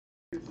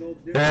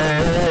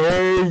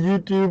Hey,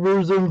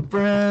 YouTubers and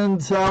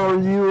friends, how are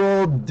you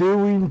all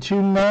doing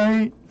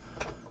tonight?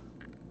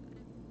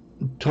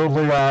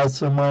 Totally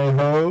awesome, I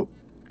hope.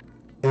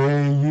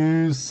 Hey,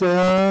 you,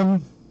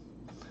 Sam.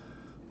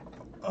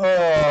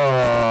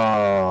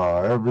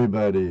 Oh,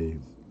 everybody.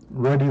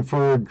 Ready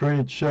for a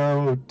great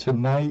show?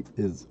 Tonight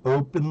is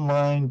Open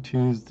Line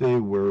Tuesday,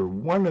 where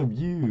one of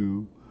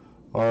you,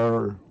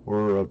 or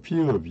a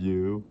few of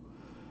you,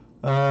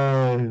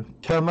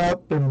 come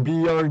up and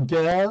be our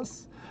guests.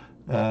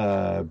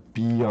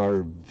 Be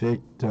our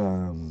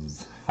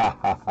victims.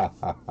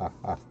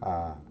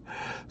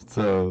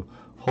 So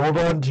hold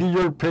on to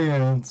your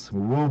pants.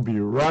 We'll be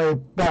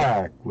right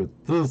back with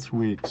this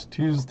week's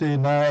Tuesday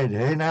Night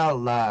Hangout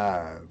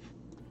Live.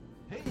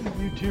 Hey,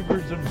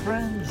 YouTubers and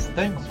friends,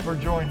 thanks for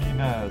joining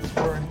us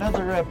for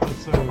another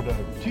episode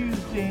of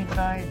Tuesday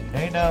Night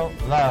Hangout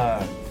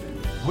Live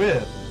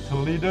with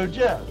Toledo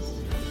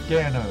Jess,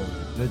 Gano,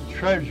 the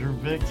Treasure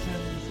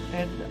Vixens,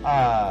 and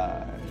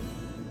I.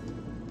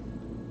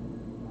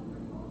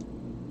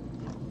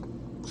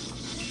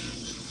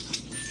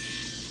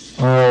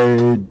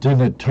 I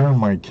didn't turn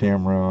my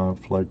camera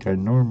off like I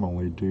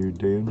normally do,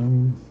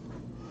 Dana.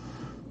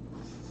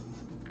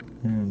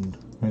 And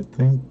I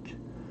think...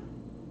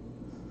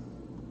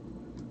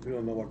 We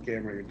don't know what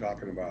camera you're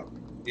talking about.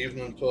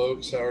 Evening,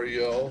 folks. How are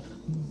y'all?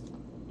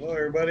 Hello,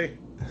 everybody.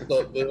 What's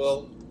up,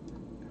 Bill?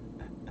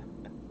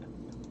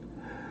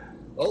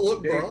 Oh,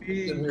 look, Brian's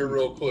in here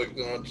real quick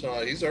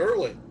tonight. He's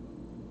early.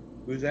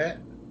 Who's that?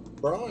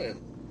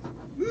 Brian.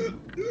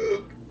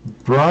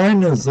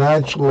 Brian is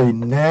actually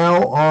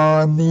now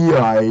on the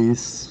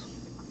ice.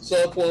 What's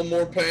up, one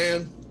more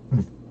pan?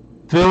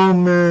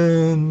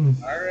 Filming.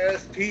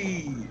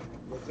 RSP.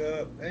 What's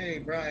up? Hey,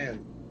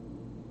 Brian.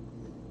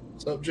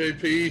 What's up,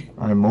 JP?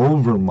 I'm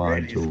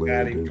overmodulated.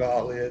 Got him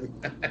call in.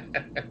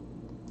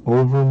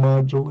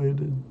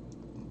 Overmodulated?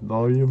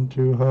 Volume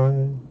too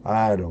high?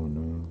 I don't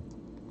know.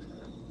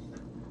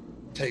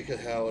 Take it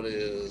how it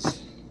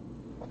is.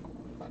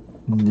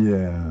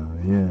 Yeah.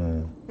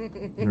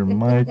 Your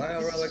mic.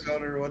 Wow, Relic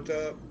Hunter, what's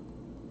up?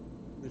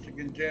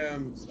 Michigan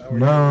Gems. How are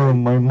No, you?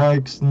 my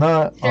mic's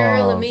not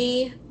on.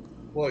 Me.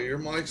 What, your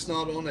mic's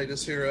not on? They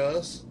just hear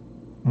us?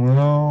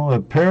 Well,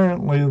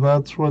 apparently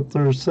that's what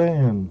they're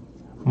saying.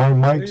 My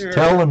mic's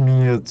telling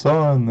me it's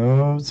on,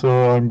 though,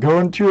 so I'm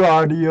going to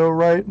audio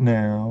right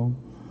now.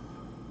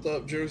 What's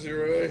up, Jersey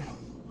Ray?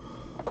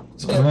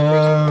 What's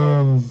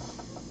up,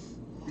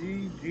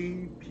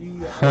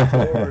 BGP.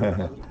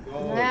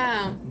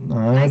 Yeah.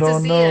 I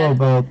don't know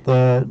about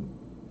that.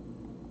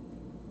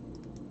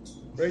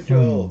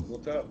 Rachel,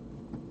 what's up?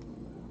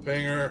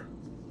 Finger.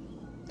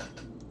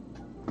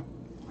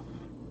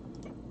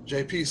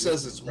 JP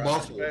says it's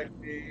muffled.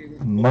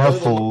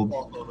 Muffled.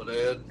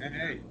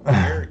 Hey,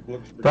 Eric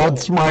looks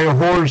That's my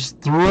hoarse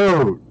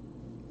throat.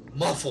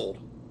 Muffled.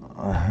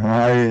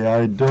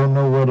 I don't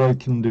know what I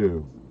can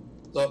do.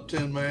 What's up,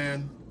 Tin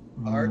Man?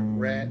 I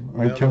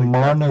can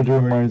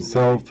monitor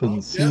myself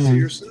and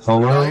see.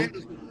 Hello?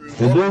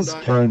 It is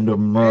kind of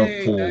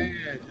muffled. Hey,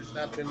 Diane, just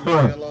stopped in to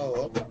say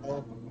hello.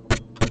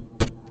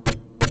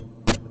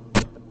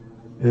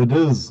 It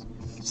is.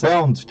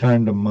 Sounds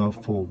kind of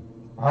muffled.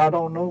 I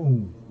don't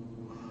know.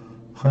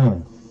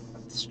 Huh.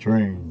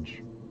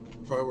 Strange.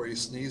 Probably where you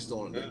sneezed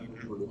on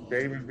it.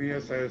 David V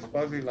says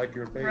fuzzy like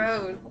your face.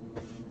 Road.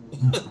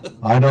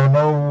 I don't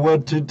know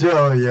what to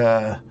tell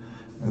ya.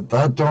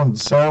 That don't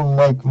sound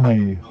like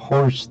my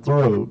hoarse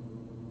throat.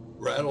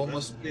 Rattle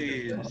must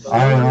be.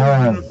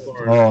 I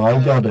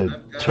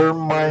gotta turn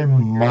my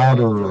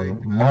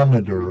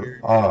monitor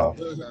off.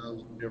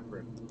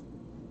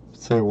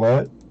 Say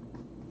what?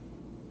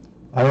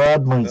 I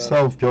had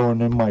myself going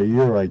in my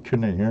ear. I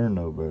couldn't hear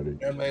nobody.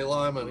 M.A.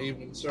 Lyman,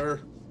 evening,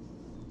 sir.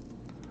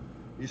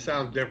 You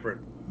sound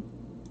different.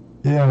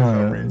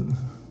 Yeah.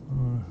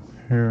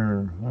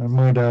 Here, I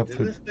might have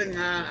to. Is this thing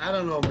on? I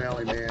don't know,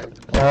 Melly man.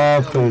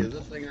 I'll have Is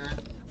this thing on?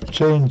 to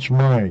change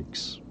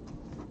mics.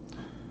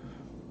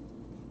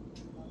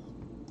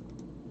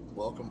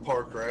 Welcome,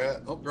 Park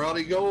Rat. Oh,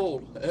 Grotty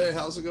Gold. Hey,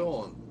 how's it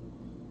going?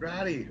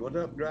 Grotty, what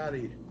up,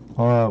 Grotty?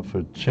 I'll have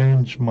to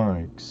change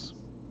mics.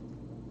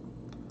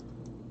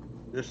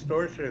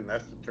 Distortion,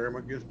 that's the term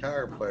a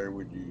guitar player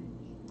would use.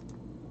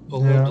 Put a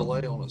little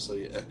delay on it so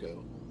you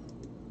echo.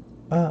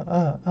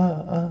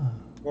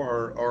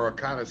 Or a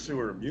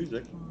connoisseur of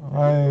music.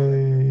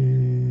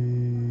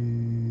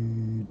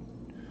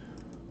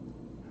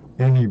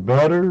 Any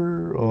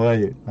better? Oh,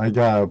 wait, I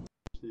gotta push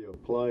the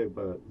apply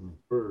button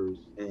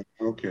first.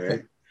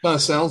 Okay. Kind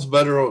of sounds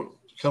better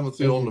coming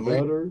through on the mic.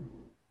 Better?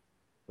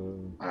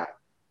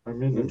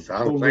 I'm in a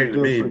Sounds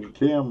totally different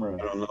camera. I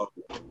don't know.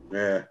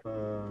 Yeah.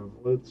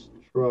 Let's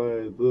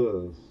try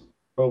this.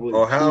 Probably.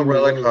 Oh, how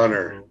Relic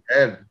Hunter.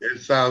 Ed,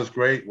 it sounds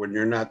great when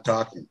you're not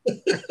talking.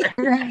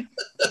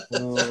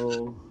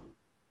 Oh,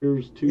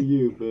 here's to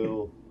you,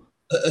 Bill.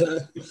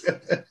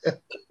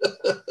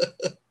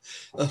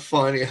 A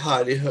funny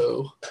hidey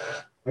ho.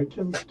 I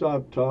can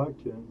stop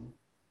talking.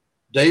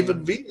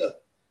 David Vita.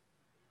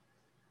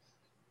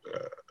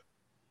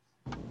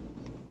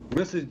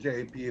 Mrs.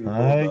 JP and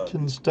I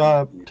can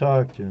stop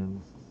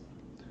talking.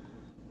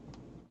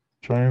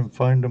 Try and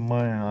find a mic.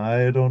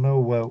 I don't know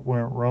what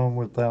went wrong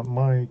with that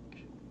mic.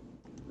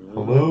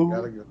 Hello?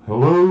 Go.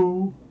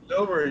 Hello?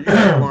 Silver, you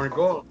weren't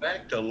going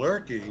back to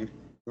lurking.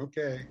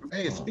 Okay.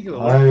 Hey, speaking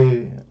of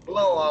lurking,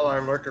 hello, all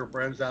our lurker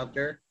friends out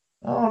there.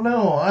 Oh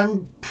no,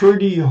 I'm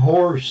pretty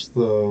hoarse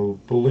though,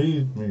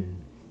 believe me.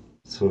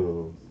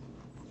 So,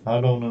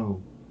 I don't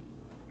know.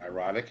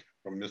 Ironic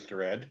from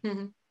Mr. Ed.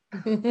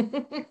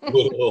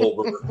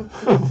 Wilbur.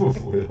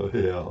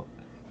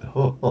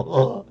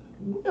 Well,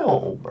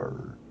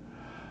 Wilbur.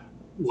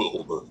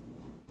 Wilbur.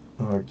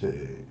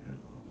 Okay.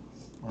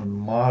 I'm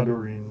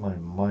monitoring my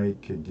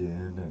mic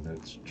again and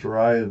it's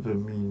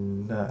driving me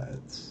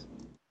nuts.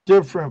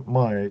 Different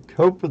mic.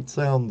 Hope it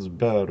sounds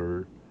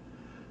better.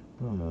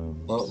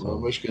 No,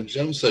 Michigan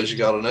Jim says you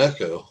got an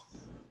echo.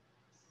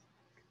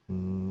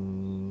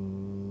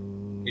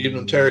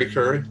 Evening, Terry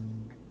Curry.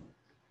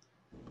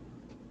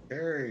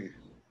 Terry,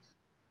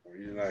 are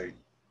you like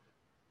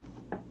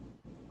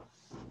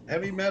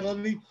heavy metal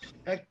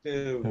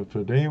detective? If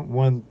it ain't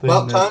one thing,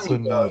 it's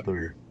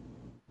another.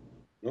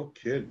 No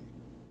kidding.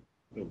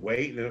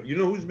 Wait, you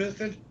know who's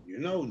missing? You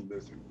know who's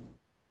missing.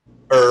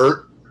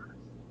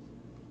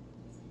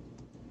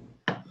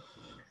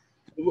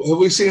 Have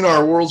we seen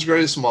our world's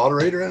greatest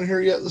moderator in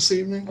here yet this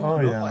evening? Oh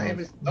yeah,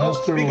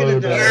 speaking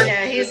of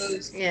that,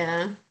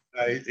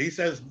 He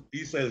says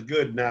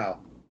good now.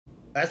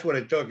 That's what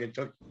it took. It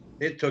took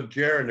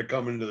Jaron to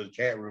come into the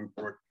chat room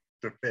for it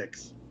to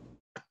fix.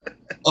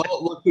 Oh,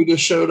 look who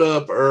just showed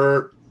up,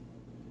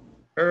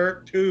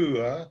 too,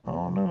 huh?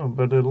 Oh no,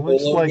 but it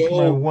looks like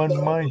my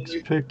one mic's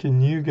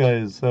picking you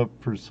guys up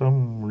for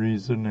some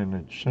reason, and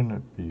it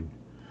shouldn't be.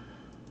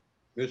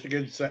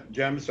 Michigan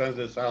Gem says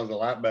it sounds a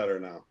lot better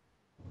now.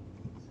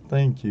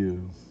 Thank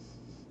you.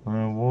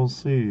 We'll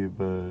see,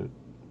 but.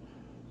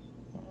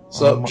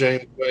 What's up,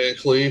 James Van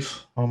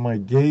Cleef? On my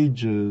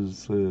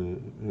gauges,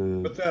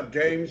 what's up,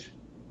 James?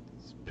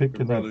 It's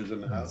picking up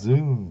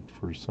Zoom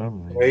for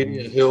some reason.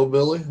 Canadian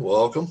Hillbilly,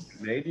 welcome.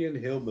 Canadian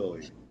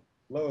Hillbilly.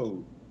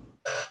 Hello.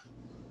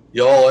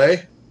 Y'all,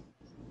 eh?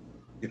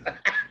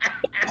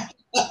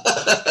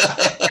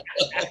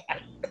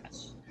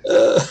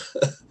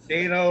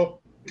 Dino.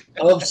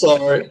 I'm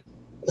sorry.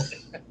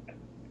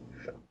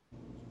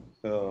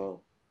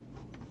 So,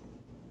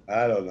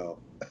 I don't know.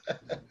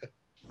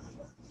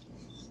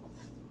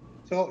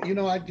 So,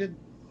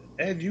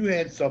 Ed, you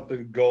had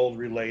something gold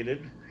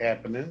related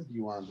happening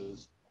you wanted to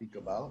speak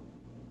about.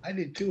 I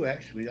did too,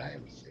 actually. I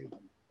have to say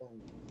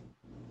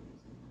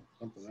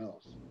something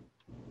else.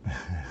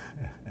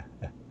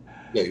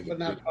 But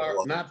not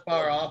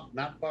far off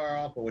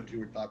of what you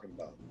were talking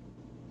about.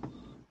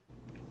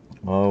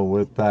 Oh,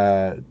 with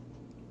that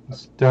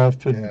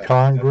stuff in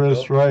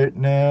Congress right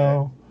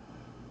now.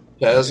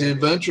 Tazzy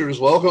Adventures,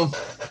 welcome.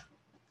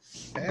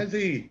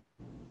 Tazzy.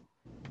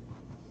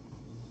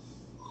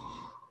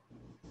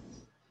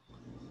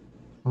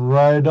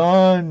 Right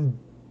on,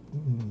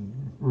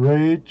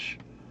 Rach.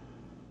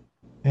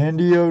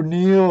 Andy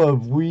O'Neill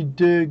of We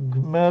Dig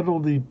Metal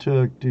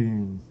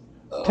Detecting.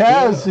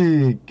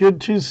 Tazzy, good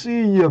to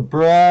see you,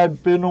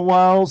 Brad. Been a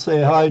while.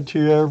 Say hi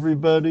to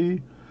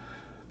everybody.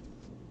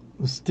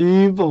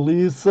 Steve,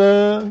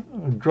 Elisa,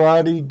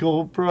 Grotty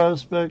Gold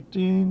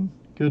Prospecting.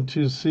 Good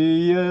to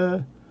see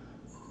you.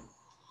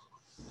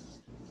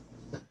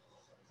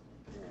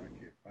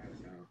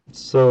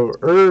 So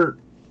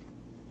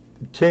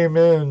came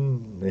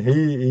in.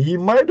 He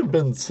might have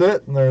been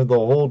sitting there the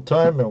whole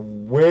time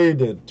and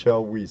waited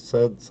till we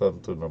said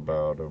something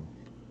about him.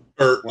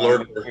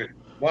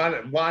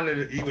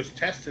 Wanted he was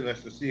testing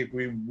us to see if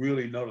we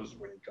really noticed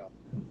when he comes.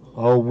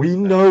 Oh, we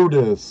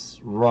notice,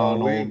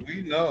 Ronald.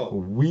 We know.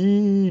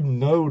 We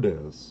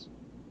notice.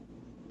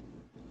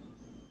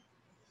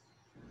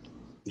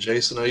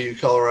 Jason OU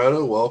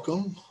Colorado,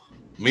 welcome.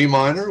 Me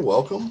Minor,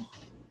 welcome.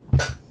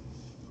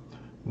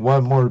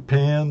 One more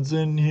Pans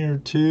in here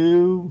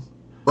too.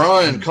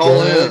 Brian,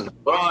 call in.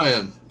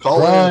 Brian,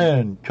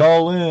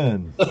 call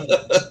in.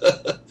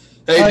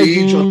 Hey,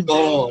 Deej, what's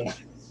going on?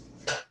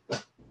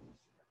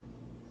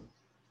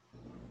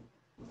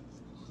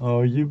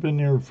 Oh, you've been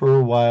here for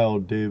a while,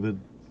 David.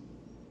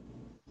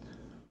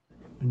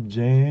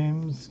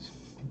 James,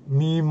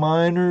 Me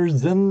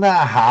Minor's in the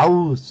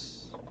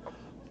house.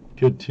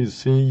 Good to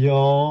see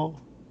y'all.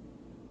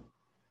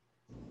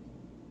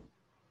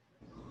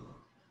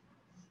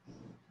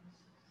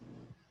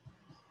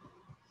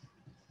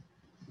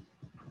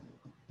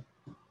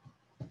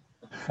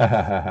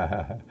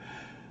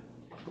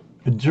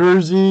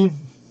 Jersey,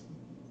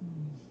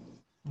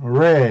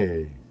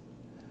 Ray,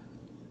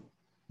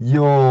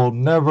 you'll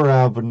never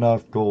have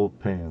enough gold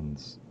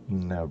pans.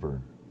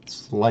 Never.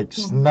 It's like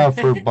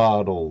snuffer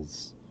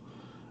bottles.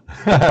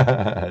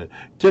 Can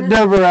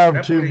never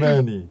have too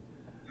many.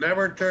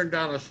 Never turn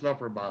down a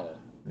snuffer bottle.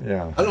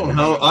 Yeah. I don't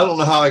know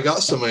how I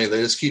got so many.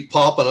 They just keep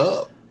popping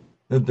up.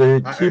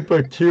 They keep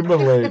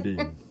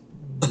accumulating,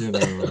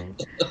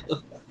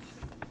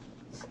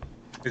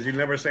 Because you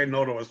never say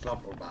no to a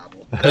snuffer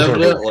bottle.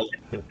 Evidently.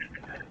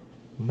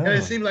 No. And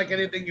it seems like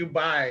anything you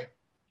buy,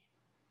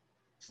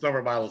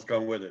 snuffer bottles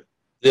come with it.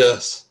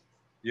 Yes.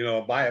 You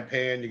know, buy a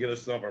pan, you get a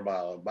snuffer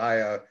bottle.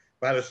 Buy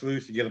the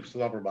sluice, you get a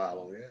snuffer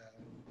bottle. Yeah.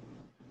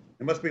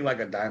 It must be like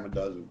a dime a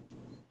dozen.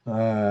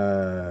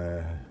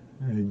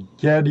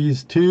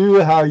 Geddes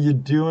too. How you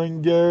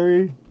doing,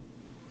 Gary?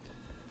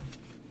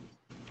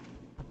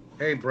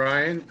 Hey,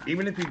 Brian,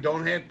 even if you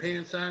don't have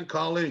pants on,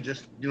 call in.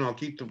 Just,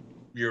 keep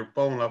your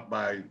phone up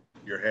by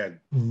your head.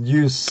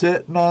 You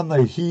sitting on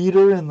the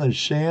heater in the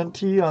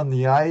shanty on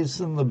the ice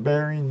in the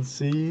Bering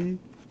Sea?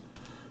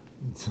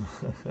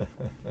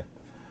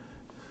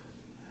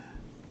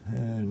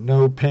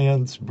 No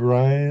pants,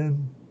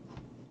 Brian.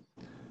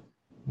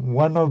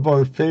 One of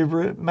our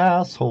favorite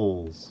mass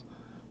holes.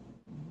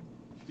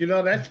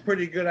 That's a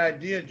pretty good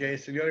idea,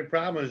 Jason. The only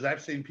problem is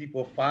I've seen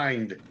people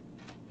find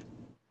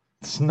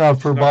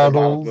snuffer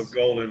bottles with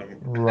gold in them.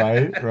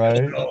 Right.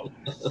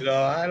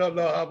 I don't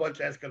know how much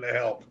that's going to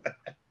help.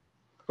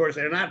 Of course,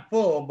 they're not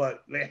full,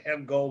 but they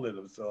have gold in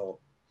them. So,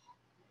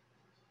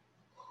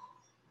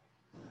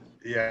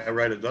 yeah,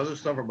 right. A dozen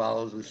snuffer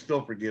bottles and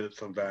still forget it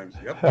sometimes.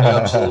 Yep.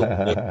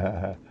 Absolutely.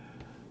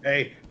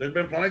 Hey, there's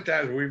been plenty of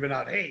times where we've been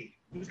out. Hey,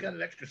 who's got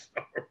an extra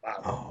snuffer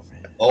bottle? Oh,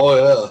 man. Oh,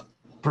 yeah.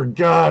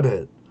 Forgot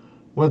it.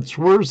 What's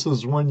worse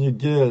is when you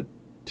get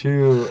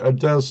to a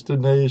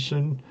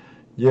destination,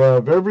 you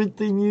have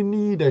everything you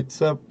need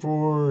except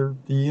for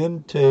the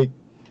intake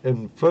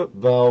and foot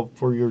valve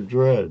for your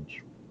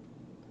dredge.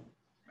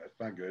 That's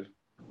not good.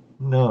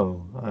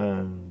 No,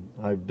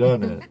 I've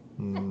done it.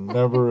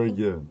 Never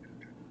again.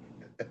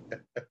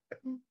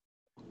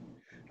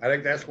 I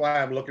think that's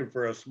why I'm looking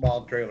for a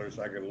small trailer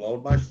so I can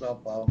load my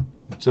stuff up.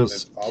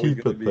 Just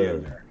keep it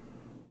there.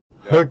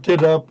 Yep. Hook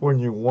it up when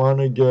you want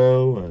to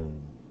go, and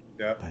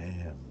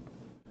bam.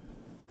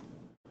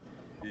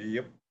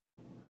 Yep.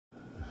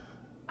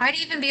 I'd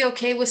even be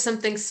okay with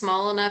something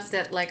small enough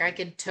that like I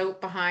could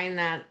tote behind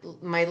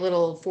my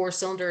little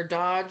 4-cylinder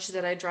Dodge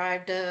that I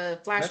drive to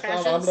Flash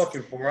Fashions. That's all I'm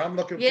looking for. I'm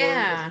looking for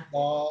a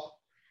small,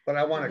 but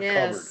I want it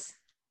covered.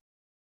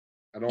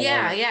 I don't want it.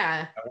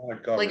 I want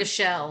it covered. Like a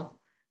shell.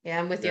 Yeah,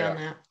 I'm with you on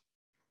that.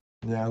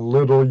 Yeah,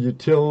 little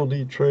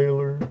utility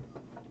trailer.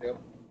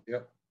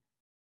 Yep.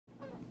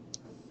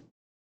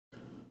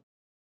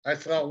 I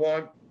saw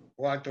one.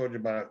 Well, I told you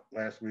about it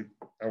last week.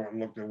 I went and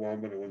looked at one,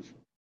 but it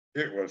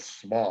was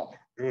small.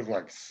 It was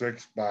like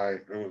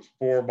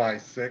 4 by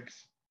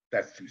 6.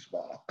 That's too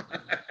small.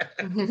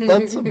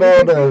 That's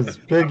about as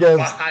big as.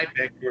 My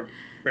neck were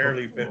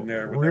barely fitting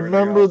there.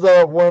 Remember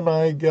that one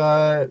I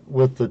got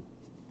with the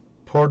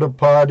porta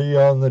potty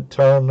on the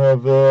ton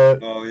of it?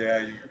 Oh yeah,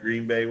 your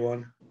Green Bay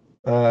one.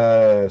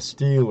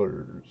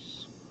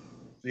 Steelers,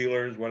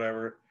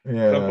 whatever.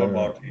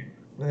 Yeah.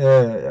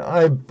 Yeah,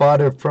 I bought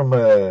it from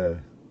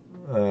a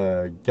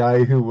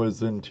guy who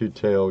was into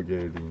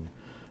tailgating.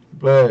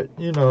 But,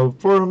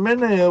 for a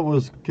minute it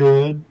was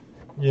good,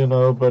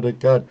 but it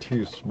got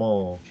too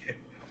small.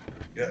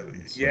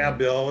 Yeah,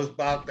 Bill, it was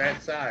about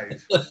that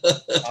size.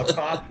 A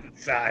coffin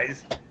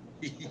size.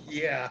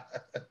 Yeah.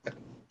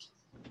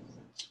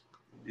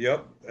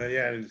 Yep.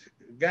 Yeah. The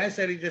guy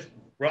said he just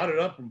brought it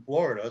up from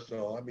Florida,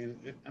 so it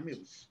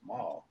was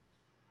small.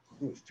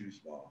 It was too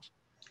small.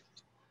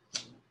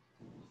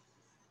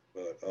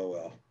 But oh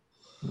well.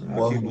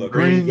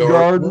 Green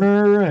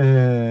Gardner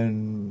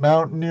and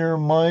Mountaineer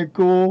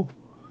Michael.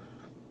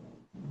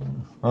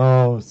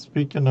 Oh,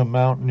 speaking of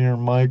Mountaineer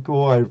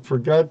Michael, I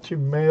forgot to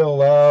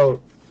mail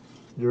out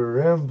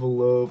your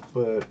envelope,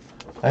 but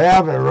I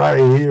have it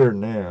right here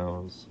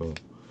now, so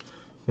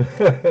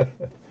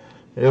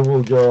it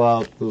will go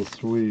out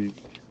this week.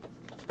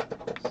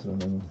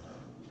 So.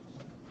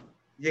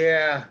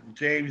 Yeah,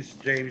 James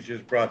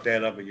just brought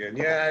that up again.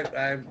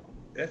 Yeah,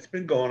 that's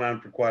been going on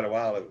for quite a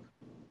while,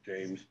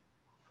 James.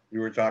 We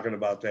were talking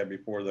about that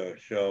before the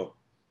show.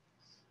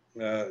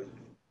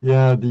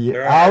 Yeah,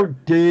 the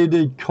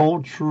outdated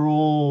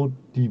cultural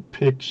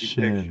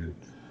depiction.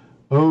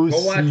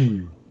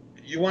 OC.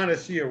 You want to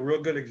see a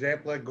real good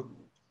example?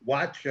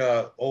 Watch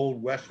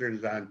old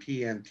westerns on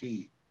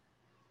TNT.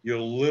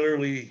 You'll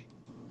literally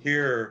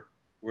hear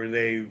where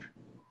they've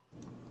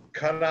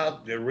cut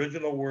out the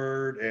original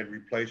word and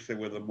replaced it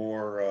with a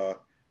more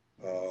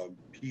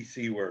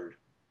PC word.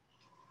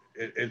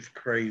 It's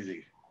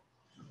crazy.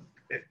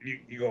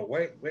 You go,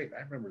 wait,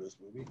 I remember this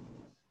movie.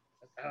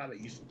 That's how they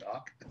used to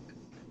talk.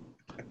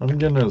 I'm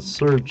going to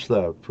search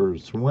that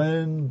first.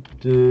 When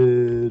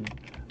did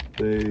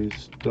they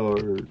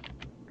start?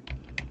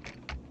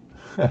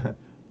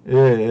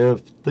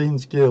 If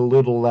things get a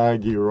little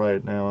laggy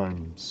right now,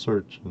 I'm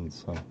searching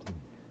something.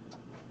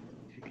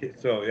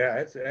 So yeah,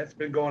 it's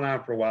been going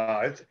on for a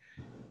while.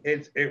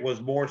 It was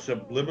more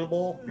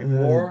subliminal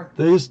before.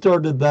 They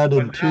started that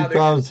in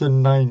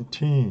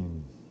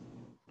 2019.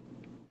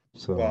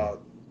 But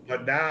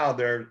now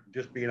they're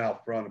just being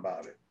out front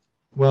about it.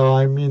 Well,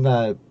 I mean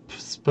that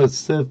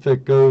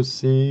specific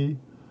OC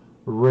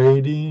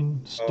rating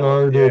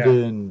started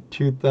in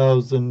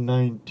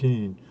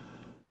 2019.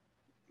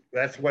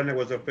 That's when it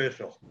was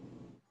official.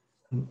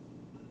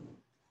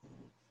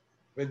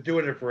 Been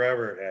doing it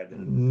forever, Ed.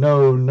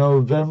 No,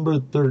 November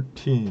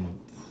 13th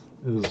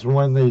is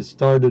when they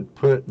started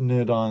putting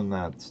it on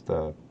that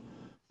stuff.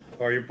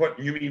 Or you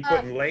mean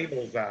putting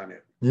labels on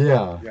it?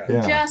 Yeah, Yeah.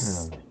 yeah,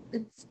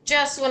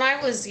 Just when I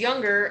was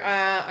younger,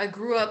 I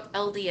grew up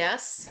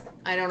LDS.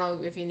 I don't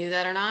know if you knew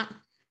that or not.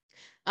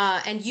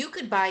 And you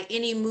could buy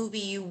any movie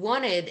you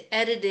wanted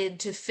edited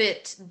to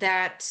fit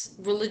that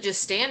religious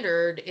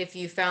standard if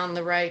you found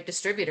the right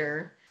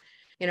distributor.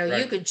 You know, you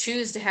Right. could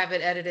choose to have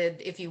it edited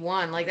if you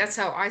want. Like that's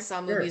how I saw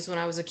Sure. movies when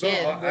I was a No,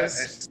 kid.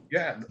 Was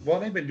yeah. Well,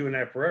 they've been doing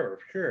that forever.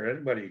 Sure.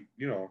 Anybody,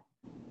 you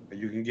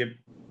can get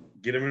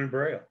them in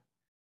Braille.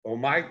 Well,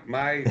 my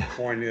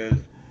point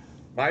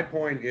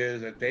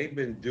is that they've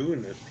been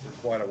doing this for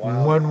quite a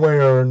while one now. way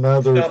or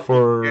another Stuff, yes.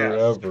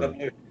 forever.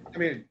 I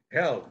mean,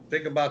 hell,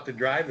 think about the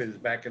drive-ins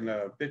back in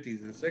the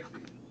 50s and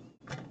 60s.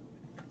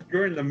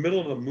 During the middle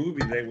of the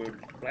movie, they would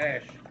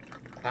flash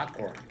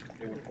popcorn.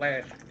 They would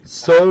flash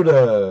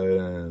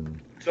Soda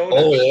and soda.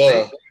 Oh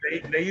yeah.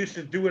 They used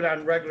to do it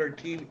on regular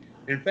TV.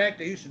 In fact,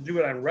 they used to do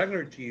it on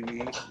regular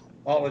TV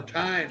all the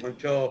time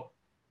until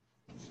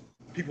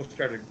people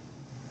started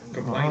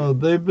complaining.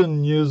 they've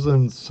been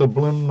using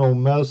subliminal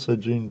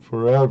messaging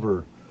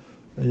forever.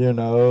 You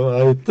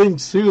know, I think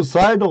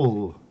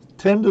Suicidal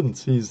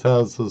Tendencies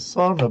has a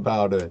song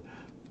about it.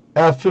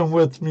 Effing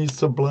with me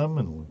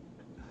subliminally.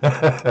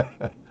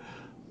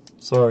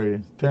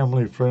 Sorry,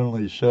 family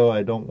friendly show.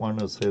 I don't want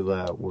to say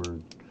that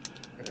word.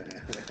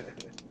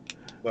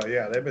 But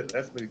yeah,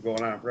 that's been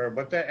going on forever.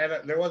 But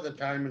there was a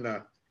time in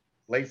the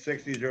late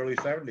 60s, early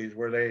 70s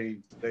where they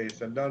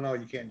said, no,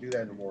 you can't do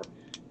that anymore.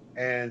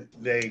 And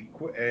they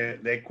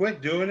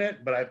quit doing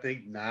it. But I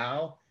think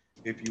now,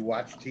 if you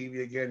watch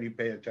TV again, you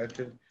pay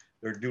attention,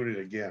 they're doing it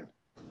again.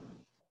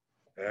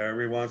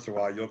 Every once in a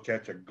while, you'll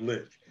catch a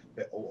glitch.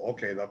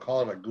 Okay, they'll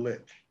call it a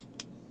glitch,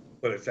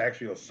 but it's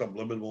actually a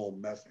subliminal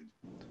message.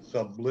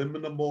 A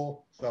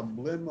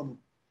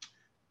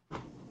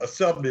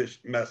sublish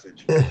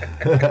message.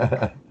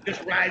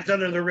 Just rides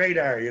under the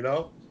radar,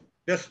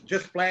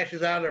 Just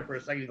flashes out there for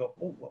a second. You go,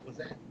 oh, what was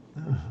that?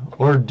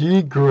 Or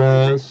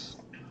degress.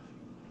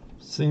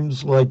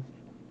 Seems like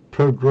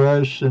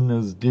progression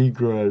is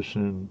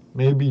degression.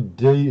 Maybe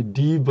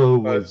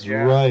Devo was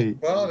right.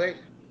 Well, they've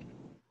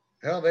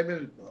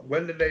been.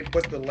 When did they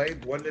put the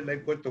label? When did they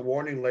put the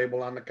warning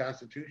label on the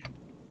Constitution?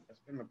 That's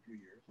been a few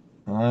years.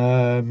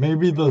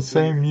 Maybe the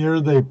same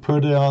year they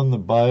put it on the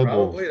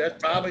Bible. Probably.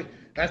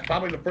 That's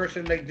probably the first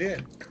thing they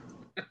did.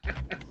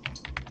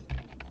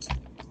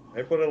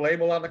 They put a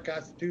label on the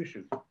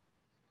Constitution.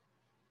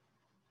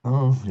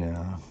 Oh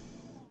yeah.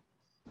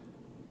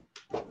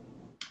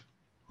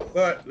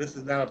 But this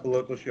is not a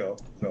political show,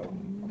 so.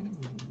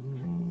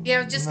 yeah,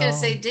 I was just gonna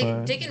say,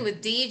 Digging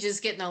with Deej is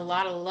getting a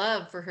lot of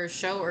love for her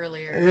show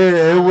earlier.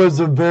 It was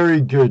a very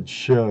good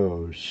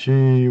show.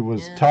 She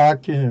was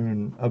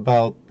talking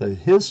about the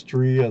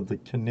history of the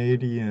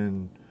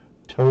Canadian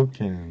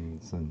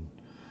tokens and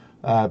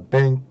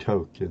bank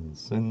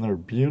tokens, and they're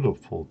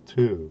beautiful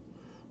too.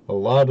 A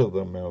lot of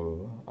them,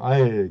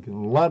 a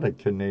lot of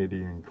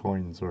Canadian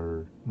coins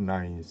are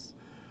nice,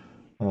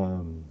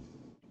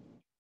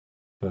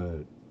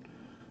 but.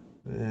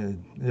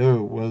 It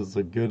was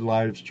a good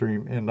live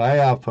stream, and I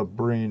have to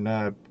bring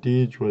up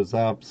Deej was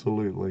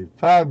absolutely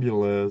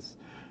fabulous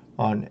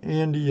on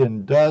Andy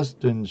and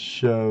Dustin's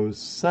show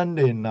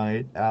Sunday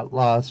night at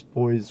Lost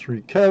Boys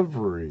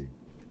Recovery.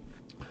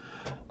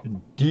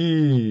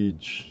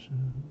 Deej,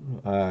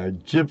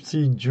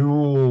 Gypsy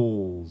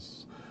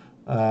Jules,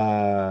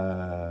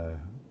 A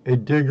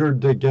Digger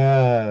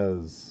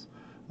Degaz,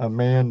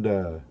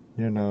 Amanda.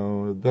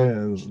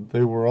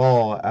 They were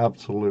all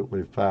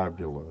absolutely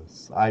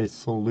fabulous. I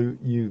salute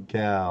you,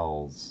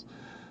 gals.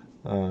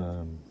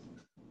 But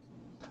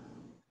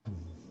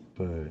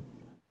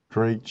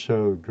great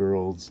show,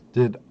 girls.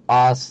 Did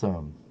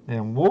awesome,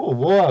 and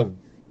we'll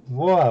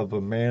have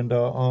Amanda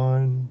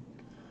on.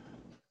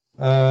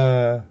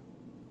 We'll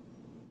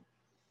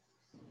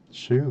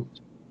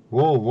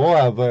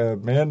have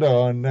Amanda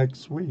on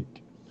next week.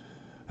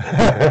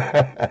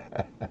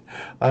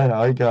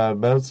 I got a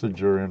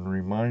messenger and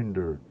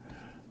reminder.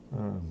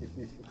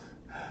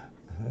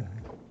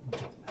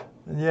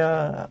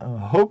 Yeah,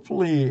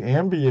 hopefully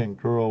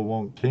Ambient Girl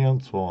won't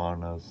cancel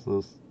on us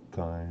this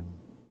time.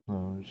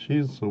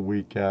 She's the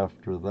week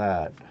after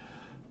that.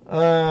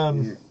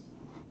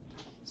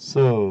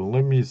 So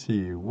let me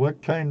see.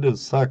 What kind of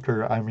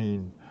sucker? I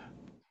mean,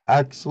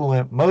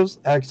 most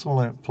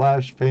excellent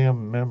Flash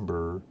Fam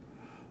member.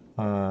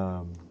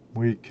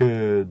 We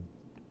could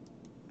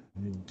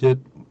get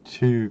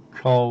to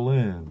call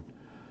in,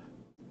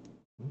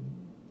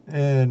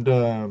 and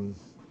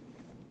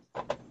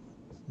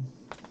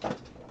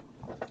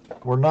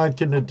we're not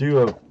going to do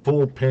a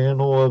full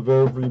panel of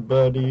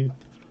everybody,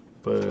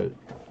 but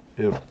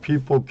if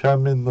people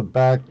come in the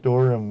back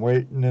door and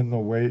waiting in the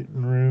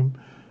waiting room,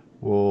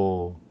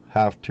 we'll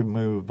have to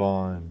move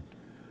on.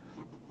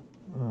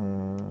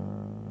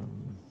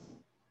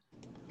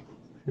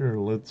 Here,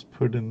 let's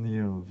put in the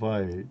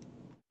invite.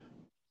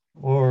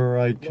 Or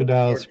I could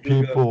ask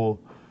people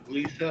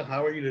Lisa,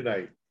 how are you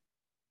tonight?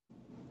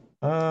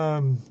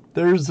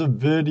 There's a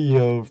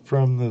video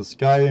from this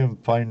guy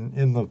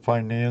in the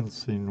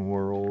financing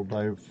world.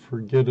 I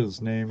forget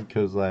his name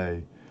because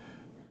I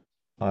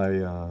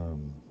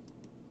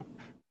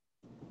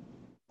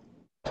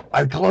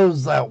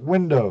closed that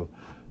window.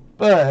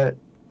 But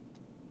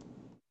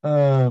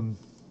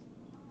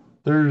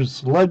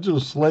there's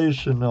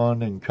legislation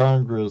on in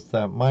Congress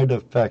that might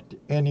affect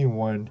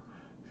anyone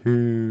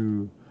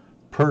who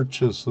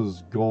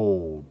purchases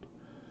gold.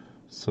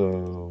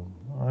 So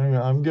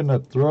I'm going to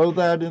throw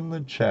that in the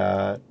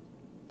chat,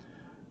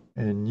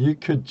 and you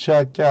could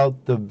check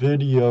out the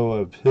video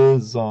of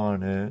his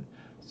on it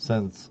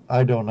since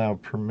I don't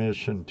have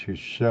permission to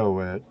show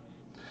it.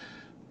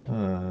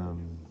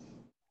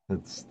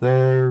 It's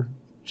there.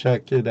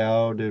 Check it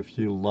out if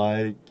you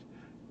like.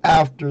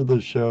 After the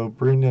show,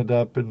 bring it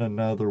up in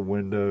another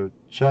window.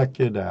 Check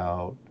it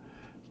out.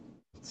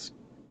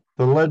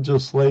 The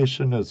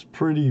legislation is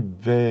pretty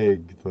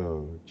vague,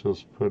 though.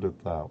 Just put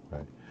it that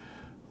way.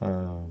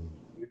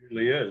 It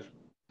really is.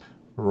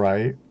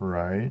 Right.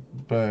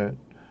 But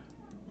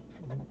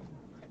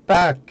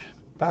back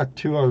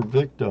to our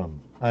victim.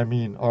 I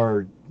mean,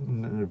 our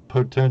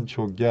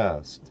potential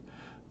guest.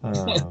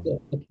 Rose,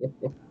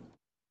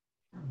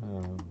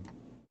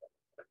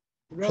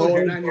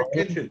 you're not in your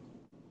kitchen.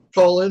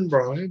 Call in,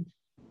 Brian.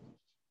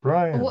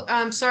 Brian.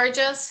 I'm sorry,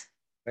 Jess.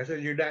 I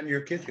said you're not in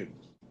your kitchen.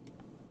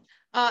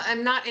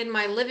 I'm not in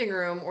my living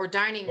room or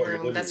dining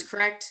room. That's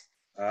correct.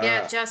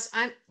 Yeah, Jess,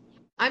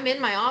 I'm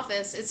in my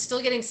office. It's still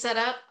getting set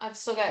up. I've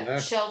still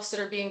got shelves that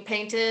are being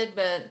painted,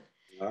 but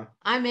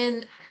I'm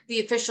in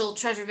the official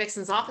Treasure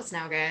Vixen's office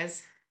now,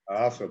 guys.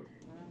 Awesome.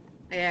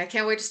 Yeah, I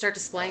can't wait to start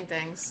displaying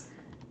things.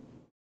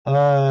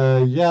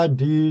 Yeah,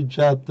 Deej,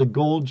 at the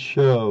Gold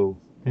Show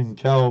in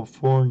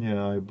California,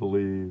 I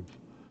believe.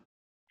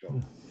 I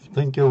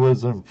think it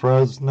was in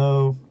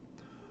Fresno.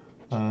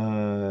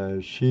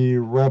 She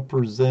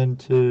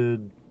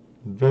represented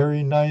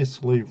very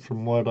nicely,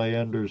 from what I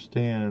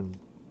understand,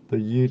 the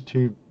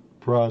YouTube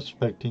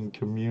prospecting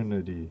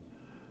community.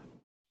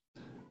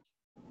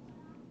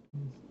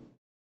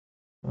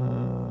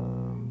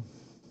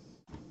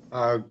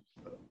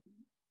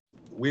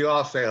 We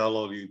all say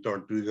hello to you,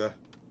 Tortuga.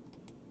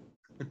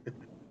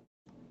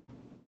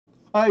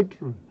 Hi,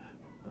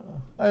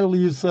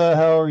 Lisa.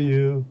 How are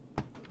you?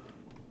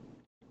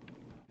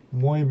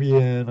 Muy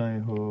bien, I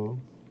hope.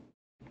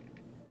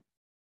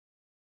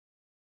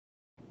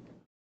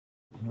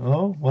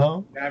 Oh,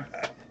 well.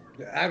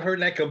 I've heard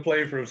that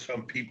complaint from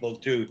some people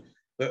too.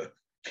 But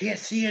can't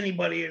see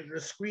anybody, the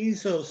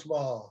screen's so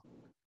small.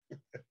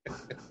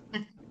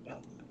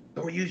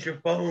 Don't use your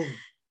phone.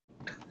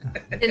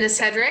 Dennis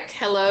Hedrick,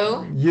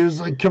 hello. Use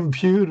a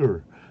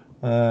computer.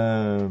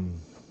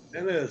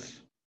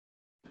 Dennis.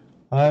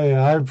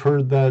 I've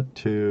heard that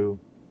too.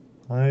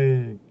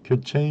 I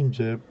could change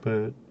it,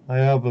 but I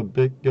have a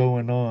bit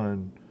going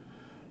on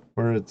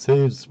where it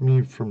saves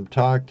me from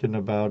talking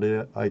about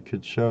it. I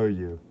could show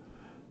you.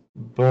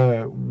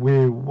 But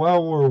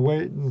while we're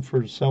waiting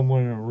for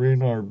someone to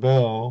ring our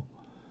bell,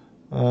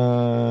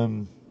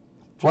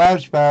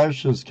 Flash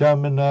Bash is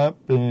coming up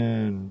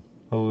in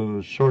a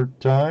little short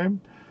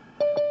time.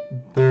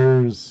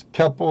 There's a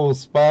couple of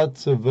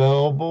spots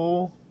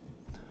available,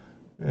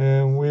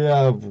 and we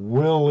have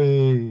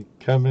Willie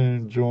come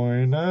and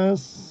join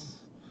us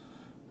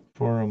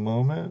for a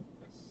moment.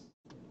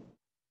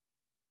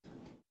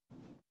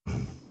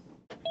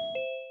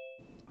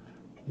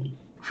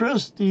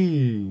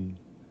 Christy,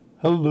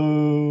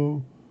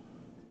 hello.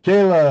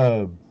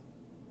 Caleb.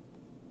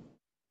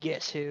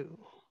 Guess who?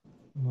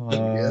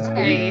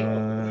 Hey.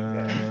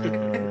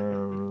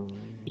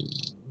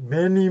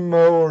 Minnie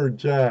Mo or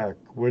Jack?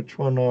 Which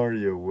one are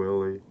you,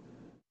 Willie?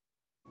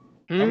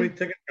 How many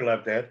tickets are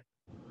left, Ed?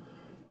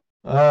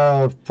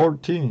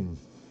 14.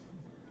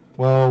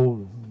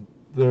 Well,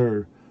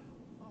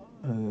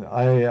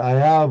 I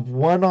have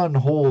one on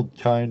hold,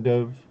 kind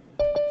of,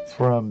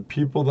 from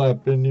people that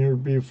have been here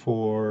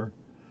before,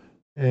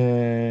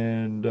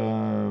 and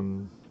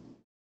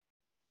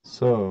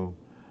so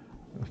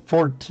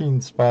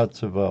 14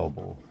 spots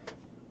available.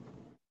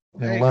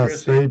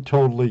 Unless they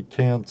totally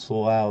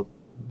cancel out,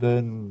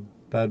 then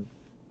that'd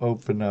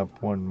open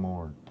up one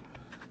more.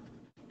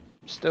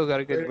 Still got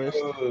a good list.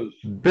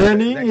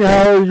 Benny,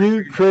 how are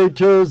you?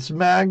 Kratos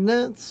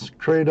Magnets?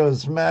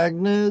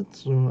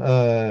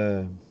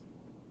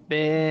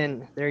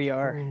 Ben, there you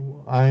are.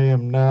 I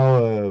am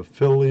now an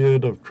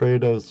affiliate of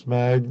Kratos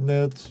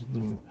Magnets.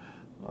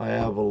 I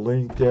have a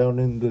link down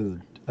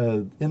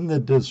in the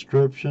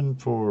description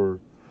for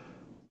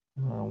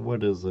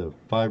what is it?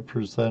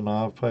 5%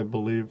 off, I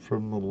believe,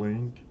 from the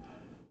link.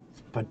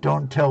 But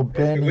don't tell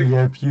Benny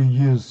if you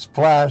use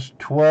Splash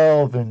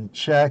 12 in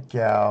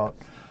checkout,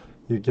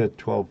 you get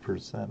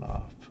 12%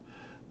 off.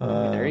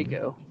 There you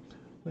go.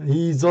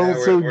 He's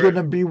also going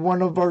to be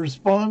one of our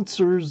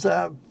sponsors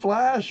at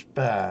Flash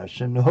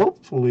Bash, and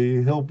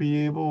hopefully he'll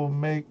be able to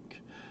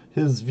make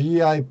his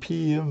VIP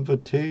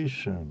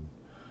invitation.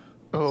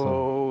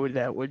 Oh,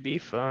 that would be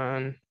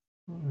fun.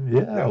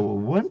 Yeah, well,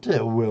 wouldn't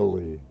it,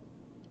 Willie?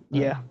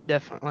 Yeah,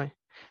 definitely.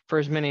 For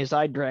as many as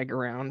I drag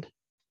around.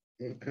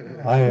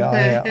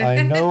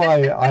 I know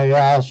I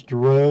asked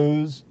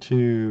Rose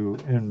to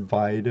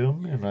invite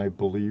him, and I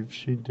believe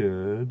she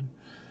did.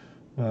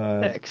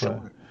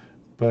 Excellent.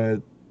 But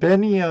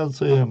Benny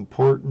has an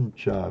important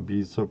job.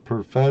 He's a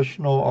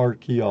professional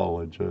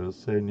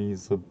archaeologist, and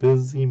he's a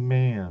busy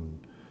man,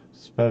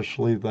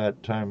 especially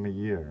that time of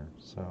year.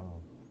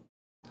 So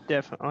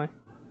Definitely.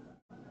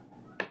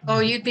 Oh,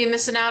 you'd be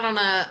missing out on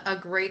a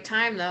great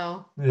time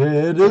though.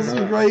 it is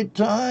a great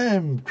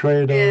time,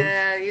 Kratos.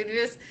 Yeah, you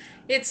just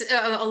it's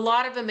a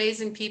lot of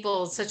amazing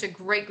people, such a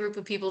great group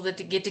of people that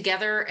to get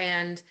together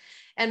and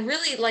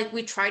really like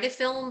we try to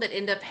film but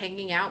end up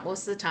hanging out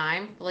most of the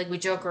time. Like we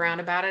joke around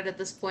about it at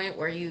this point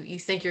where you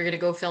think you're going to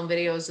go film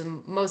videos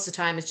and most of the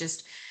time it's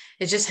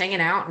just hanging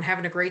out and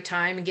having a great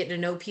time and getting to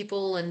know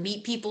people and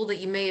meet people that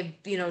you may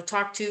have,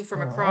 talked to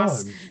from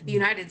across Oh, the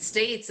United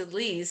States at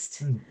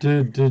least.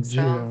 did you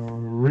So,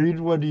 read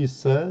what he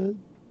said?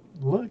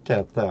 Look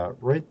at that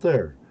right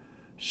there.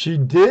 She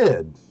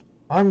did.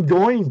 I'm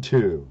going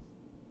to.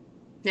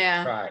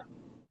 yeah. Right.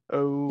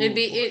 Oh,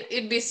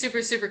 It'd be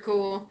super super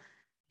cool.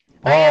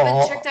 I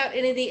haven't checked Oh, out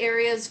any of the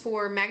areas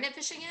for magnet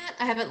fishing yet.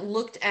 I haven't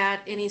looked at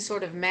any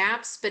sort of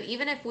maps, but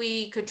even if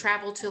we could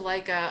travel to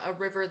like a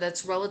river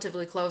that's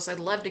relatively close, I'd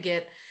love to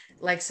get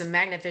like some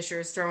magnet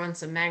fishers throwing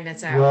some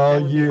magnets out. well,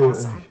 That would be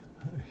awesome.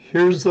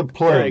 here's a I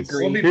place.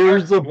 agree.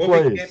 Here's a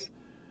place.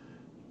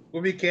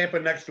 We'll be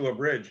camping next to a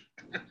bridge.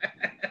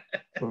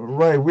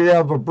 Right, we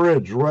have a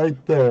bridge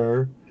right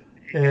there,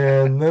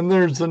 and then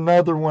there's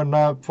another one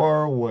not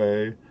far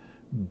away,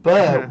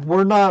 but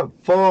we're not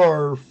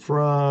far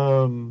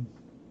from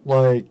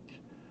like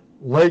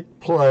Lake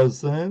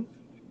Pleasant.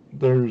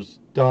 There's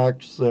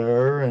docks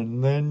there,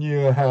 and then you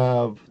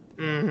have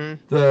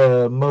Mm-hmm.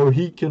 the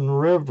Mohican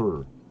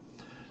River,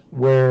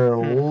 where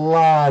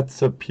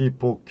lots of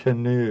people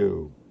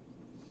canoe.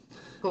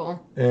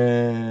 Cool.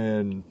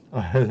 And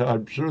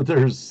I'm sure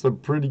there's some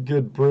pretty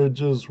good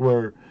bridges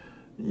where,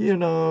 you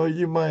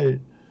might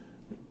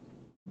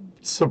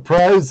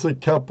surprise a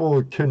couple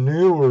of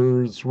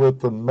canoers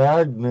with a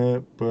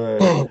magnet,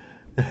 but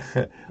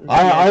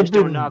I've just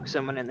don't been knock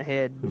someone in the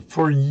head.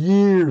 for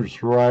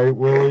years, right,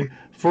 Willie?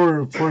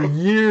 For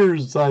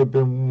years, I've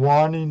been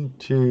wanting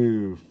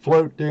to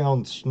float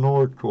down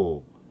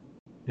snorkel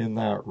in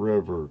that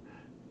river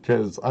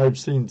because I've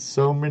seen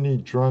so many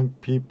drunk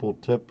people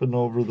tipping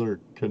over their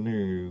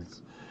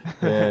canoes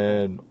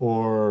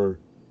or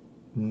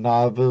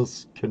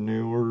novice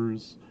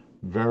canoers,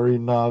 very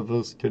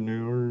novice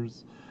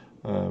canoers,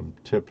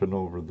 tipping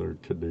over their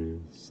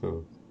canoes.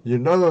 So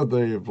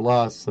they've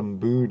lost some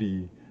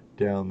booty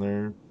down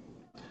there.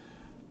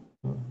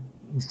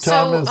 So,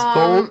 Thomas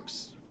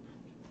Folks.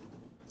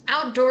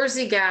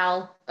 Outdoorsy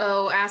Gal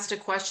asked a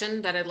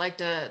question that I'd like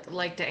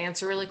to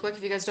answer really quick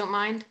if you guys don't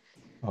mind.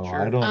 Oh,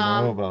 Sure. I don't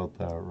know about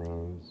that,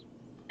 Rose.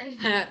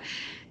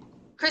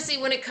 Chrissy,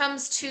 when it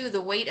comes to the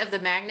weight of the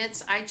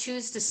magnets, I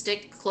choose to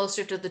stick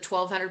closer to the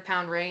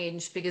 1,200-pound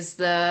range because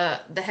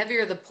the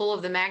heavier the pull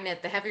of the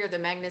magnet, the heavier the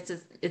magnet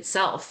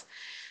itself.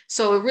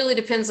 So it really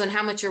depends on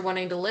how much you're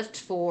wanting to lift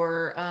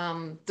for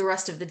the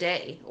rest of the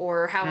day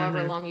or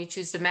however long you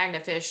choose to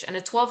magnet fish. And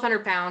a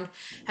 1,200-pound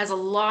has a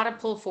lot of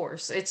pull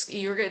force.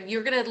 You're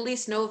gonna at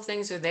least know if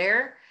things are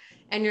there,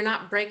 and you're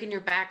not breaking your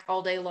back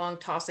all day long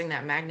tossing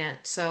that magnet.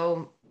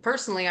 So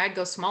personally, I'd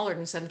go smaller than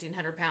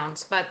 1,700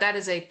 pounds, but that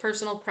is a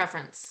personal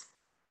preference.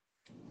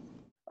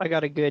 I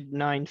got a good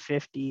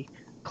 950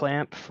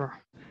 clamp for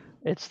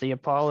it's the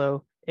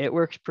Apollo. It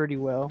works pretty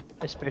well,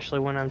 especially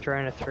when I'm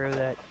trying to throw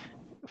that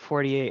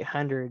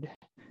 4,800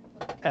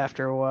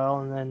 after a while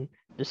and then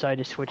decide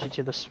to switch it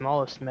to the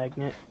smallest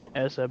magnet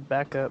as a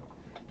backup.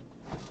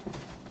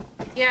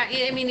 Yeah,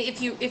 I mean,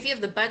 if you have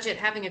the budget,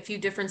 having a few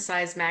different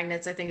size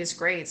magnets, I think is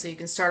great. So you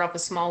can start off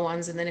with small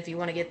ones, and then if you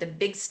want to get the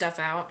big stuff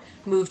out,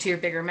 move to your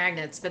bigger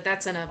magnets. But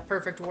that's in a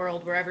perfect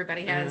world where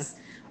everybody has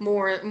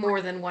more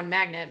than one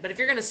magnet. But if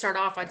you're going to start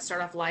off, I'd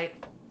start off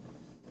light.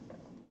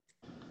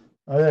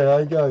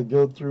 I gotta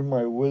go through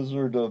my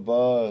Wizard of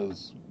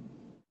Oz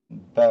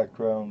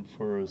background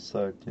for a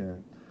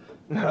second.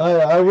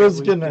 I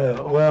was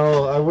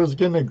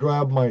gonna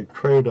grab my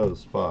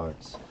Kratos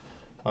box.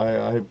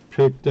 I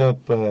picked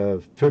up a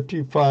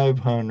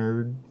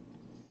 5500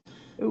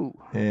 Ooh.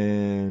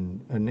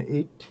 and an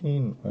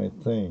 18, I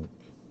think.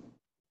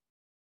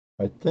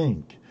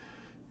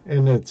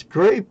 And it's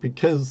great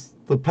because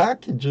the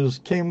packages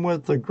came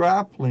with a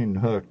grappling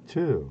hook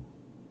too.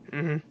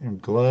 And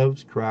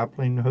gloves,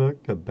 grappling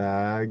hook, a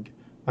bag.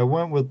 I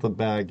went with the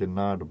bag and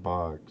not a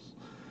box.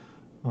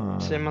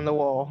 Same on the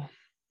wall.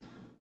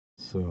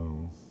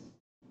 So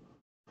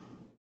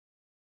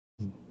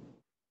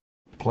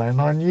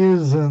plan on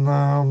using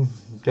them.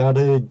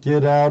 Gotta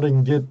get out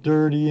and get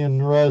dirty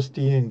and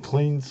rusty and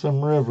clean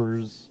some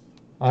rivers.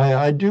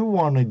 I do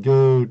want to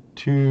go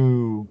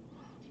to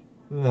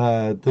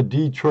the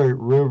Detroit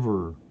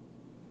River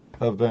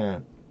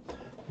event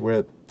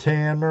with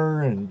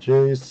Tanner and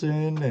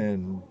Jason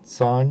and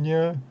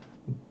Sonia,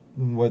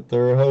 what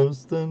they're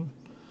hosting.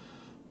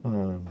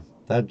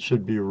 That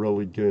should be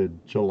really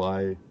good.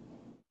 July.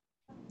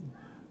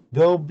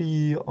 They'll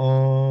be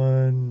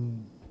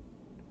on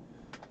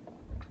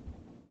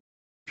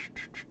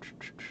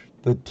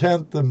the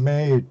 10th of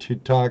May to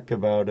talk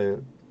about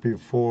it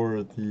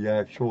before the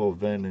actual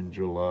event in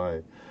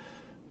July.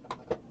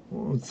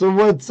 So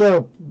what's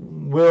up,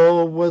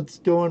 Will? What's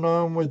going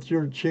on with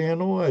your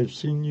channel? I've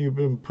seen you've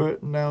been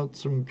putting out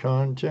some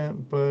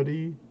content,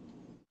 buddy.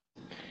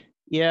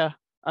 Yeah,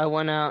 I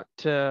went out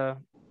to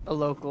a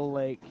local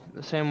lake,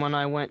 the same one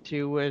I went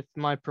to with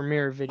my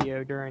premiere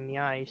video during the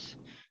ice,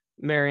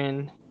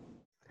 Marion,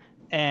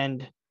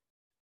 and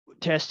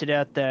tested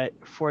out that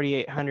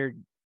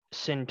 4800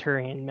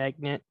 Centurion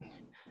magnet.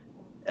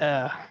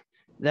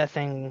 That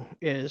thing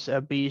is a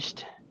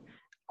beast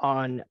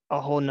on a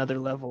whole nother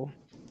level.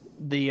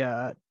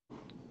 The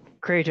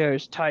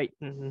Kratos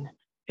Titan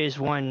is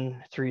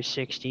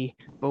 1/360,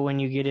 but when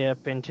you get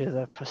up into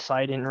the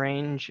Poseidon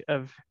range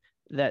of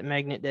that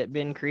magnet that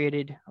Ben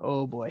created,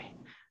 oh boy,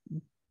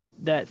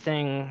 that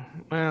thing,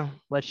 well,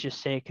 let's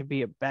just say it could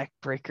be a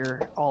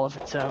backbreaker all of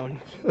its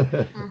own.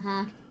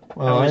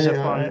 Well,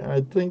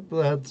 I think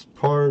that's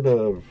part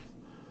of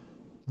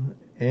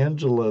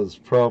Angela's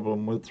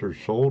problem with her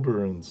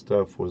shoulder and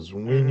stuff was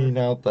weaning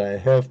out that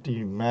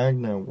hefty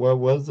magnet. What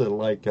was it,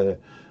 like a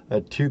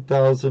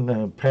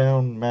 2,000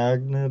 pound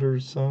magnet or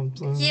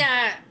something?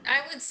 Yeah, I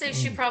would say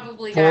she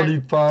probably got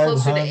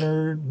closer to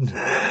 4,500.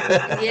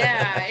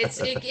 Yeah,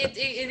 it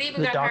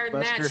even The got higher than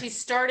that. Dockbuster. She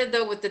started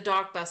though with the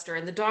Dockbuster,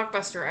 and the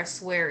Dockbuster, I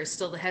swear, is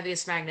still the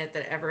heaviest magnet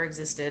that ever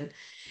existed.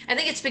 I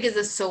think it's because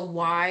it's so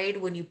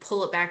wide when you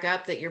pull it back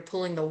up that you're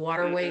pulling the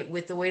water weight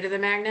with the weight of the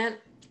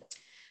magnet.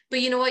 But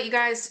you know what, you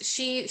guys,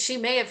 she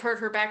may have hurt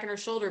her back and her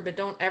shoulder, but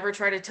don't ever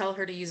try to tell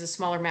her to use a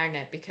smaller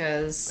magnet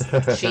because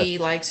she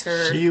likes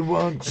her She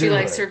won't. she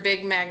likes her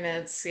big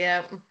magnets.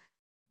 Yep.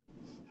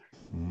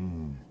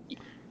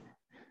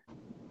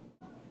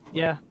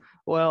 Yeah,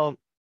 well,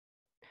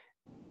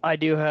 I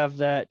do have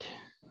that,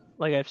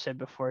 like I've said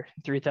before,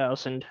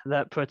 3000.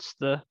 That puts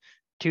the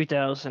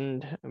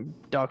 2000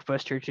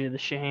 Dockbuster to the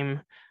shame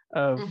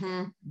of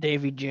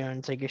Davy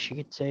Jones, I guess you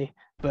could say.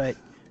 But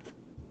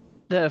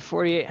the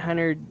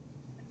 4800,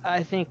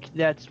 I think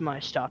that's my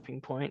stopping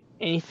point.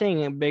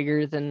 Anything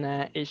bigger than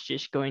that is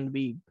just going to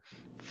be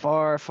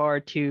far,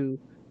 far too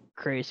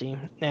crazy.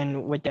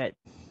 And with that,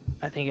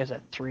 I think it's a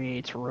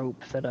 3/8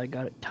 rope that I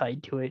got it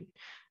tied to it.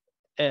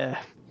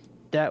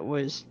 That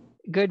was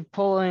good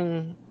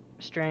pulling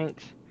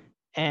strength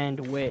and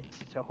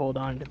width to hold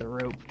on to the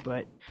rope,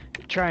 but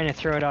trying to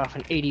throw it off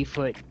an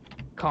 80-foot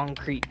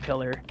concrete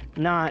pillar,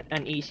 not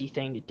an easy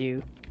thing to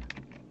do.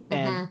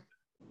 And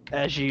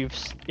if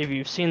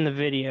you've seen the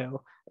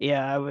video,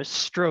 yeah, I was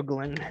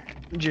struggling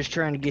just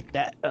trying to get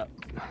that up.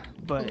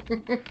 But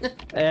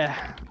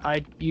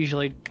I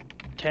usually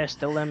test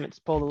the limits,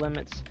 pull the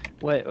limits.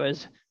 What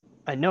was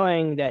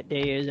annoying that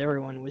day is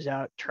everyone was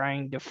out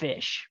trying to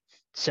fish.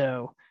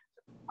 So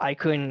I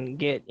couldn't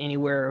get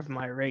anywhere of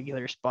my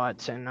regular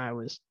spots, and I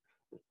was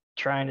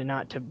trying to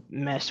not to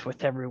mess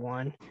with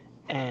everyone,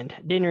 and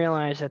didn't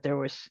realize that there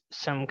was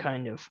some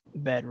kind of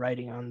bad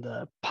writing on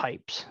the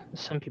pipes.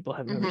 Some people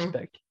have no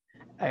respect.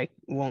 I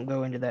won't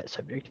go into that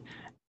subject.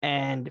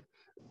 And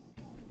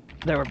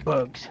there were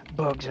bugs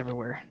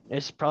everywhere.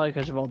 It's probably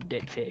because of all the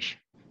dead fish.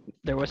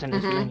 There wasn't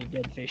as many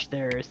dead fish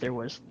there as there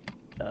was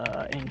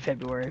in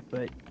February,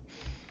 but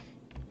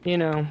you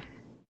know,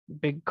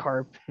 big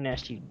carp,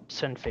 nasty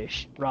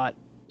sunfish, rot,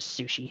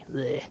 sushi,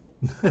 bleh,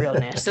 real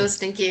nasty. So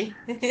stinky.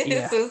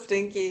 Yeah. So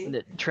stinky.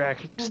 That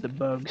attracts the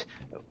bugs.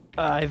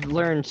 I've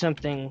learned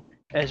something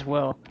as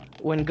well.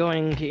 When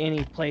going to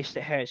any place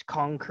that has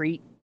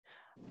concrete,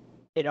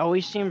 it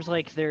always seems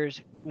like there's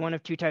one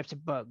of two types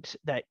of bugs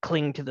that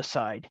cling to the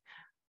side: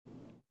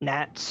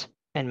 gnats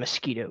and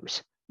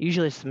mosquitoes.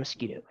 Usually it's the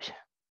mosquitoes,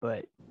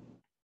 but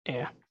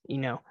yeah, you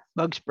know,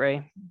 bug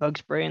spray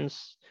and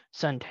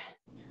sun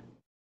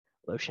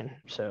lotion.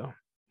 So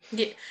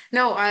Yeah,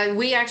 no,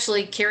 we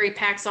actually carry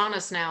packs on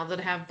us now that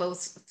have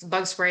both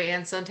bug spray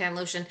and suntan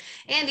lotion.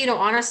 And you know,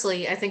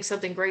 honestly, I think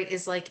something great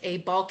is like a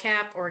ball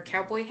cap or a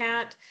cowboy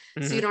hat,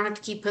 so you don't have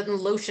to keep putting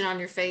lotion on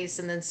your face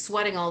and then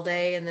sweating all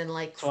day and then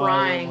like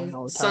crying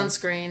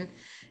sunscreen.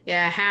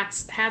 Yeah,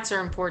 hats are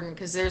important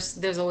because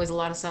there's always a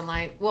lot of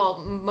sunlight. Well,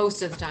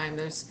 most of the time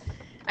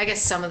I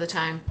guess some of the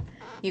time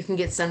you can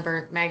get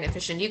sunburnt magnet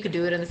fishing. You could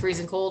do it in the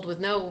freezing cold with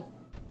no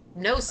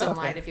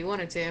sunlight if you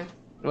wanted to.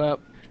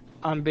 Well,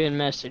 I'm being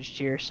messaged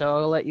here, so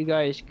I'll let you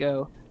guys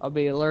go. I'll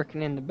be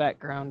lurking in the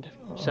background.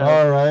 So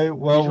all right.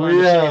 Well,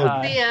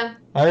 See ya.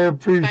 I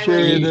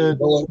appreciate it,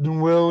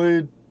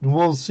 Willie.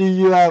 We'll see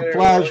you at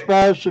Flash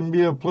Bash, and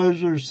be a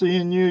pleasure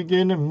seeing you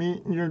again and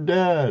meeting your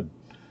dad.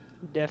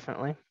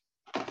 Definitely.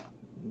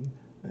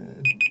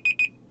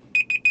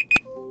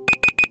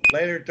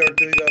 Later,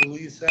 Tortuga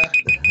Lisa.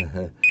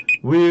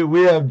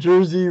 We have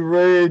Jersey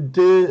Ray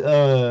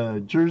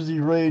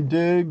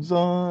Diggs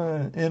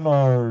on in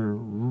our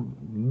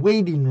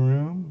waiting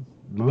room.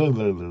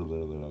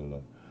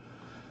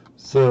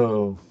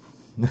 So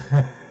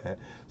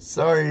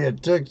sorry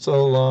it took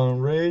so long,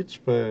 Rach,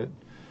 but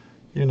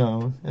you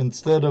know,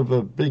 instead of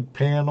a big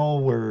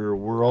panel where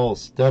we're all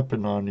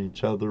stepping on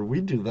each other,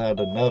 we do that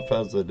enough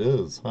as it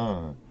is,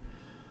 huh?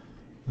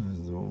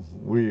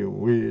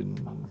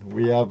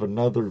 We have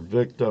another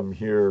victim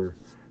here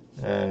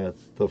at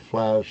the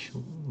Flash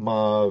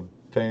Mob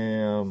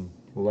Fam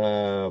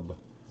Lab.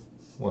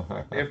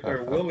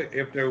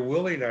 If they're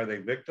willing, are they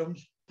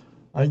victims?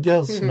 I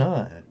guess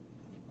not.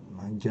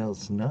 I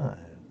guess not.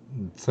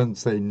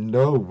 Since they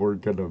know we're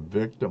gonna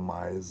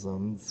victimize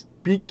them.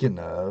 Speaking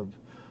of,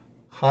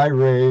 high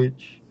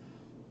rage.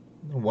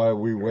 While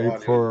we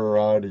wait for our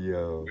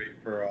audio.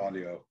 Wait for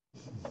audio.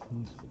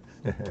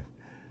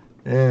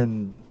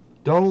 And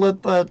don't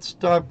let that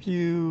stop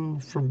you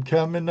from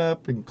coming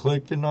up and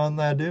clicking on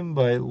that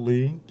invite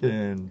link.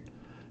 And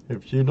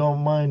if you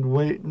don't mind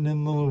waiting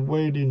in the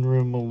waiting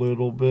room a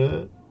little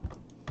bit.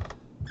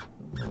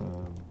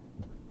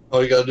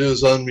 All you gotta do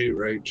is unmute,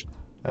 Rach.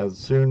 As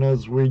soon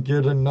as we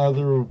get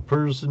another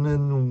person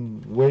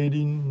in the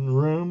waiting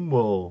room,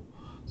 we'll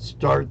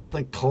start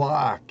the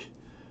clock.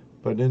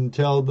 But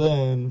until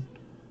then,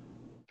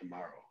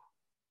 tomorrow.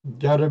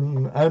 Gotta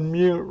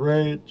unmute,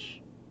 Rach.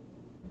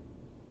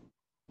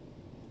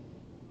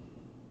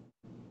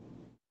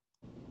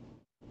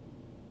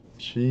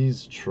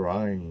 She's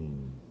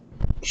trying.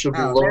 Should be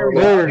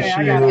there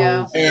she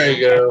is. There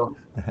you go.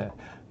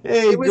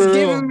 Hey, it was girl.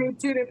 giving me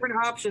two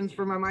different options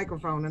for my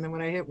microphone, and then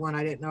when I hit one,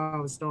 I didn't know I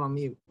was still on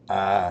mute.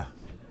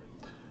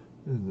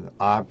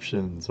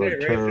 Options are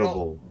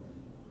terrible.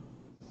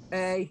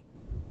 Hey.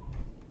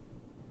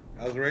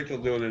 How's Rachel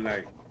doing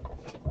tonight?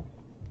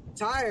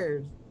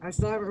 Tired. I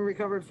still haven't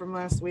recovered from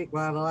last week.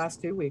 Well, the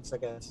last 2 weeks, I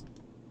guess.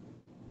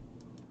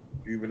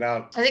 You've been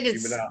out. I think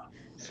You've been out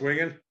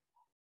swinging.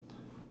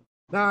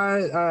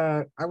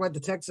 No, I went to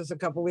Texas a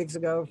couple weeks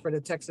ago for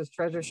the Texas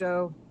Treasure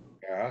Show.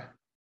 Yeah.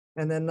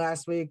 And then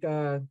last week,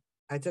 I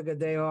took a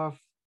day off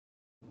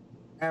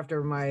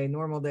after my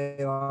normal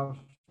day off,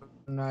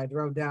 and I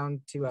drove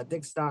down to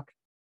Digstock.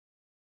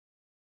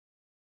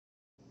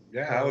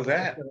 Yeah, how was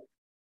that?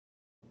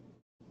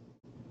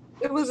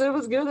 It was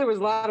good. There was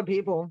a lot of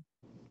people,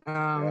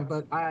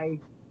 but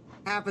I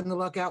happened to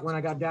look out when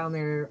I got down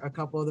there. A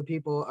couple of the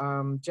people,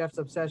 Jeff's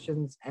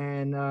Obsessions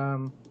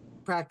and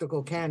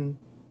Practical Ken,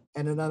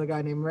 and another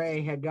guy named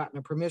Ray had gotten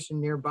a permission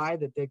nearby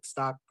the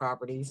Digstock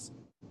properties.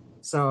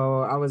 So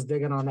I was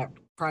digging on that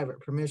private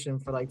permission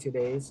for like 2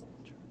 days.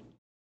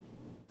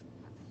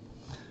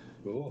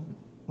 Cool.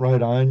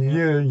 Right on.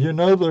 Yeah. You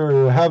know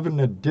they're having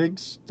a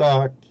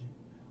Digstock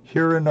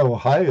here in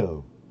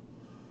Ohio.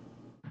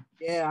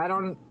 Yeah,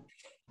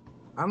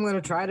 I'm going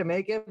to try to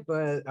make it,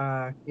 but,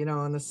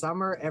 in the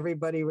summer,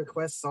 everybody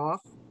requests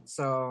off.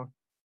 So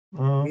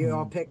we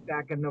all picked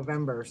back in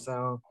November.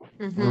 So.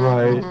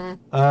 Right.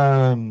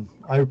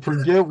 I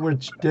forget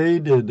which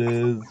date it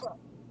is.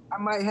 I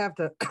might have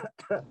to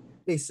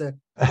be sick.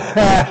 I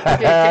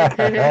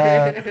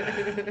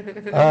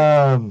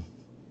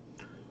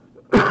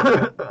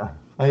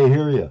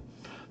hear you.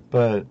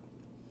 But.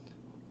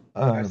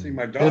 I see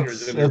my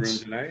daughter's in the room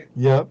tonight.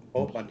 Yep.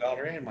 Both my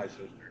daughter and my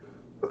sister.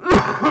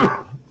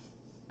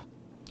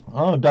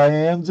 Oh,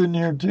 Diane's in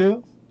here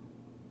too?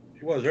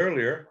 She was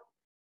earlier.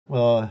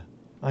 Well,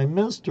 I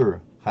missed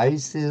her. Hi,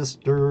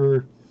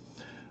 sister.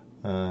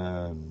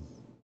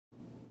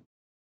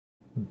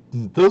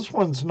 This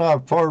one's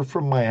not far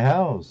from my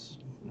house,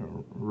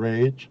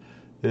 Rach.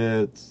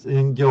 It's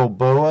in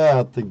Gilboa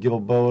at the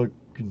Gilboa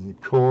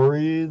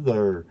Quarry.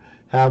 They're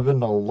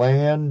having a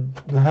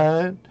land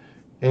hunt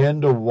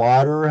and a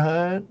water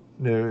hunt.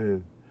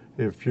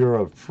 If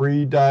you're a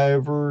free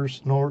diver,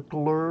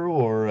 snorkeler,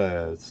 or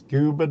a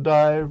scuba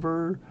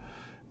diver.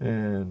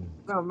 And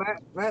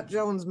Matt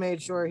Jones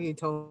made sure he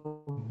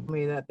told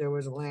me that there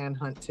was a land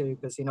hunt too,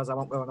 because he knows I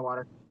won't go in the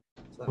water.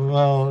 So.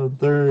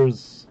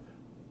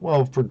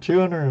 Well, for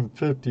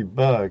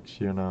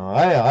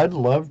 $250, I'd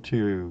love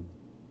to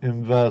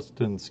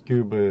invest in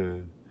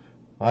scuba.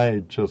 I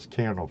just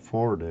can't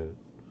afford it.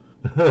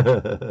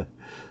 But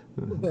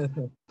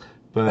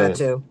that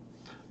too.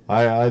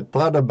 I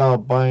thought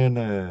about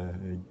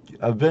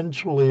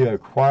eventually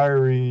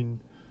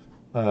acquiring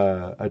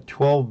a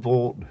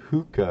 12-volt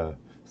hookah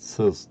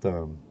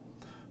system.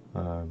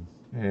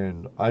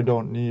 And I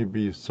don't need to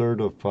be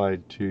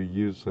certified to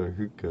use a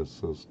hookah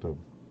system.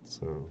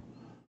 So.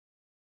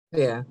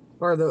 Yeah.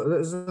 Or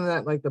isn't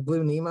that like the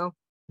Blue Nemo?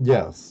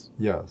 Yes.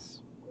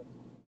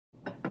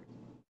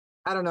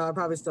 I don't know. I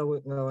probably still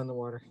wouldn't go in the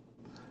water,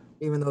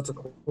 even though it's a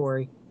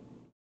quarry.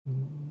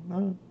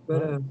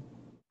 But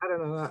I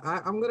don't know.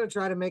 I'm going to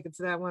try to make it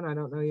to that one. I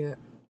don't know yet.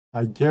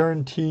 I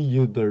guarantee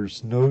you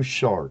there's no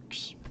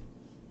sharks.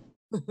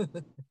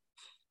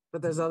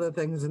 But there's other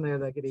things in there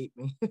that could eat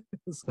me.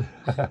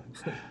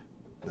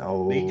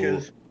 No.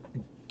 Leeches.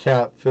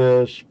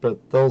 Catfish,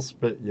 but they'll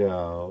spit you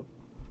out.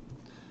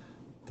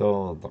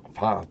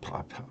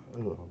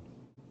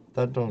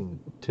 That don't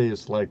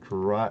taste like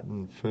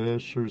rotten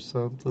fish or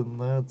something.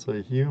 That's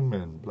a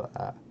human.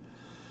 Blah.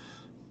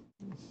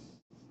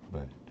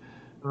 But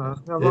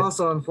I've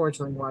also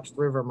unfortunately watched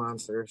River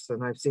Monsters,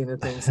 and I've seen the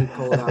things he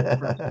pulled out of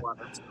fresh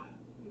water.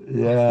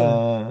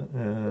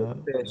 Yeah.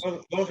 Fish.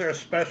 Those are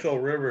special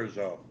rivers,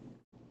 though.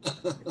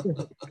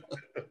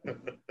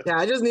 Yeah,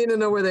 I just need to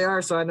know where they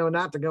are so I know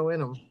not to go in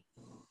them.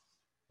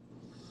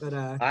 But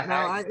I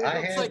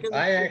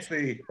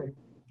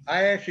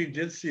actually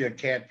did see a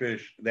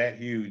catfish that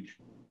huge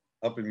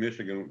up in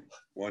Michigan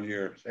one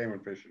year, salmon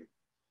fishing.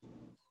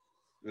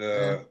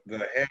 The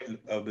head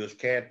of this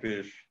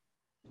catfish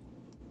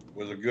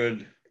was a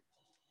good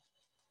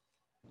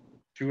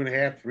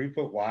 2.5, 3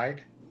 foot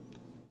wide.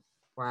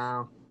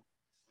 Wow.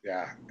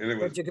 Yeah, and it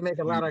was. But you can make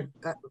a lot of.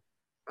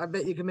 I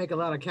bet you can make a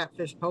lot of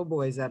catfish po'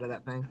 boys out of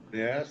that thing.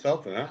 Yeah,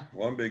 something, huh?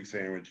 One big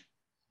sandwich.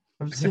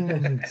 I've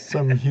seen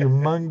some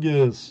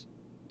humongous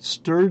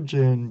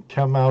sturgeon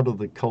come out of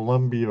the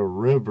Columbia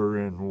River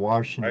in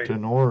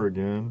Washington,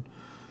 Oregon.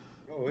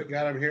 Oh, we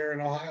got them here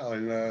in Ohio,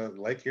 in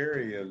Lake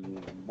Erie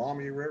and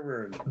Maumee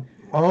River, and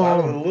a lot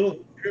of the little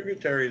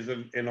tributaries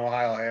in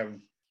Ohio have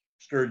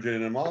sturgeon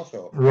in them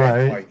also.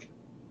 Right. Like,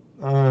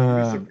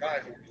 you'd be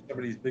surprised where some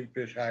of these big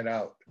fish hide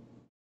out.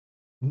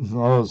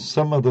 Oh,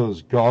 some of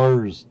those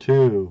gars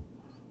too.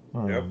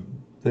 Yep.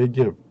 They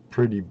get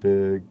pretty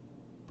big,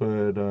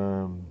 but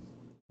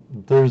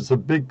there's a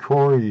big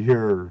quarry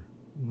here,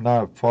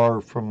 not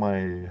far from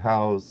my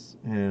house,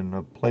 in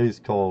a place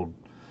called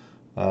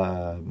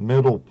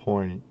Middle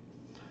Point,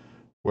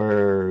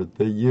 where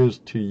they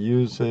used to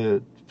use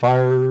it.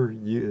 Fire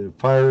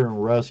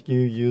and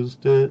rescue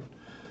used it,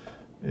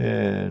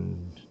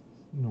 and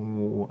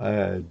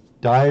a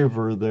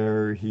diver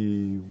there,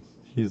 he's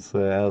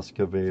the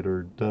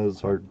excavator,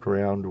 does our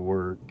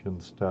groundwork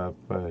and stuff,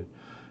 but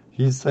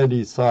he said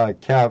he saw a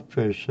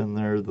catfish in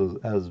there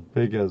as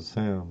big as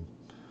him.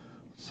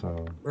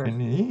 So,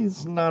 and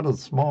he's not a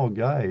small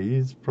guy.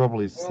 He's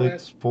probably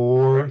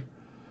 6'4".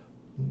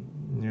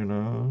 You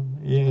know,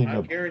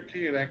 I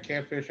guarantee you that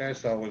catfish I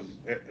saw was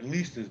at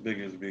least as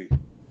big as me.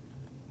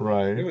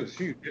 Right. It was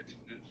huge.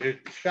 It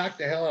shocked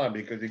the hell out of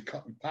me because he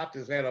popped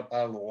his head up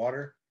out of the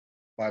water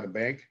by the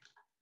bank.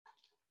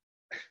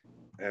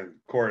 And of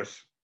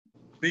course,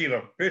 being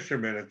a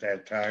fisherman at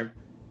that time,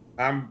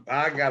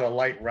 I got a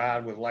light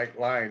rod with light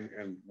line,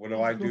 and what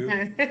do?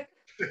 I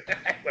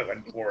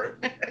went for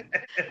it.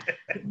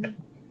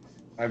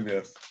 I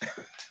missed.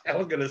 I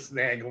was gonna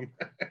snag him.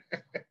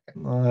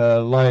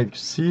 Like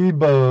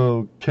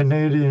SIBO,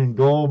 Canadian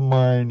Gold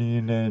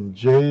Mining, and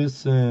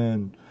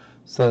Jason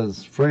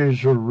says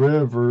Fraser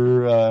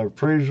River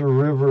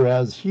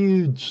has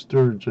huge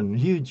sturgeon,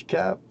 huge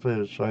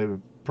catfish. I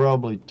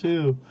probably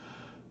too.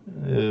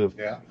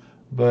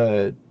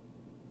 But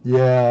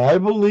yeah, I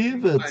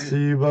believe it,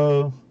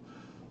 SIBO.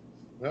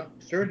 Well,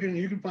 sturgeon,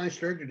 you can find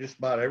sturgeon just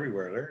about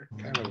everywhere. They're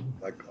kind of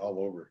like all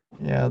over.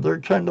 Yeah, they're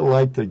kind of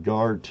like the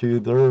gar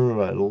too. They're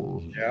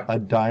a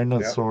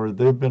dinosaur. Yep.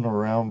 They've been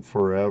around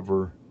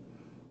forever.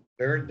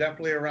 They're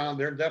definitely around.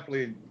 They're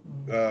definitely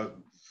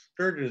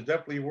sturgeons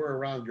definitely were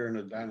around during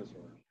the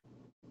dinosaurs.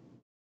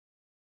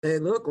 They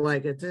look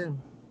like it too.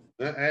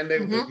 And they,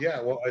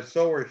 well,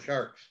 so were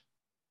sharks.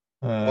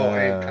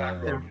 And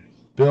cockroaches.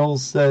 Bill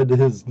said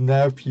his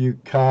nephew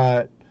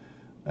caught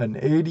an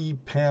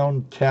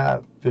 80-pound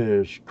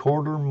catfish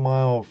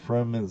quarter-mile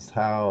from his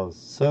house.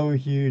 So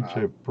huge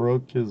it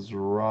broke his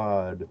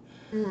rod.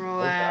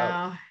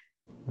 Wow.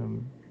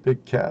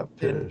 Big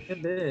catfish.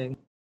 Big.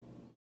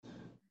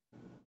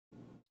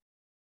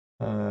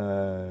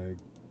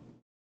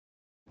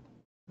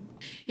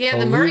 Yeah,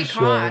 the Murray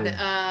cod.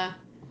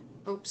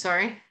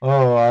 Sorry.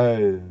 Oh,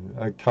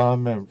 a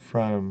comment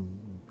from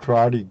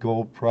Karate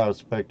Gold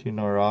Prospecting,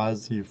 our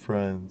Aussie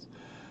friends.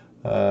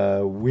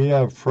 We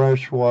have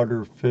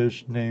freshwater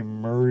fish named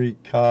Murray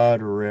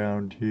cod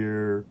around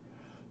here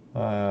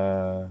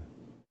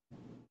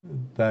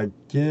that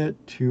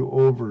get to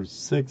over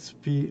 6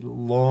 feet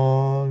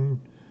long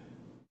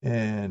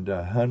and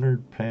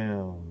 100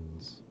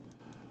 pounds.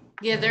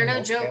 Yeah, they're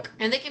no joke,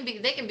 and they can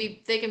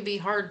be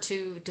hard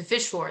to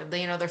fish for.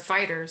 They're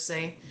fighters.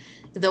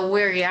 They'll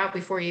wear you out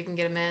before you even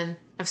get them in.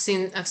 I've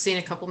seen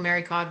a couple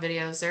Murray cod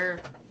videos. They're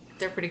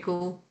pretty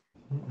cool.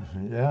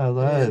 Yeah,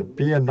 that'd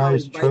be a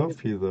nice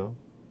trophy, though.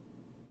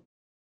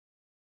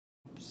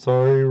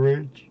 Sorry,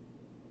 Rich.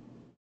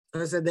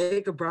 I said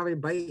they could probably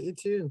bite you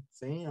too.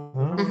 See?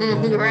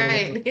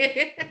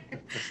 Right.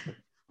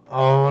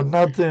 Oh,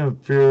 nothing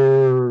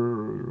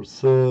fear,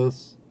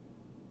 sis.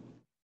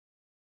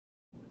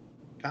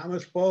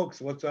 Thomas Folks,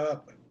 what's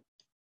up?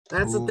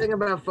 That's the thing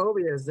about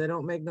phobias. They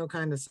don't make no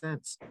kind of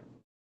sense.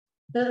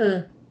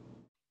 Are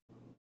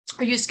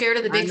you scared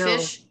of the big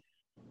fish?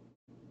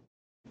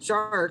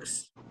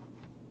 Sharks.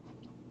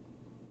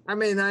 I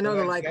mean, I know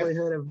the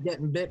likelihood of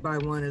getting bit by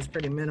one is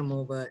pretty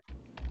minimal, but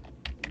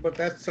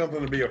that's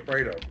something to be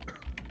afraid of.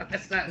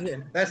 That's not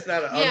an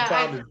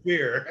unfounded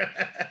fear.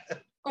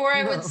 Or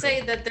I would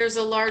say that there's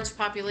a large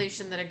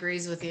population that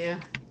agrees with you.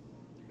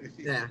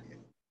 Yeah.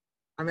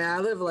 I mean, I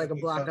live like a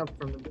block up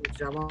from the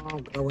beach. I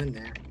won't go in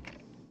there.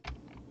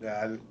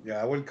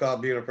 Yeah, I wouldn't call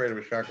being afraid of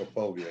a shark a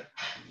phobia.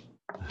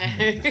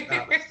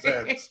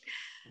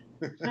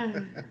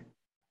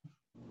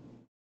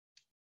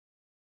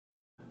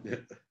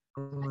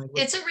 I'm like,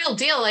 It's a real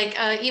deal. Like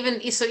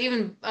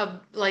even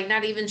like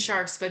not even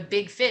sharks, but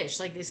big fish,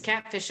 like these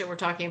catfish that we're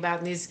talking about,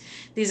 and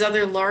these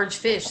other large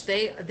fish,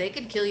 they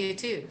could kill you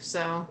too.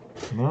 So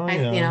Oh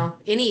yeah.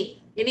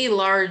 any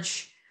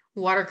large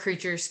water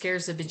creature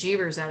scares the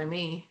bejeebers out of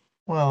me.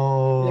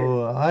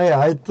 Well,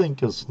 I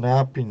think a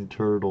snapping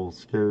turtle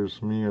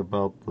scares me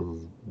about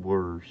the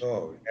worst.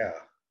 Oh yeah.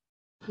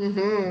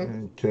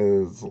 Mm-hmm.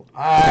 Because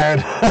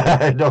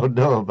I don't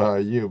know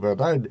about you,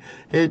 but I'd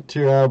hate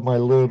to have my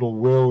little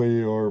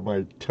willy or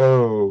my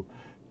toe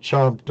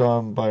chomped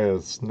on by a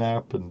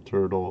snapping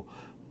turtle.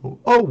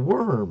 Oh,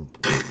 worm.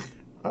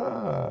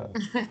 ah.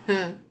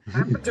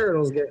 Snapper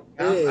turtles get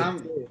big I'm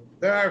too.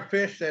 there are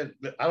fish that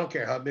I don't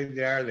care how big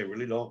they are, they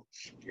really don't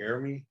scare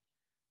me.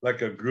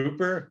 Like a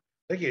grouper,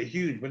 they get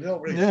huge, but they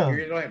don't really Yeah. scare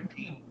you. They don't have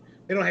teeth.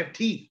 They don't have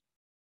teeth.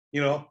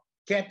 You know,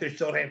 catfish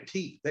don't have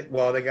teeth. They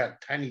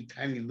got tiny,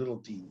 tiny little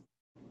teeth,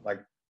 like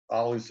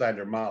all inside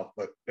their mouth,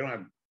 but they don't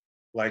have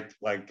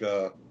like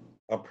a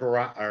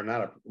piranha or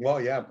not a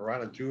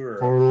piranha too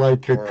Or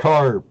like a or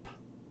carp.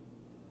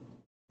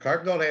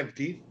 carp don't have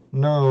teeth.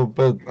 No,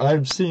 but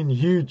I've seen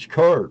huge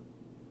carp.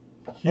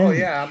 Oh Huge.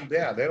 they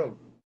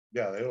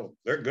don't.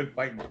 They're good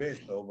fighting fish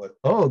though, but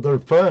Oh, they're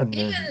fun. And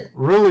Even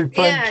really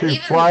fun yeah, to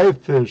even fly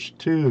fish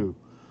too.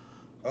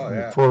 oh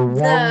yeah. For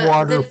warm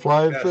water the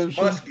fly That's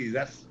fishing.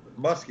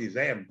 muskies.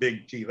 They have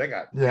big teeth. They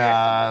got nasty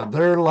Yeah, teeth.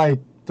 they're like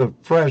the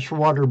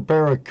freshwater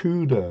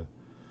barracuda.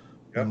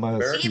 Yep, see, barracuda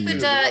but Muskie.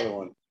 is another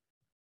one.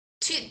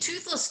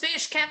 toothless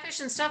fish, catfish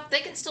and stuff, they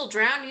can still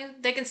drown you.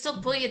 They can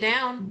still pull you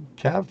down. Sure,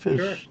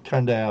 Catfish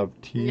kind of have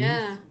teeth.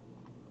 Yeah.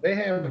 they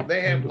have Kind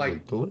of a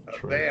like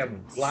glitch they right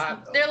have there.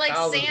 They're like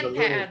thousands sand of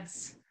little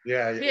pads.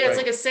 yeah Yeah, it's right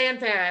like a sand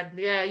pad.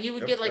 Yeah, you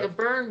would yep get like a yep.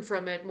 burn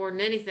from it more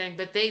than anything,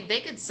 but they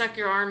could suck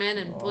your arm in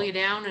and pull Oh, you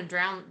down and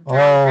drown the crap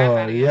oh,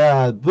 out of you.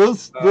 yeah,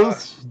 Uh,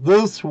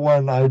 this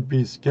one I'd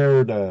be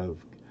scared of.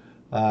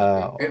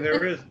 Uh, and there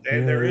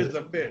uh, is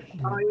a fish.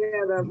 Oh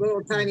yeah, the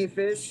little tiny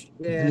fish.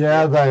 Yeah.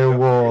 yeah, Yep they yep. There is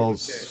will a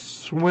fish.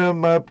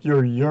 swim up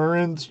your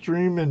urine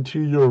stream into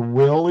your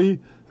willy.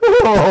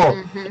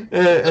 Oh, Mm-hmm.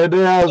 it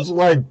has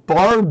like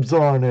barbs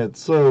on it,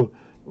 so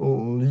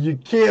you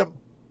can't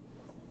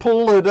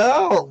pull it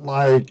out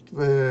like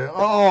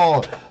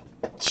oh,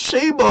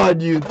 shame on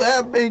you.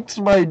 That makes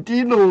my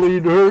dino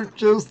hurt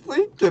just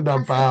thinking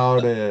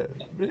about it.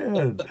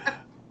 Man.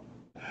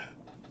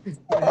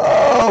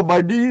 Oh,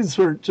 my knees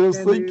hurt just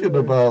Can thinking do.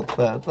 about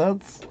that.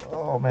 That's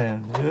oh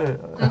man, yeah.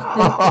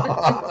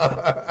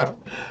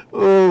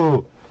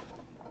 oh,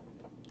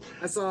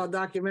 I saw a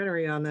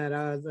documentary on that.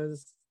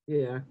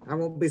 Yeah, I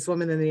won't be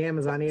swimming in the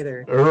Amazon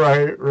either.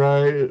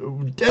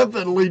 right.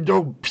 Definitely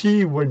don't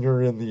pee when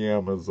you're in the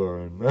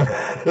Amazon.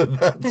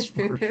 That's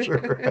for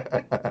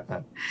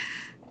sure.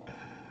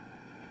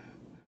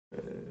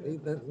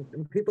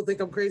 People think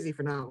I'm crazy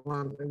for not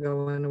wanting to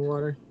go in the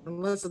water,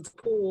 unless it's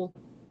pool.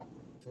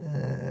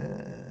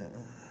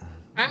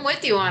 I'm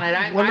with you on it.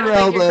 I Wonder don't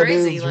how think you're that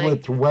crazy. is Like,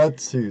 with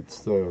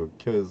wetsuits though,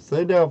 because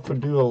they'd have to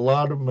do a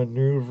lot of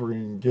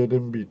maneuvering, get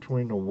in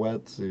between a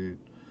wetsuit,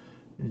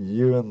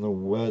 you and the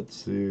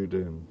wetsuit,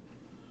 and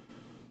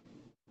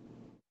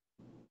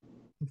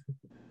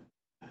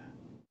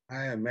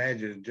I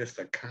imagine just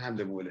a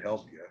condom would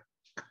help you.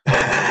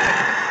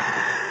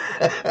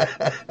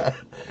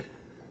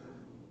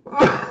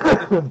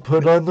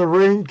 put on the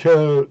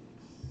raincoat.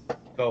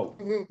 Go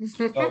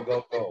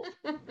go.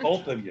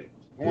 Both of you.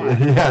 Come on.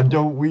 Yeah,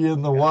 don't wee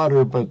in the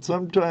water, but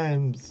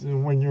sometimes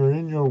when you're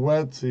in your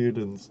wetsuit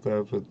and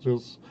stuff, it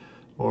just,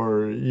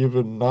 or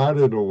even not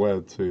in a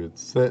wetsuit,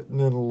 sitting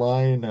in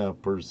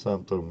lineup or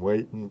something,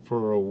 waiting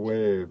for a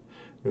wave,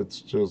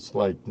 it's just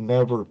like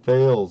never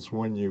fails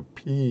when you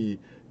pee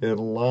in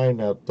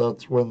lineup.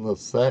 That's when the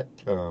set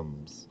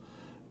comes.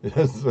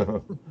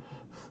 so,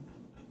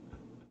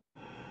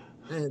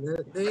 Hey,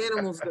 the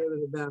animals go to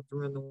the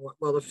bathroom in the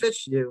well, the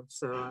fish do,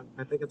 so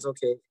I think it's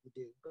okay if you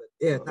do. But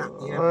yeah, not in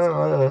the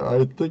Amazon.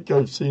 I think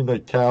I've seen a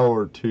cow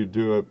or two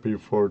do it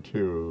before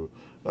too.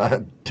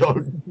 I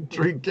don't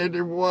drink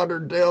any water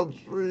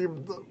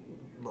downstream.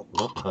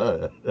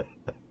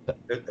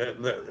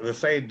 They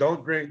say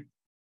don't drink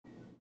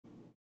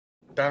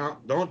down.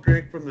 Don't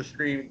drink from the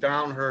stream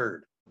down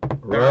herd.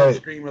 Right,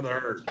 Downstream of the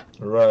herd.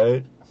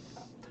 right.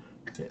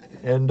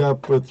 End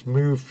up with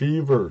moo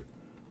fever,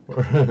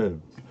 or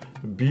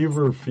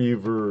beaver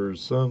fever, or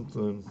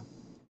something.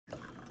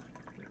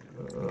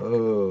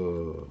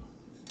 Oh.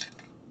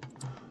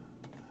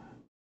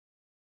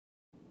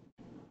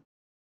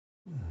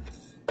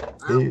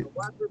 I don't know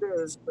what it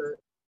is, but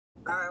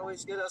I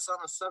always get us on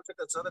a subject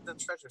that's other than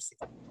treasure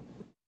seeking.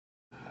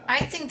 I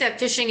think that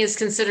fishing is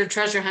considered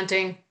treasure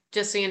hunting,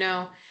 just so you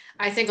know.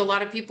 I think a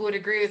lot of people would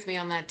agree with me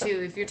on that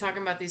too. If you're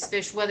talking about these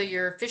fish, whether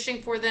you're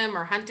fishing for them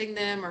or hunting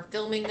them or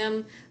filming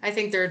them, I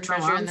think they're a No,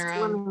 treasure in I'm their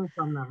own. swimming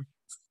from them.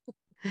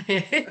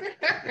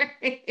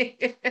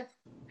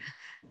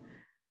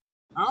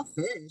 I'll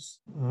fish.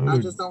 I Oh,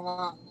 just don't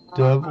want those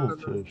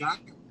devilfish.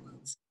 giant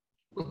ones.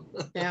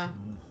 Yeah.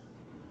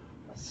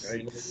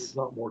 Hey, there's a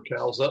lot more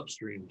cows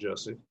upstream,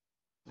 Jesse.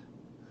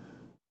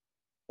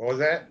 What was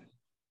that?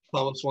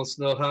 Thomas wants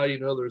to know how you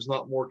know there's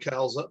not more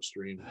cows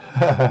upstream.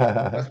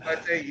 That's why I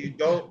say you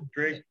don't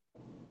drink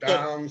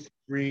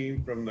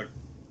downstream from the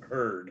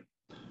herd,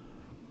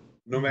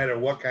 no matter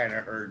what kind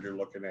of herd you're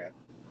looking at.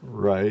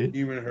 Right.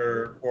 Human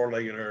herd,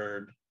 four-legged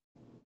herd.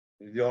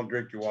 You don't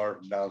drink your water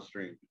from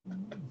downstream.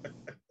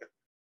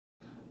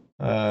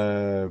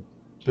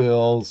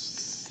 Bill,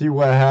 see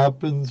what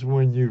happens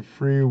when you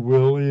free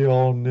Willie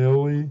all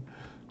nilly?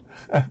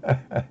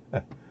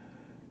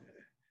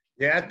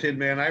 Yeah, Tin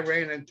Man. I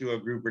ran into a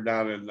grouper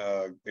down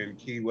in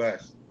Key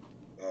West.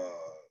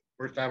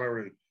 First time I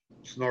ever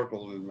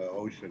snorkeled in the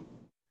ocean,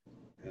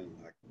 and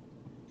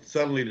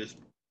suddenly this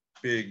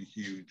big,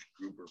 huge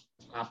grouper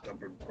popped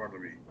up in front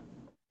of me.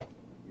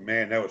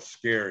 Man, that was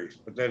scary.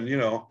 But then,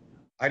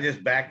 I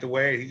just backed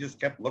away. He just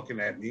kept looking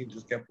at me.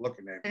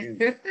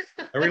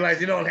 I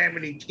realized he don't have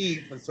any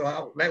teeth, and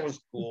so that was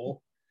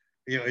cool.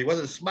 He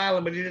wasn't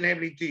smiling, but he didn't have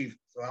any teeth,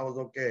 so I was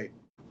okay.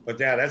 But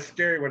yeah, that's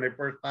scary when they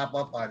first pop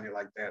up on you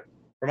like that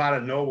from out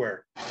of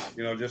nowhere.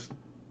 Just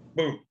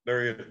boom,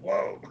 there he is.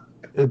 Whoa.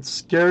 It's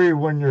scary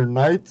when you're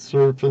night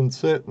surfing,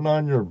 sitting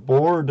on your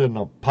board, and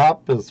a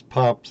porpoise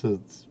pops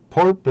his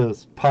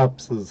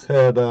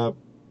head up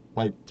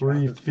like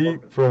 3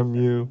 feet from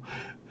you.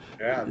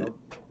 Yeah.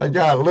 I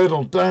got a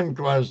little tongue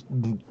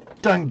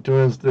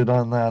twisted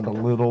on that a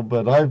little,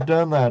 but I've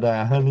done that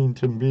at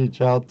Huntington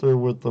Beach out there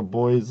with the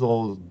boys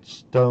all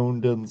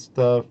stoned and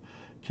stuff,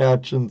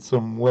 catching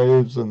some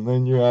waves, and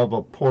then you have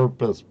a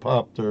porpoise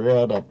pop their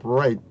head up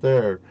right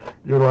there.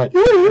 You're like,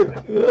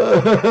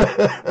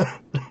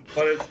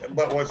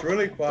 but what's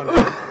really fun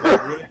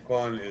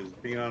is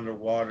being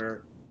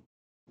underwater,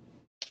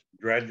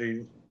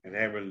 dredging, and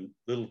having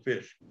little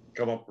fish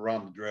come up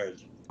around the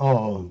dredge.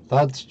 Oh,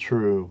 that's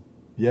true.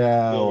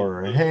 Yeah,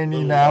 or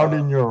hanging out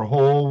in your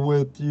hole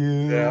with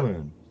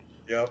you.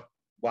 Yep.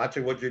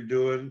 Watching what you're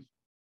doing.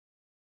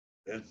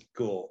 It's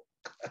cool.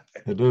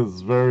 It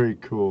is very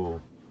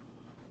cool.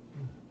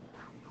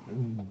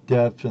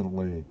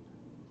 Definitely.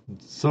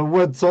 So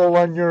what's all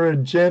on your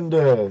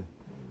agenda,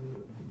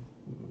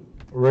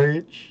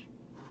 Rach?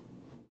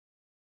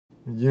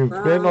 You've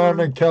been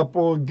on a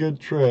couple of good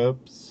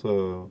trips,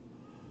 so...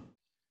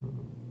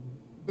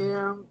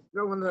 Yeah, I'm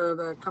going to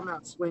the Come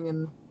Out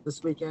Swinging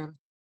this weekend.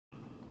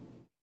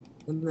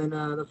 And then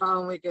the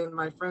following weekend,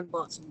 my friend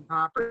bought some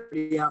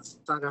property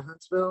outside of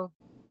Huntsville.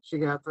 She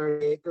got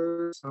 30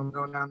 acres, so I'm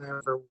going down there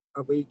for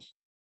a week.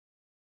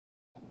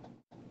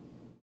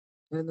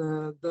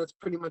 And that's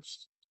pretty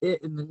much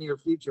it in the near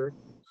future.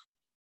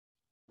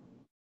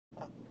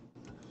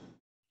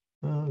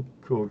 Oh,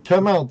 cool.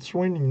 Come Out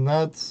Swinging,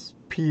 that's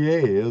PA,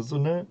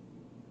 isn't it?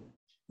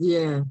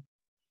 Yeah.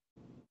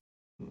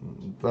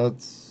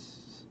 That's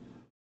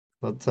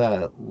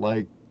at,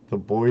 like, the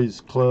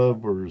boys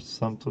club or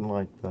something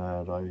like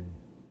that.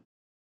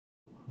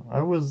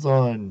 I was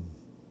watching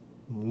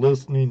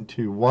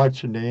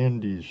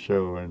Andy's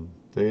show, and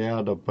they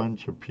had a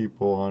bunch of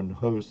people on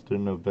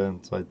hosting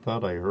events. I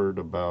thought I heard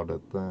about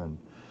it then.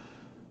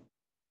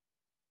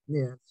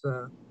 Yeah,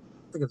 I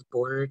think it's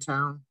border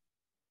town,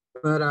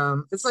 but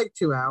it's like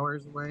 2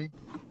 hours away.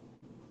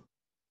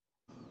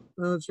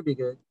 Well, it should be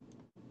good.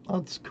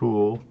 That's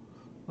cool.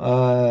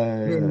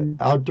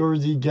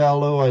 Outdoorsy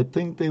Gallo, I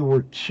think they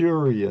were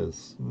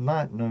curious,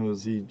 not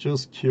nosy,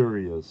 just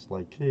curious.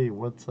 Like, hey,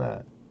 what's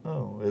that?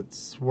 Oh,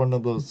 it's one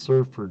of those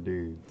surfer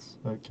dudes.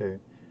 Okay.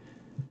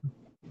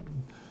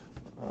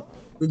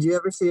 Did you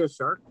ever see a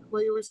shark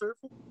while you were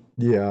surfing?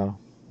 Yeah.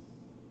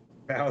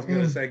 I was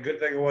going to say, good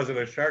thing it wasn't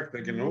a shark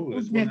thinking, oh,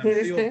 it's one of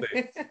them seal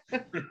things.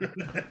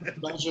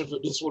 Imagine if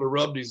it just would have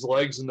rubbed his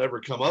legs and never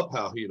come up,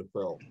 how he'd have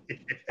felt.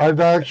 I've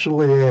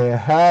actually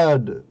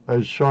had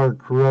a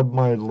shark rub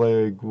my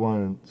leg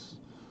once.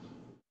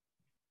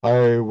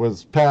 I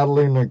was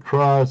paddling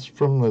across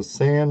from the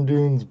sand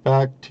dunes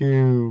back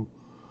to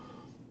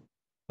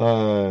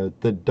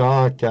the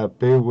dock at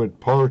Baywood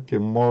Park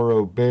in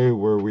Morro Bay,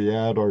 where we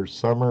had our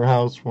summer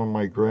house when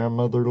my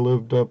grandmother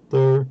lived up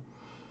there.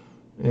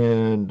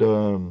 And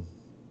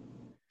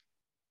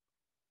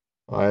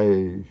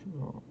I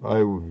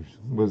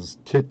was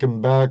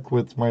kicking back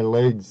with my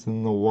legs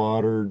in the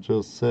water,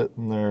 just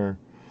sitting there,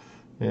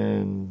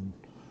 and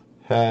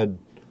had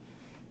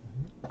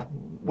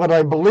what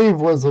I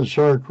believe was a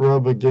shark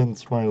rub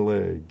against my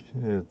leg.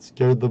 It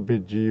scared the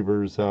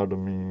bejeebers out of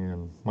me,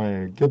 and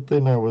good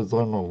thing I was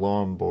on a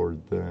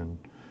longboard then.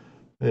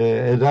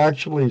 It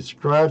actually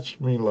scratched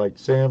me like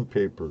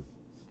sandpaper.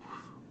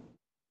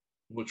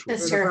 Which was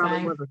That's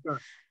terrifying.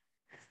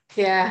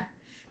 Yeah.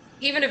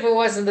 Even if it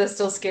wasn't, that's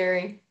still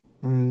scary.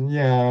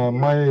 Yeah,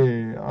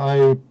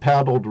 I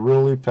paddled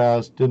really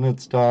fast,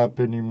 didn't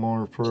stop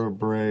anymore for a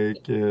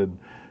break, and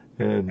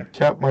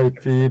kept my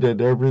feet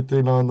and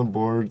everything on the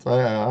boards.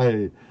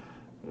 I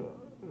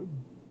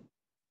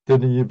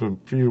didn't even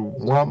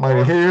want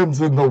my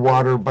hands in the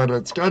water, but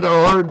it's kind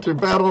of hard to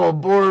paddle a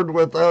board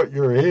without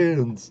your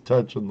hands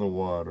touching the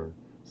water.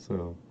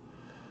 So,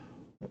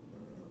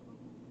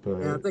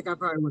 yeah, I think I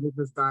probably would have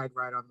just died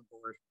right on the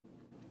board.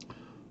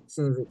 as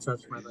soon as it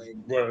touched my leg.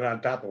 Running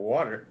on top of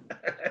water.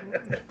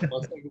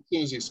 Well, I think as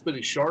soon as he spit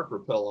his shark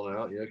repellent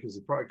out, because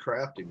he probably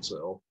crapped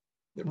himself.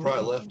 It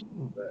probably left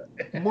him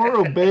that.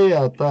 Morro Bay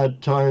at that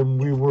time,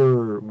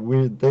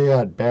 they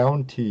had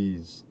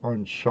bounties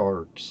on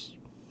sharks.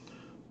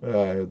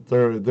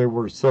 They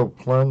were so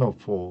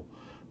plentiful,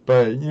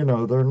 but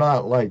they're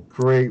not like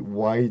great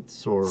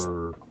whites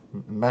or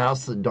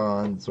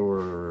mastodons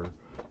or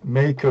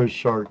mako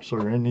sharks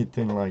or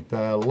anything like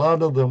that. A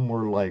lot of them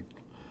were like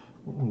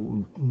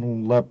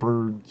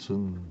leopards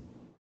and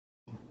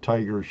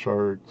tiger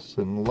sharks,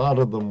 and a lot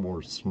of them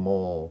were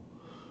small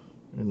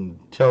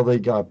until they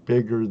got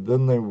bigger.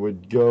 Then they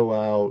would go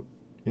out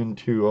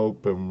into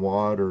open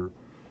water,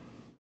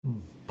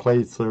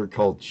 place there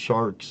called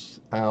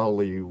Shark's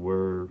Alley,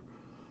 where it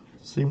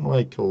seemed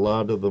like a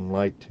lot of them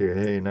liked to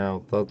hang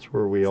out. That's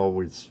where we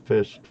always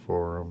fished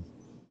for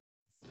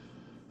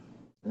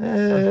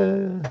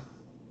them.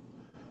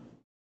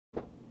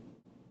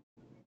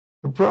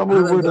 I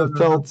probably would have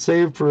felt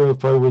safer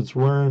if I was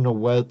wearing a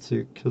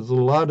wetsuit, because a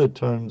lot of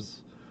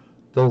times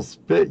they'll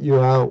spit you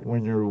out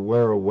when you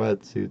wear a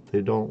wetsuit.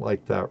 They don't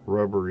like that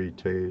rubbery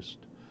taste.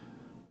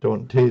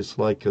 Don't taste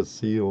like a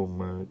seal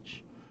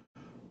much.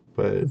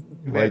 But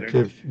too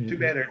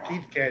bad their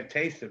teeth can't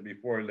taste it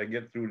before they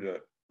get through the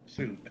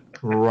suit.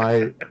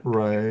 Right.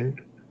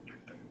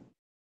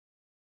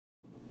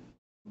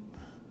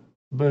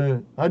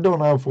 But I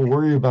don't have to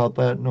worry about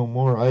that no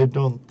more. I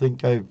don't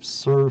think I've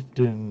surfed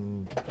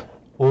in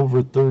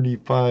over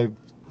 35,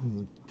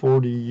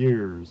 40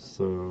 years,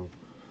 so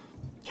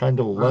kind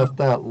of left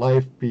that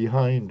life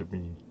behind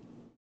me.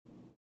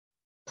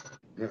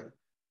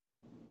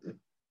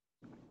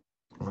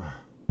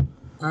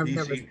 I've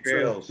never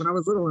surfed. When I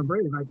was little and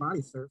brave, I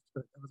body surfed,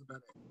 but that was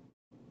about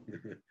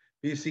it.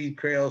 BC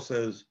Trail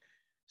says,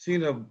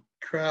 seen a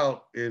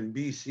trout in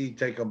BC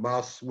take a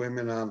mouse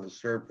swimming on the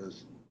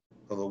surface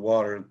of the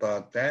water and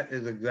thought that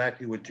is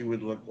exactly what you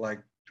would look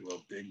like to a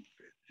big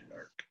fish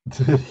shark.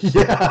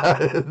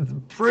 Yeah,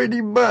 pretty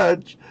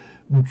much.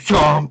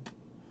 Jump.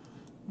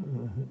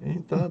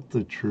 Ain't that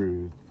the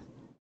truth?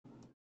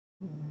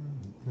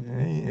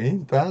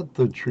 Ain't that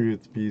the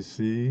truth,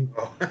 BC?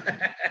 Oh.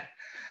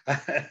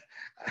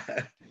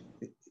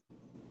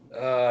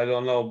 I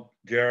don't know,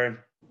 Jaron.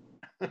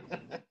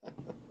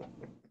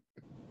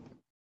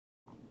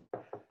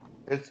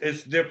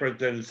 It's different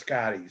than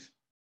Scotty's.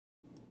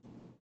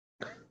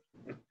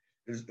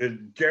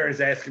 Jared's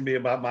asking me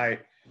about my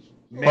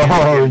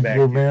mannequin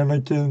your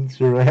mannequins,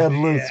 your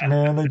headless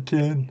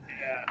mannequin.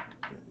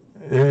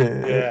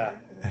 Yeah.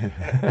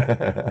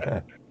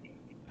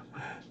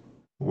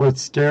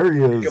 What's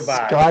scary is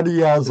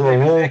Scotty has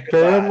a whole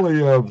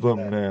family of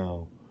them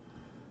now.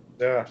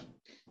 Yeah.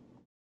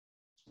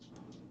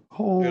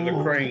 They're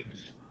the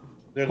cranes.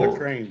 They're the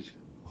cranes.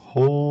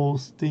 Whole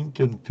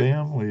stinking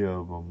family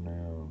of them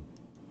now.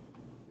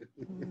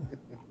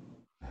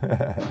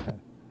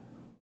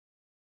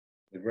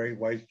 The great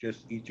whites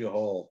just eat you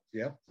whole.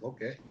 Yep.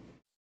 Okay.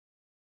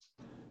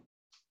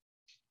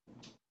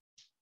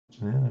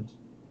 Yeah.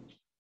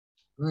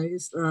 I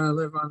used to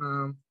live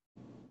on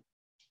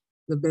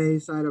the bay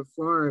side of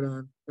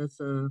Florida. That's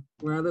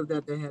where I lived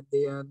at. They had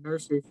the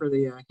nursery for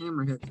the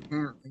hammerheads,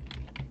 apparently.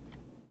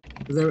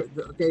 Because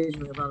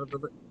occasionally a lot of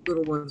the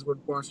little ones would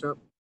wash up.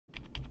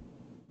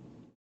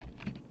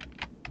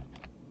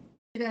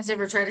 You guys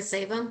ever try to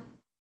save them?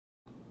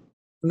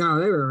 No,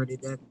 they were already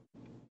dead.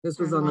 This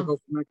was on the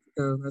Gulf of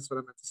Mexico. That's what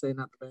I meant to say,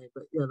 not the bay.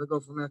 But yeah, the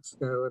Gulf of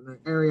Mexico. And the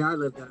area I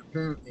lived in,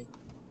 apparently,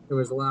 there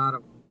was a lot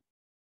of them.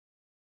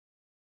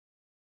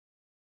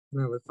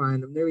 And I would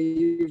find them. They were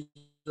usually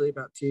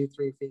about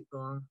 2-3 feet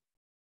long.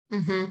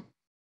 Mm-hmm.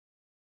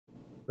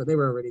 But they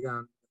were already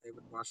gone. They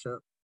would wash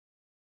up.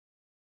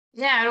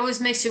 Yeah, it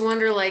always makes you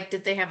wonder, like,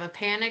 did they have a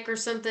panic or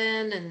something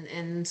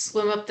and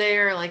swim up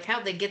there? Like,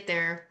 how'd they get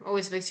there?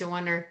 Always makes you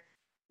wonder.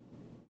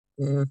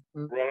 Yeah.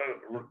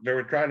 They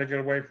were trying to get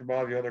away from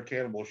all the other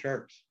cannibal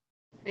sharks.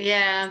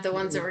 Yeah, the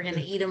ones that were going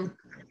to eat them.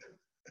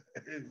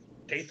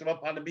 Taste them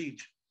up on the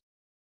beach.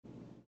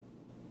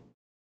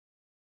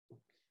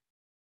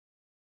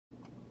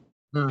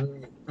 No,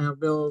 now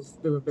Bill's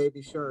doing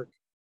baby shark.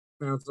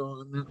 That's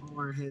all in all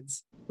our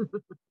heads.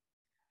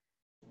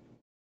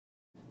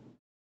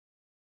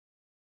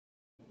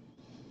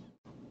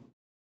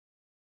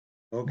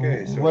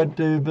 Okay, so what,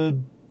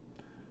 David?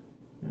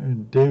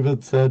 And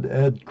David said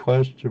Ed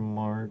question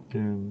mark,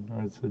 and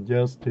I said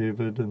yes,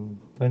 David, and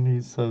then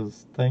he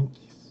says thanks.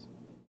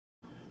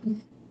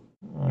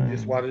 I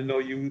just want to know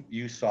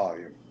you saw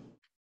him.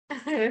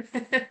 I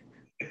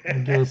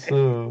guess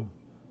so.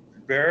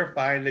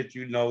 Verifying that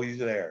you know he's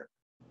there.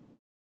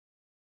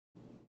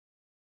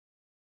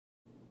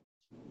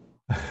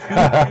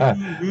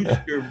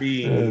 Rooster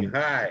being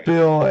hi.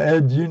 Bill,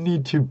 Ed, you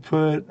need to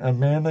put a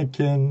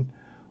mannequin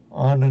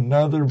on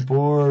another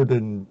board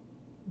and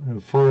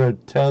for a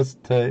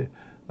taste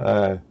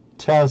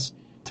test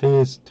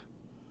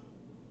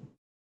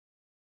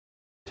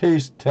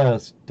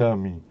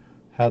dummy.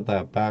 Had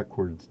that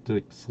backwards,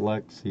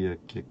 dyslexia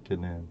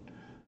kicking in.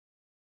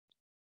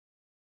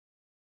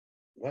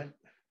 What?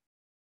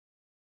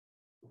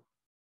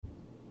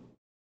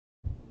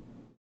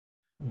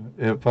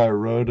 if I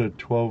rode a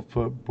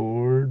 12-foot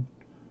board.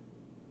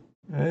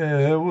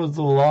 It was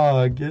a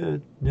log.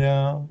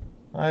 Yeah,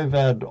 I've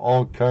had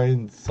all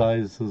kinds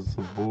sizes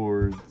of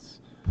boards.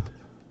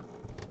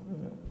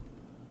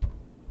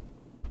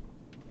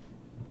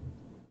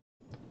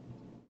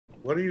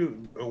 What do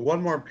you,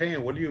 one more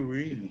pan, what do you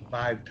read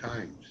 5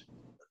 times?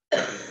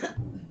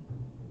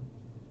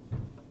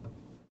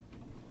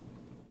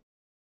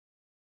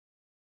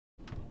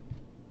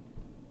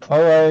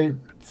 All right.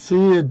 See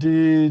you,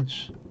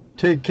 Deej.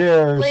 Take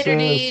care, Later,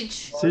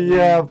 sis. Deej. See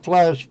ya,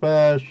 Flash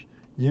Bash.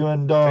 You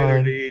and Later,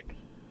 Dawn. Deej.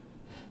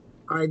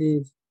 I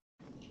need.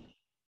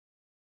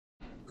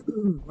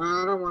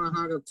 Well, I don't want to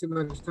hog up too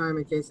much time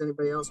in case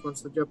anybody else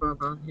wants to jump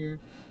up on here.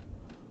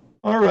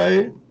 All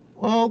right.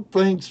 Well,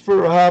 thanks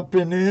for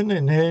hopping in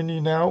and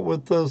hanging out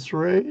with us,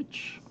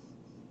 Rach.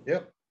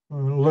 Yep.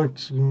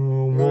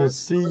 We'll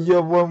see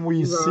you when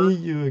we see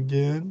you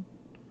again.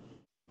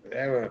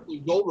 Have a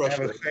Gold Rush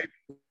have a Day. safe,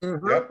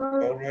 yep,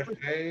 Gold Rush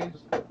days,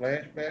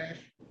 Flash Bash.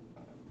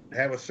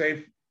 Have a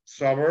safe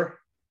summer.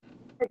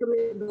 I can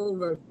make Gold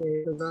Rush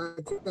Day because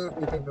I took that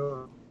weekend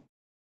off.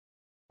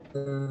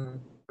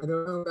 I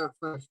don't know about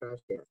Flash Bash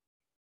yet.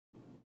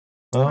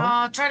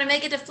 Huh? Oh, try to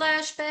make it to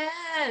Flash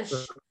Bash.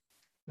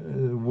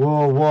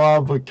 We'll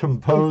have a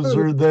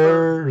composer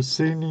there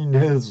singing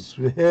his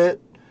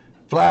hit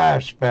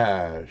Flash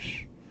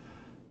Bash.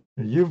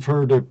 You've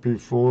heard it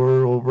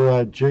before over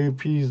at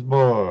JP's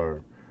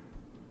Bar.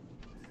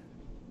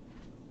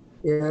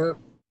 Yeah.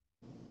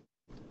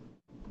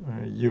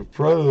 You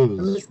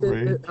froze,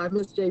 Rach. I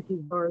missed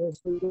JP's Bar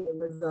this weekend.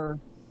 It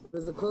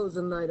was the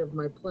closing night of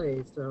my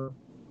play, so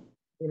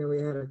we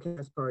had a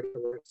cast party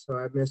at work, so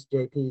I missed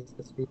JP's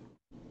this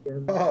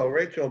weekend. Oh,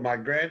 Rachel, my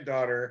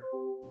granddaughter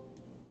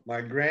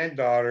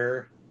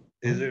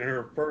is in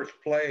her first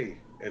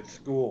play at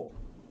school.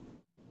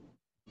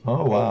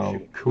 Oh, wow.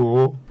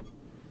 Cool.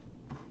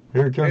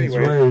 Here comes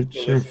Anyway, Rach. so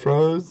She listen.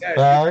 froze Yeah,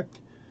 back.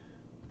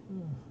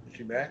 Is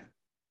she back?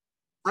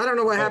 I don't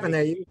know what happened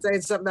there. You were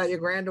saying something about your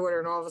granddaughter,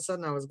 and all of a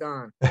sudden I was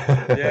gone.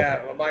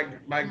 Yeah, well,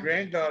 my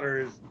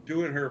granddaughter is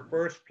doing her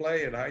first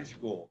play in high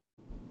school.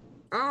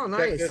 Oh,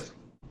 nice.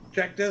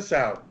 Check this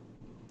out.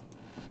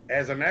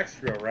 As an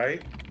extra,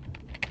 right?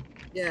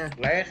 Yeah.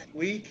 Last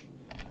week,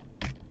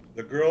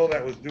 the girl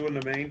that was doing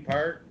the main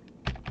part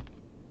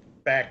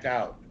backed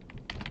out.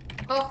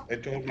 Oh, I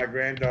told my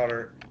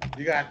granddaughter,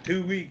 "You got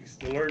 2 weeks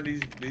to learn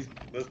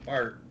this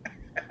part."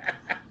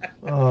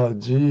 Oh,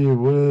 gee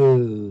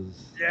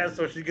whiz. Yeah,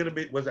 so she's gonna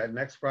be. Was that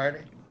next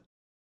Friday?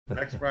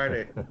 Next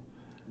Friday,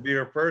 be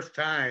her first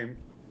time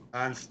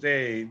on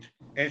stage,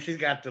 and she's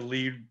got the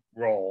lead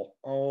role.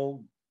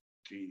 Oh,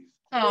 geez.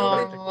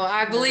 oh,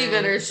 I believe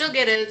in her. She'll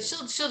get it.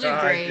 She'll do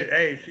great.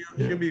 Hey,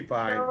 she'll be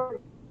fine.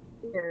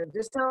 Yeah,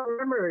 just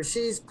remember,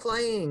 she's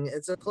playing.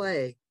 It's a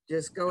play.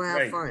 Just go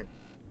have fun.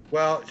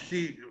 Well,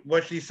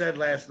 what she said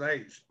last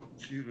night,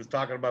 we were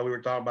talking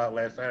about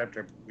last night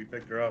after we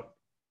picked her up.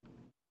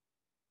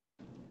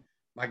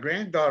 My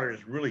granddaughter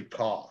is really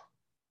tall,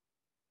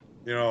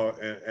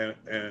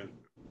 and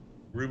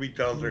Ruby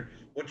tells her,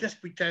 well,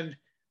 just pretend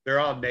they're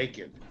all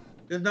naked.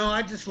 She says, no,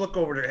 I just look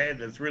over their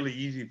head. It's really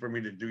easy for me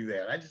to do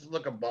that. I just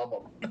look above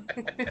them.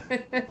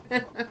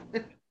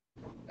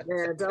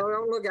 Yeah,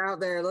 don't look out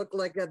there. Look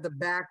like at the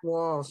back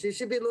wall. She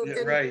should be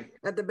looking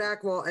at the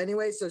back wall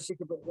anyway, so she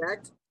can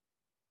project.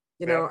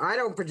 I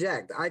don't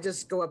project. I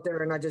just go up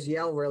there and I just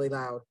yell really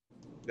loud.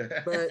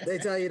 But they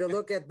tell you to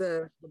look at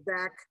the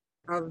back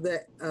of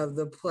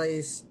the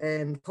place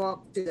and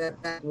talk to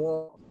that back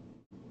wall.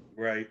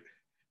 Right.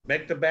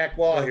 Make the back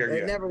wall hear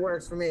you. It never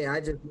works for me. I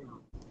just yell.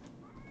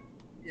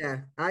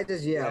 Yeah, I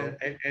just yell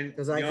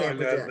because I can't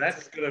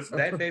project.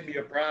 That may be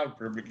a problem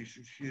for her because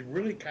she's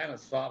really kind of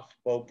soft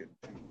spoken.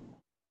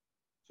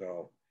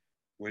 So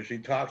when she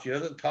talks, she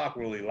doesn't talk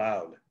really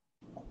loud.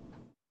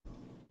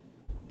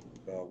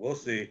 So we'll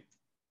see.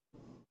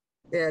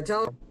 Yeah,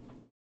 tell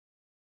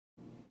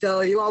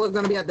her you all are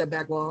going to be at that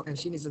back wall, and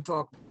she needs to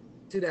talk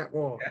to that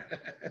wall.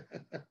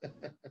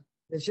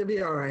 It should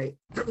be all right.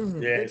 Yeah,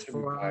 it should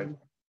be fine.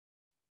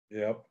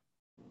 Yep.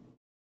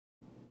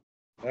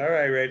 All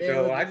right,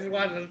 Rachel. Yeah, I just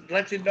wanted to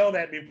let you know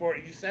that before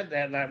you said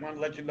that, and I wanted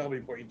to let you know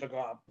before you took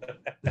off.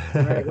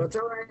 All right. Well,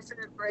 tell her I said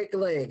break a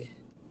leg.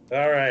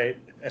 All right.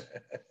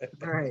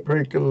 All right.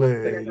 Break a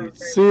leg.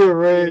 See you,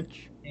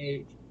 Rach.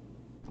 Hey.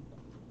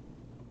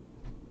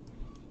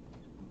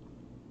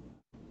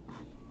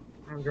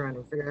 I'm trying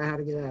to figure out how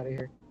to get out of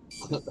here.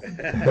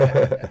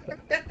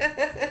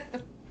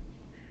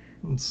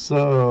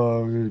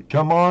 So,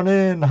 come on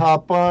in,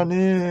 hop on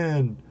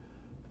in.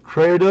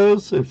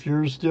 Kratos, if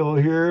you're still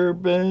here,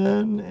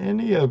 Ben,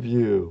 any of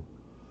you.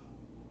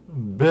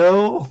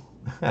 Bill,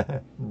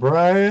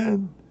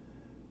 Brian,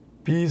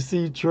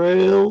 PC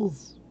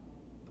Trails.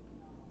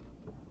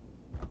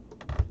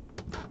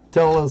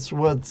 Tell us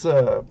what's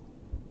up.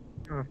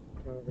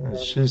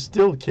 She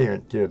still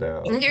can't get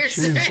out.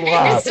 She's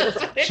locked.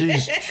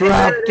 She's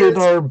trapped in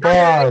our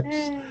box.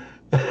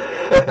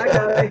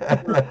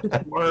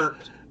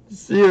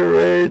 See you,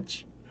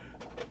 Rach.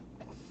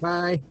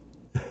 Bye.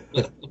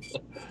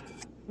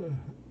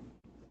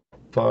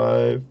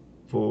 5,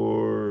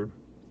 4,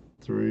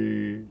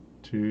 3,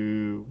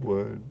 2,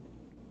 1.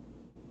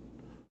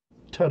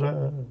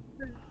 Ta-da!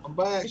 I'm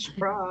back,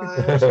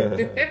 surprise.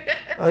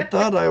 I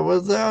thought I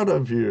was out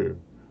of here.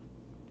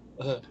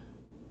 Get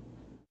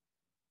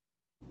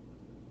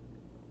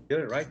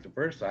it right the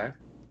first time.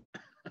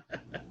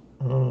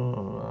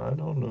 Oh, I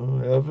don't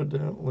know.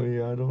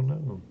 Evidently, I don't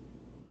know.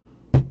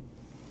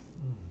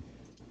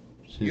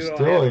 She You don't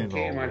still have a ain't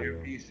game all on your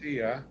there.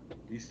 PC, huh?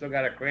 You still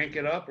got to crank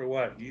it up or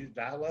what? Use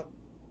dial up?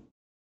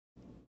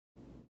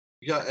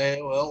 You got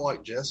AOL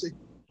like Jesse?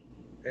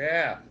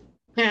 Yeah.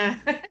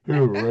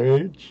 Who,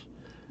 Rage?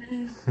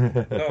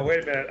 Oh,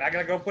 wait a minute. I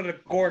got to go put a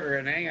quarter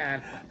in. Hang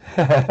on.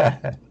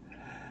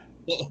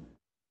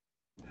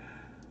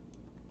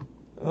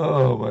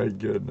 Oh my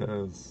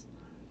goodness.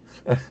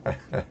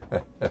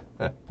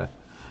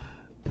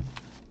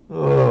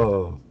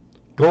 Oh,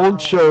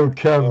 Gold Show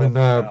coming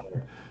up.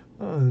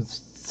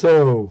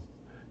 So,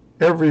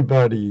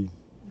 everybody,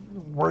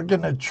 we're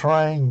gonna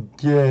try and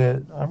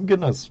I'm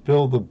gonna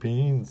spill the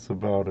beans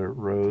about it,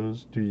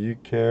 Rose. Do you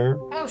care?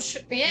 Oh,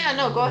 sure. Yeah,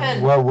 no, go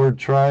ahead. What we're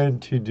trying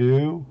to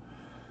do?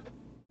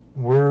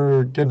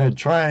 We're gonna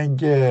try and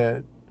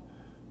get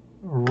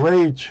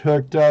Rach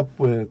hooked up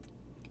with,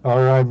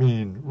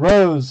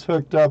 Rose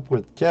hooked up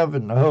with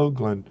Kevin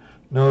Hoagland.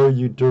 No,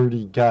 you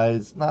dirty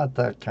guys, not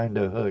that kind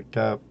of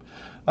hookup.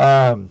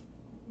 You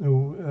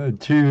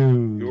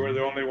were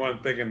the only one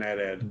thinking that,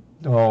 Ed.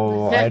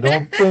 Oh, I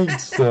don't think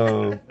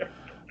so.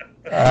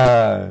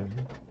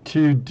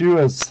 To do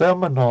a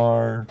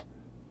seminar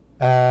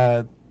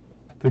at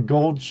the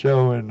Gold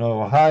Show in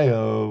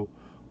Ohio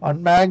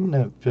on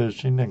magnet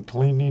fishing and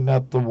cleaning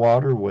up the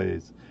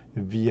waterways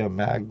via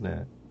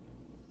magnet.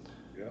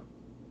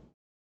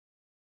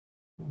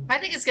 I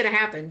think it's gonna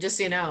happen, just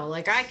so you know.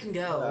 Like, I can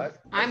go.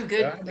 I'm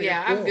good.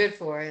 Yeah, cool. I'm good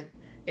for it.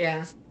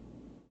 Yeah.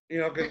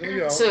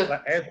 Because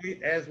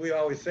as we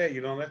always say,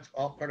 that's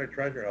all part of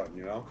treasure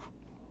hunting. Go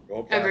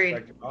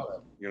prospect and all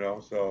that.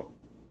 So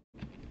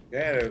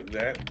yeah,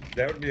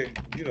 that would be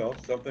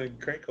something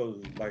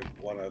Kratos might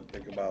want to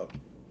think about.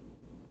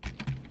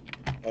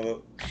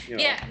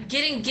 Yeah,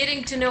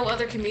 getting to know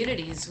other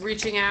communities,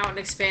 reaching out and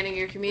expanding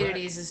your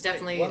communities is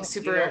definitely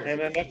super. And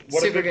then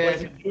what super a good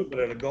place to do, but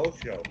at a gold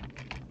show.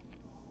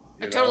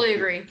 I totally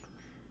agree.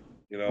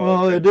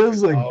 Well, it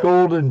is a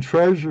golden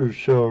treasure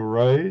show,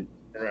 right?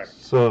 Correct.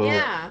 So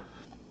yeah,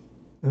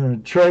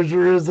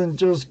 treasure isn't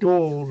just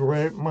gold,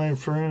 right, my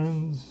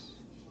friends?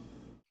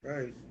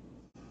 Right.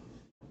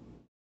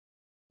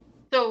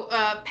 So,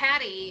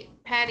 Patty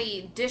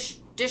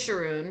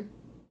Disharoon,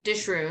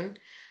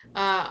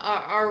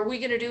 are we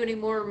going to do any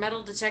more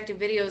metal detecting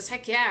videos?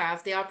 Heck yeah!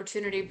 If the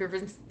opportunity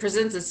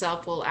presents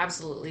itself, we'll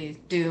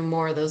absolutely do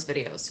more of those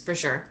videos for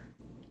sure.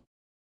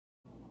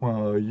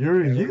 Well,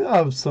 you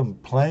have some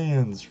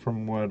plans,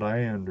 from what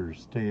I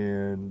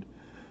understand.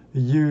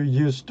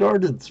 You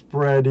started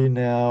spreading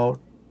out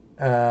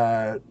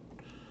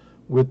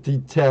with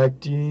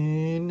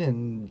detecting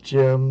and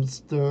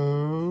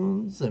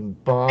gemstones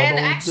and bottle And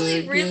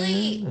actually,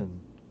 really, digging.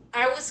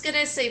 I was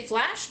gonna say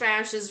Flash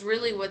Bash is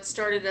really what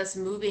started us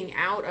moving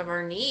out of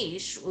our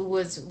niche,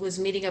 was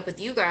meeting up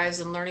with you guys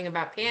and learning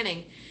about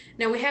panning.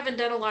 Now, we haven't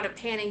done a lot of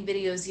panning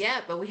videos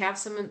yet, but we have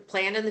some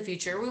planned in the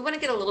future. We want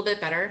to get a little bit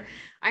better.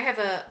 I have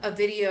a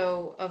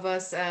video of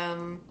us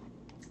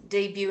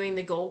debuting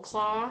the Gold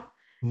Claw,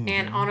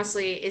 and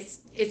honestly,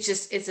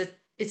 it's a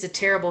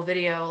terrible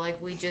video. Like,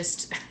 we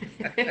just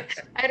I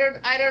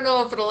don't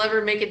know if it'll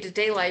ever make it to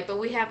daylight, but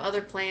we have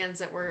other plans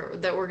that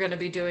we're going to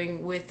be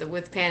doing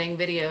with panning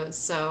videos.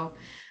 So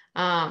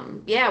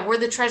yeah, we're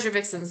the treasure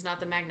vixens, not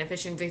the magnet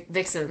fishing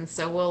vixens.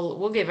 So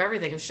we'll give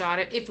everything a shot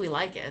if we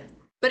like it.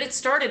 But it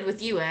started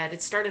with you, Ed.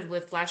 It started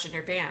with Flash in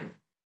your pan.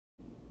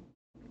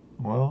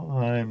 Well,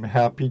 I'm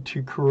happy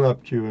to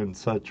corrupt you in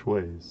such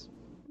ways.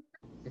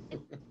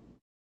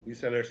 You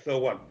said there's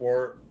still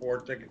four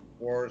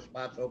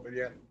spots open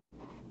yet?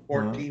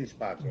 14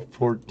 spots open.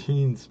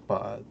 14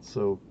 spots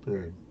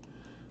open.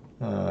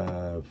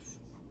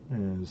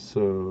 And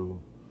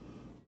so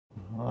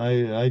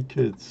I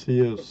could see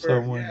if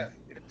someone. Yeah,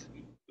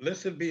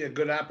 this would be a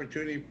good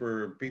opportunity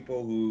for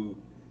people who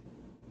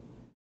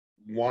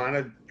want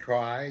to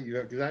try,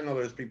 because I know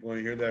there's people in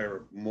here that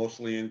are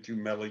mostly into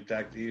metal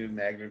detecting and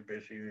magnet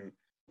fishing and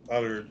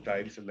other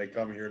types, and they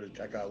come here to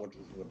check out what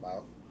this is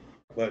about.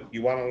 But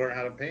you want to learn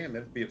how to pan,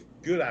 that'd be a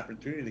good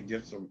opportunity to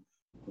get some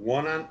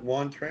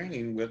one-on-one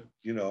training with,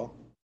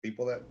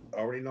 people that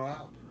already know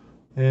how.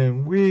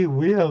 And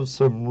we have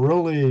some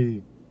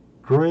really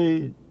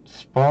great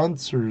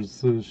sponsors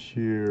this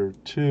year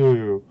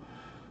too.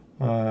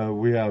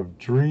 We have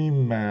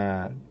Dream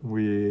Mat.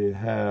 We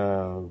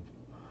have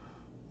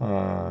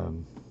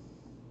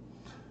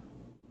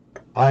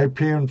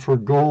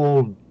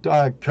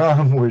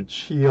ipanforgold.com, which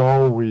he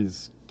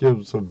always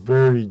gives a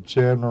very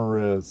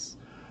generous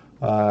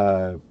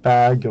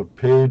bag of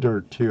pay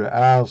dirt to.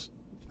 Ask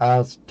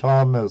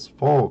Thomas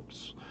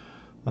Folks.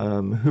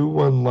 Who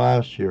won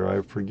last year?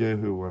 I forget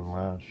who won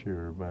last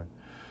year, but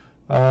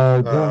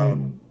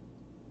then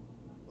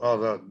Oh,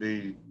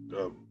 the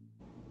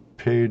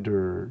Pay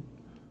dirt.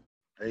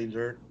 pay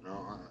dirt.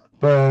 No,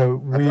 But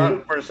I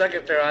thought for a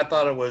second there, I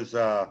thought it was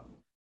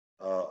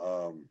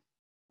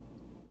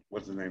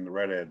what's the name? The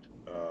redhead.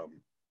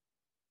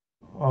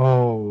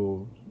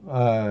 oh,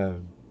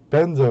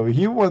 Benzo,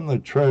 he won the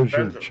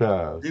treasure Benzo.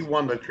 chest. He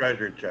won the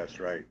treasure chest,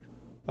 right?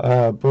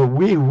 But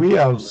we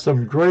have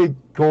some great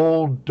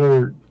gold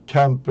dirt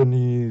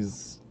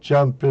companies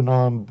jumping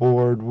on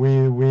board.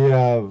 We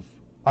have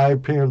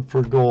IPAN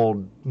for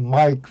Gold,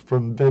 Mike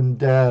from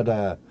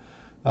Vendetta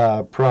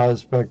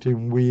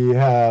Prospecting. We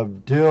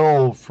have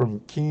Dill from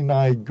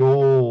Kenai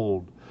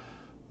Gold.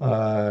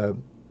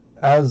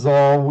 As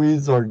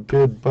always, our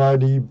good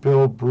buddy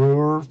Bill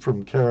Brewer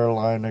from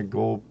Carolina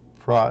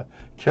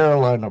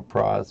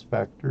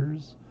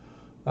Prospectors.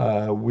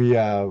 We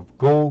have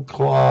Gold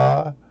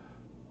Claw,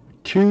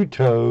 Two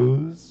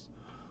Toes,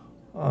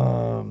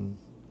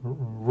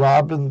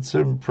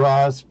 Robinson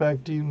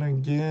Prospecting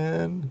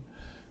again.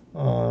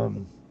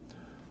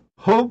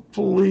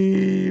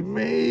 Hopefully,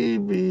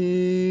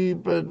 maybe,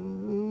 but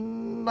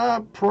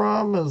not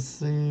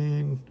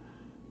promising.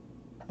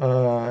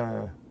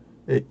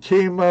 It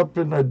came up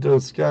in a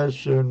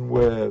discussion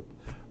with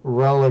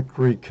Relic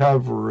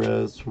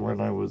Recoverist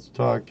when I was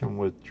talking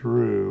with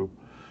Drew.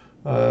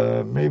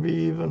 Maybe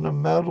even a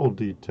metal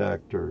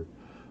detector.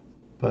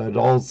 But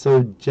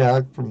also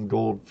Jack from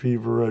Gold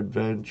Fever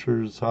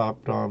Adventures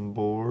hopped on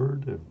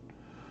board,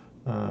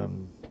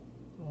 and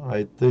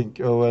I think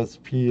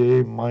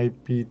OSPA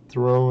might be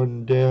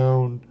throwing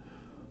down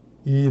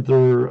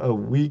either a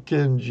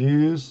weekend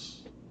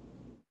use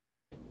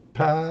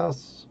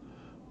pass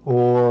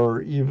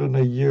or even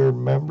a year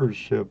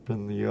membership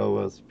in the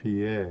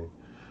OSPA.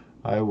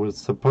 I was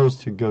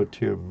supposed to go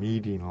to a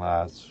meeting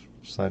last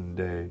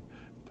Sunday,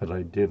 but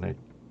I didn't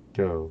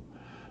go.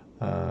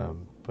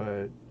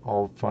 But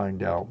I'll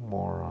find out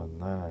more on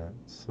that.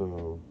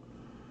 So,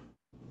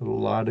 a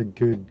lot of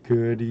good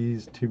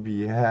goodies to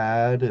be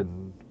had,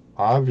 and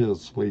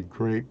obviously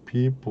great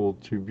people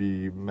to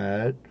be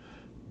met.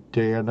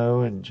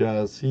 Dano and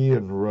Jesse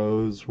and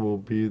Rose will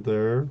be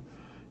there.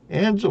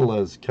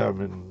 Angela's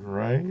coming,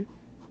 right?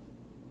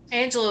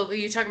 Angela, were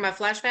you talking about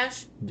Flash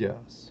Bash?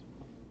 Yes.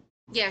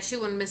 Yeah, she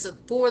wouldn't miss it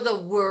for the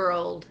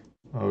world.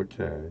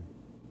 Okay.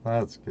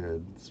 That's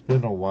good. It's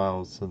been a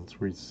while since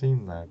we've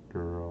seen that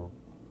girl.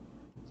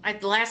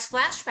 The last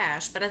Flash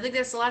Bash, but I think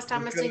that's the last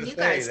time I've seen you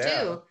guys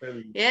too.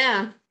 And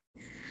Yeah.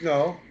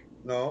 no.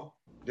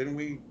 Didn't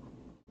we?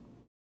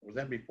 Was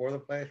that before the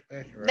Flash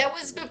Bash? That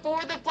was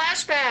before the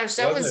Flash Bash.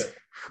 That was it?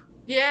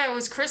 yeah, it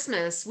was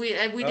Christmas. We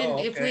didn't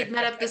if we okay. had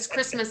met up this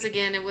Christmas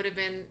again, it would have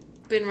been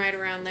right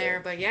around there.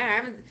 But yeah,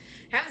 I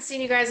haven't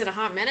seen you guys in a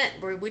hot minute.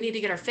 We need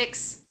to get our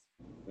fix.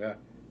 Yeah.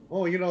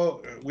 Oh,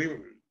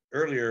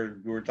 earlier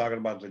we were talking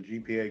about the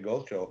GPA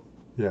Gold Show.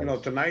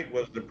 Yes. Tonight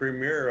was the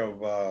premiere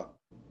of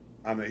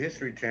on the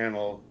History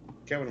Channel.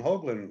 Kevin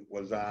Hoagland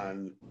was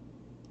on.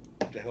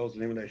 What the hell's the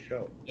name of that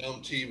show?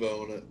 Dumb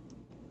TiVo in it.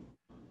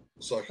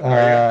 It's like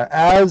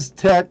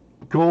Aztec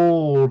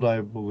Gold, I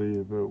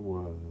believe it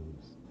was.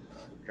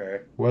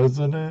 Okay.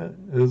 Wasn't it?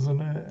 Isn't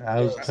it?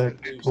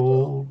 Aztec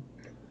Gold.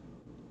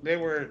 They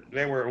were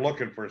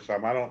looking for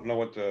some. I don't know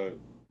what the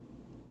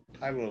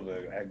title of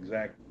the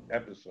exact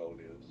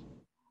episode is.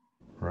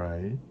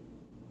 Right.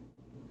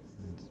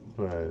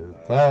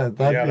 But that'd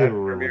be a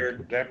really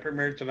good. That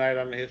premiered tonight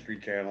on the History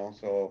Channel.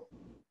 So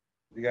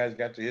you guys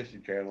got the History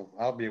Channel.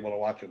 I'll be able to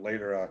watch it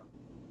later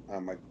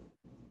on my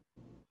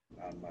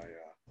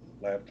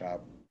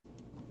laptop.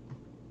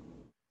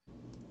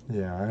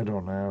 Yeah, I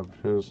don't have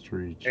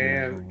History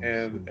Channel.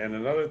 And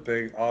another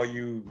thing, all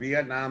you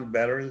Vietnam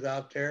veterans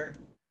out there,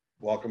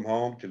 welcome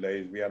home.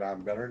 Today's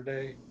Vietnam Veteran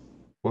Day.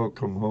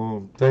 Welcome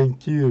home.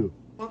 Thank you.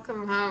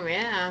 Welcome home,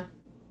 yeah.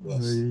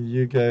 Yes.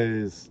 You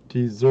guys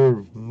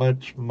deserve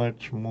much,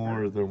 much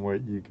more than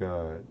what you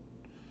got.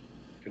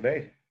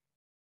 Today.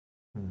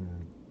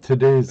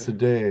 Today's the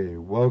day.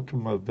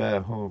 Welcome a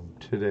vet home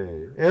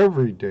today.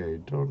 Every day.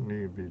 Don't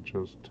need to be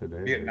just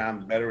today.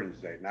 Vietnam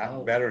Veterans Day,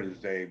 not Veterans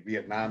Day.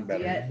 Vietnam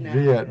Veterans Day.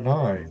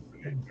 Vietnam. Right.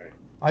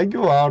 I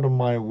go out of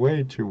my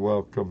way to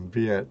welcome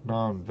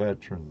Vietnam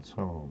veterans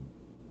home.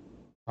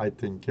 I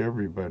think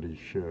everybody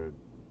should.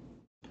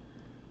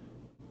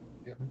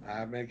 Yep.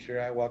 I make sure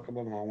I welcome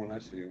them home when I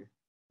see them.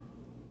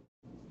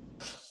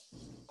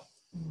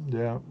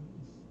 Yeah.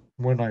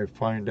 When I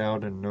find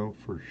out and know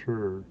for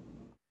sure.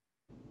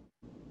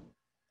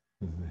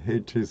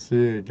 Hate to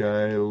see a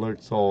guy who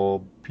looks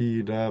all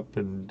beat up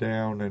and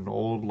down and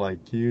old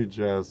like you,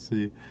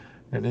 Jesse.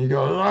 And he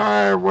goes,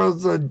 I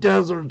was a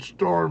Desert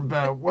Storm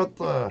vet. What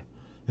the?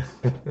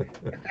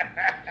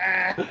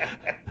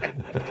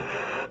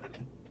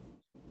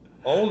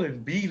 Old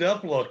and beat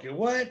up looking.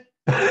 What?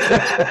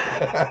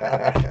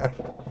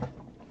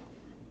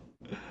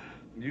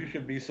 You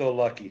should be so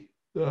lucky.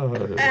 I'm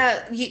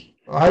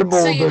old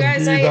so you and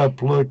guys, beat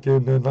up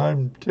looking, and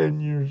I'm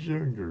 10 years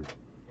younger.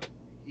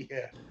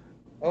 Yeah.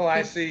 Oh,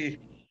 I see.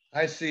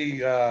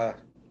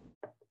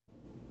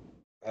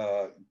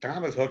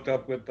 Thomas hooked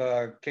up with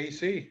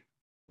KC.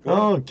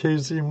 Oh,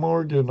 Casey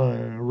Morgan,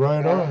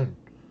 right on.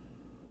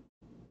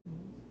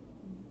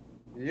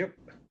 Yep.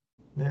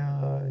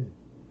 Yeah,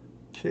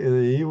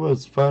 he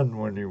was fun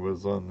when he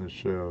was on the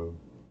show.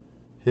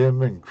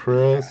 Him and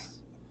Chris.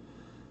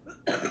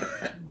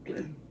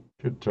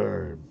 Good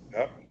time.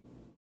 Yep.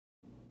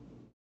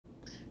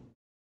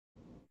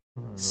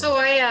 So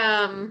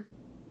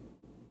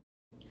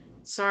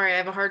sorry, I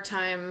have a hard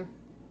time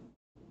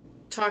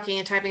talking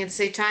and typing at the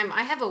same time.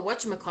 I have a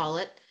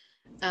whatchamacallit,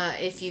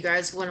 if you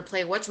guys want to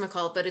play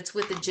whatchamacallit, but it's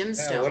with the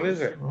gemstone. Yeah, what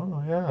is it?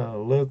 Oh yeah,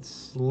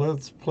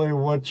 let's play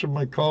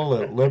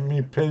whatchamacallit. Let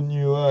me pin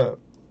you up.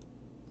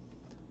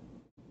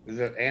 Is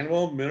it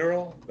animal,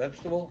 mineral,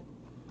 vegetable?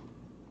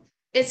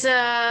 It's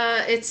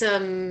a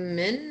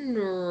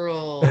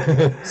mineral.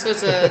 So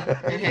it's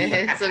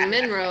a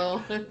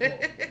mineral.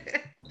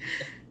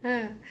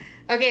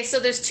 Okay, so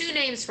there's two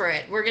names for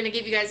it. We're gonna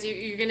give you guys,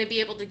 you're gonna be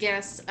able to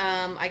guess,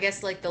 I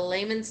guess like the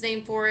layman's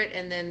name for it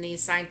and then the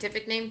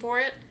scientific name for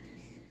it.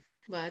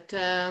 But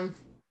let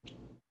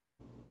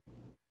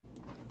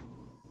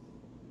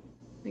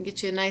me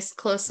get you a nice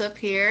close up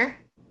here.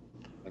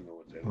 I know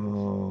what that is.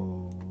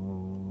 Oh.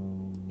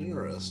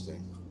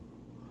 Interesting.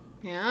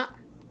 Yeah.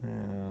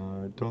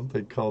 Yeah, don't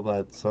they call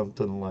that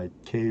something like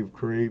cave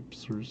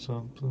grapes or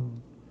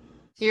something?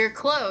 You're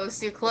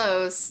close. You're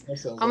close. That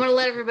sounds I'm like gonna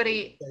let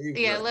everybody,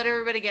 favorite. let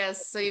everybody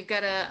guess. So you've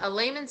got a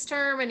layman's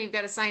term and you've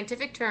got a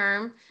scientific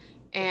term,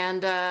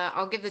 and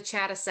I'll give the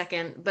chat a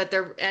second. But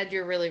Ed,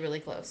 you're really,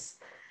 really close.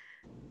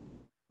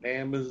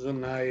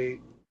 Amazonite,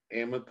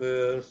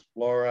 amethyst,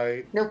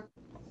 fluorite, Nope.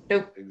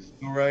 Nope.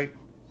 exurite,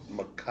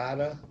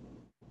 macada.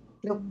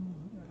 Nope.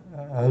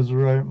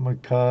 Azurite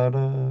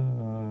Makata,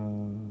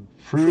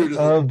 fruit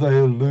of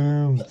the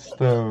loom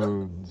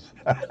stones.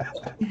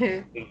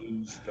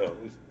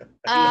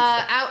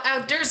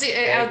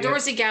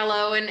 Outdoorsy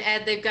Gallo and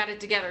Ed, they've got it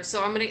together.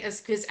 So I'm gonna,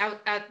 because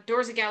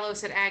Outdoorsy Gallo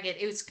said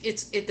agate.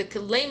 The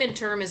layman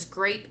term is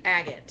grape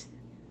agate.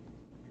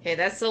 Okay,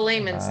 that's the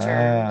layman's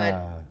term.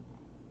 But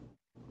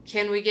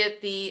can we get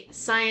the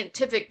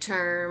scientific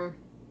term?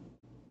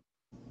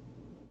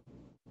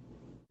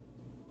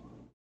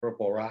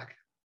 Purple rock.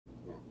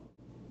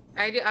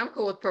 I'm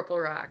cool with purple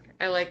rock.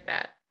 I like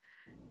that.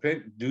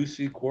 Pink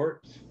Ducey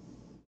quartz.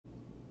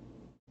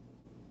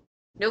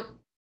 Nope.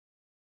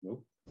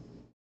 Nope.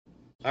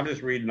 I'm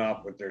just reading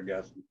off what they're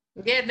guessing.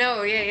 Yeah,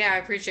 no, yeah, I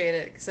appreciate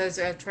it because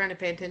I was trying to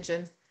pay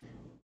attention.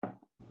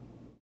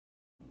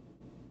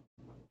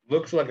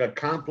 Looks like a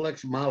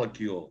complex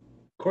molecule.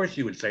 Of course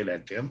you would say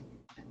that, Tim.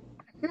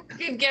 You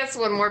can guess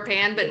one more,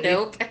 Pan, but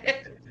nope.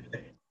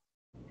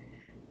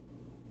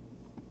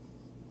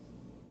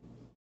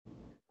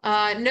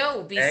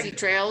 No, BC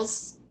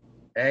Trails.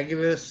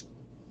 Agavis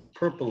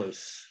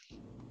purpurus.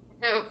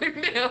 No,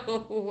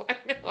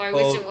 I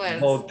wish it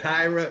was.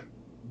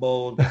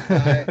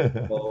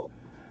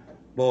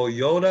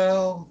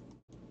 Boyodal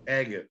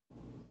agate.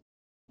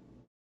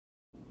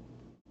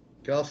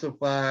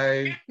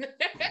 Calcified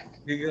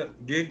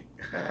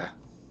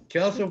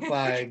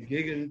calcified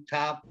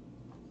gigantop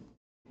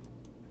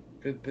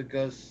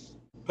pithecus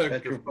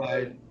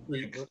petrified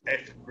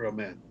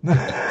excrement.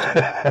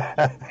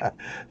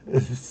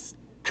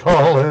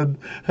 Colin.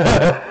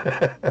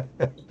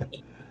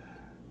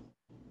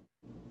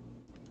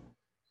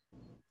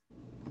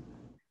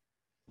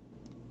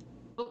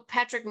 Oh,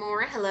 Patrick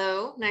Moore,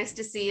 hello. Nice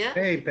to see you.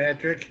 Hey,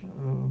 Patrick.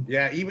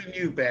 Yeah, even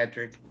you,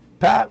 Patrick.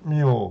 Pat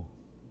Mule.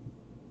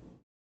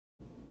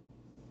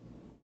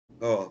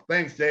 Oh,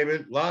 thanks,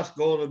 David. Lost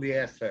gold of the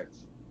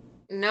Aztecs.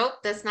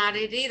 Nope, that's not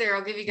it either.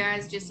 I'll give you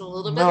guys just a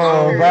little bit No,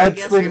 longer.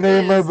 that's the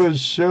name of the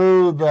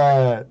show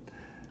that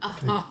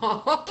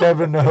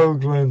Kevin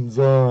Hoagland's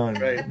on.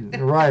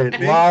 Right.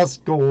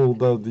 Lost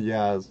gold of the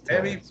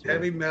Aztecs.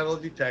 Heavy metal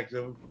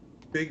detective.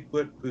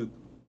 Bigfoot poop.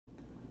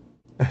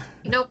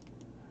 Nope.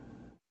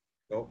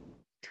 Nope.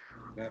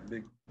 Not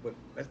Bigfoot.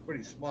 That's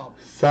pretty small.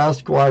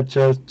 Sasquatch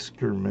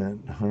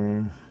excrement,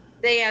 huh?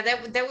 Yeah,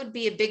 that would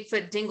be a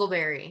Bigfoot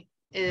dingleberry.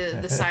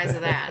 The size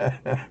of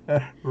that.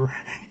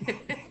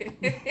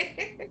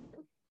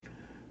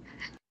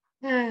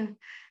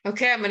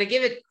 Okay, I'm gonna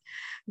give it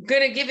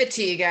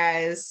to you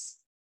guys.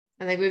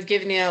 I think we've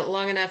given you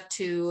long enough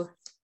to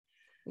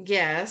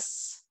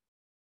guess.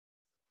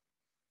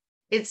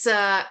 It's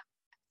sorry,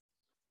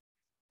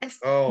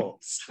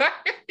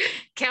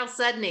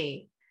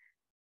 Chalcedony,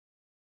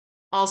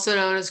 also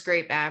known as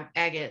grape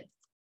agate.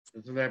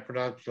 Isn't that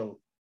pronounced?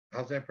 So,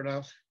 how's that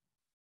pronounced?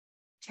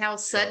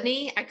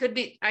 Chalcedony. I could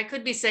be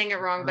saying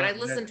it wrong, but I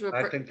listened to a.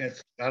 I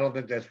don't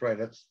think that's right.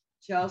 That's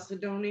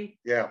Chalcedony.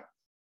 Yeah.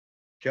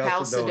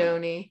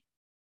 Chalcedony.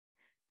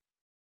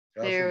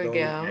 There we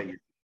go. Agate.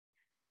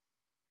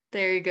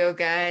 There you go,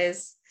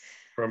 guys.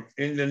 From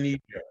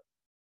Indonesia.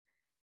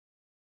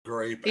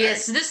 Grape.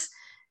 Yes, this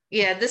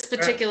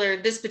particular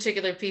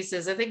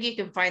pieces. I think you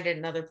can find it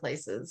in other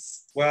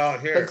places. Well,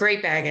 here. But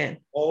grape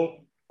agate.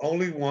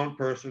 Only one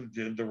person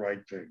did the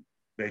right thing.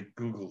 They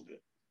Googled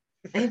it.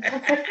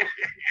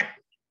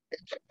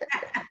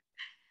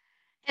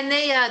 And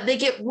they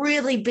get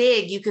really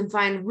big. You can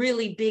find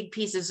really big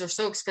pieces. They're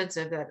so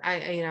expensive that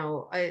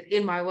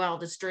in my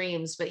wildest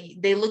dreams, but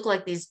they look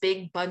like these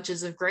big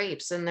bunches of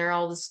grapes, and they're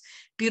all this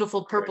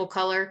beautiful purple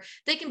color.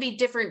 They can be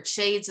different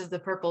shades of the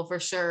purple for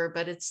sure,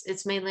 but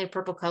it's mainly a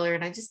purple color,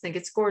 and I just think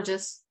it's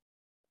gorgeous.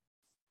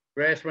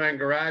 Grassman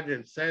Garage,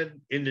 it said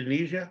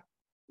Indonesia.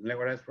 Isn't that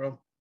where that's from?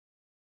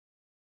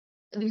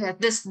 Yeah,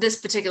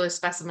 this particular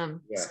specimen,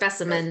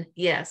 Right.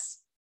 yes.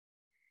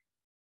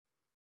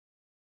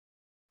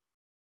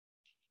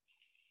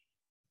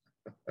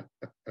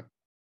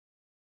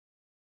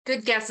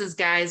 Good guesses,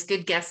 guys.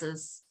 Good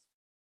guesses.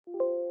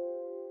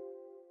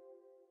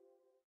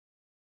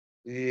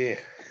 Yeah.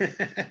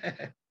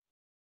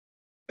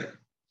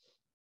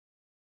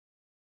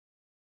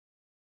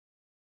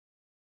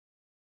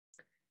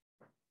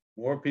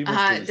 More people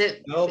can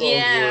spell those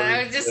words.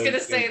 I was just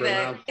gonna say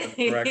that.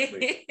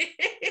 Correctly.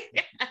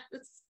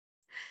 Yes.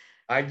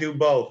 I do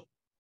both.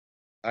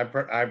 I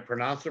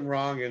pronounce them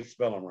wrong and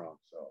spell them wrong.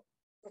 So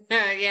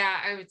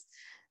Yeah,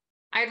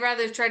 I'd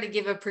rather try to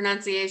give a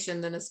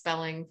pronunciation than a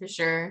spelling for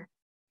sure.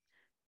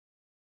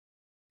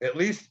 at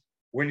least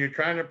when you're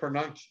trying to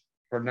pronounce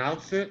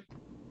it,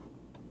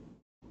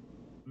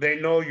 they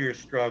know you're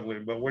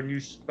struggling. But when you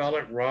spell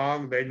it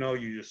wrong, they know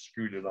you just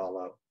screwed it all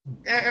up.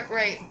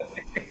 Right.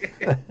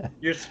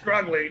 You're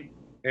struggling,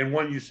 and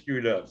one you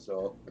screwed up.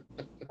 So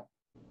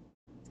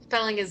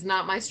Spelling is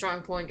not my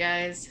strong point,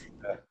 guys.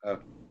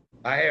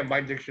 I have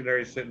my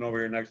dictionary sitting over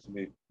here next to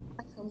me.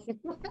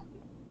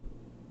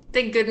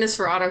 Thank goodness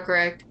for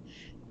autocorrect.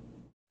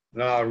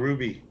 No,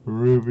 Ruby.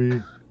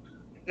 Ruby.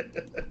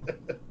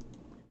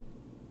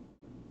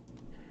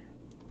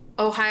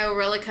 Ohio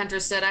Relic Hunter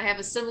said, I have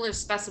a similar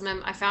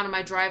specimen I found in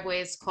my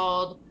driveway. It's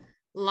called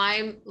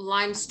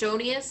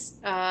limestonius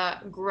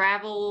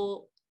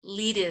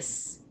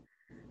gravelitis.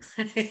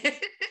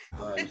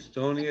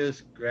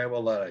 Limestonius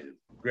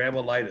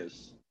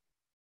gravelitis.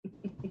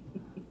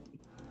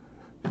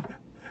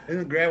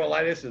 Isn't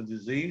gravelitis a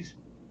disease?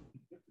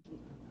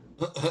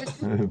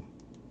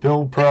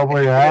 Bill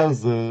probably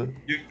has it.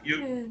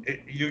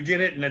 You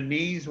get it in the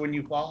knees when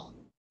you fall?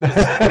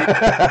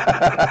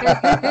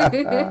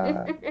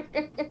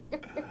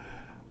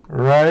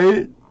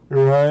 Right.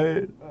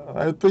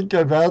 I think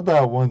I've had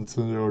that once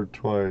or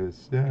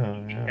twice.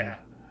 Yeah.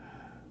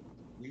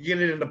 You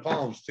get it in the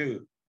palms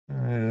too.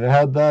 I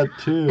had that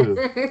too.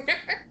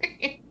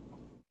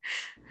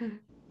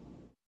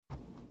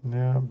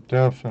 Yeah,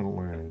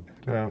 definitely.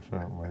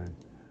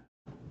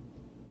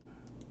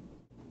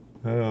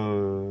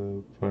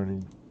 Oh,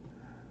 funny.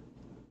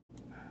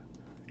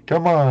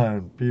 Come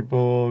on,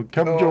 people,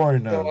 come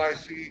join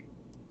us.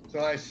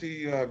 I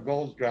see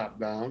gold's drop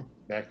down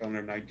back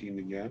under 19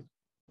 again.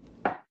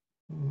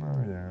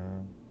 Oh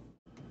yeah.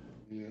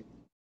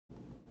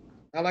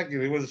 I like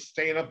it. It was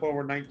staying up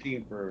over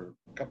 19 for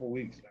a couple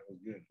weeks. That was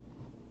good.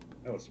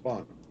 That was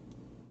fun.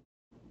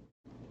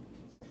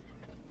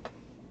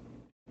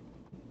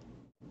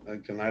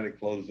 And tonight it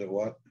closed at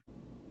what?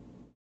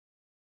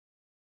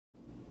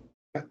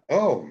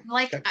 Oh,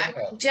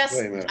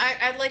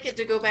 I'd like it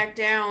to go back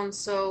down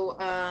so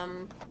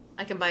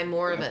I can buy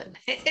more of it.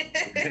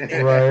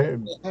 Right.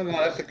 Oh, no,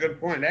 that's a good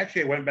point.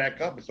 Actually, it went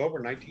back up. It's over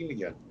 19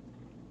 again.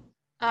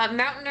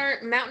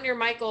 Mountaineer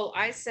Michael,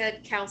 I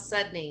said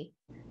Chalcedony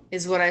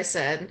is what I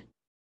said.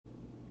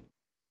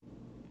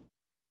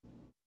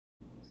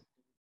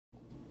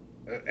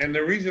 And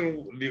the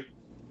reason,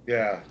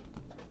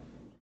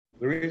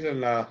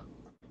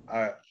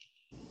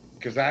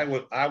 because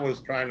I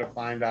was trying to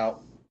find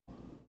out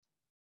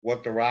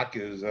what the rock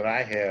is that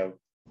I have,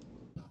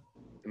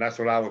 and that's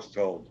what I was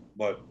told.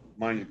 But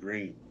mine's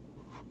green,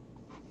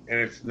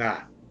 and it's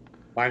not.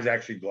 Mine's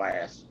actually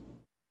glass.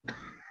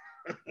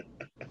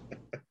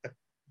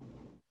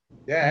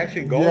 Yeah,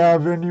 actually gold. Do you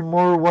have any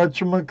more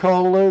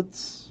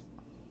whatchamacallits?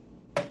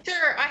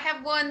 Sure, I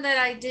have one that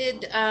I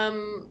did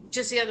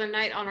just the other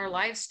night on our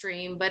live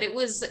stream, but it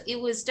was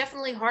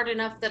definitely hard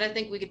enough that I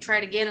think we could try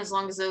it again as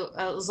long as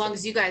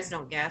you guys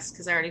don't guess,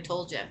 because I already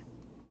told you.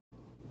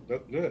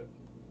 That's good.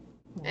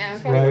 Yeah,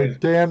 okay. Right,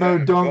 Dano,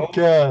 don't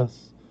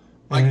guess.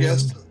 I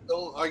guessed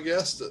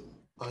it.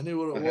 I knew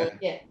what it was.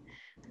 Yeah.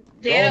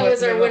 Dano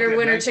was our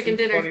winner chicken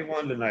dinner.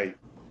 21 tonight.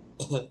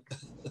 So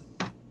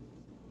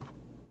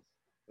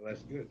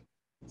that's good.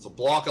 It's a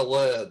block of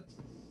lead.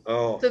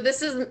 Oh. So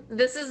this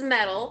is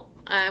metal.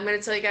 I'm going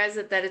to tell you guys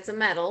that it's a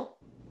metal,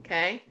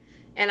 okay?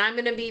 And I'm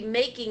going to be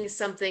making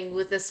something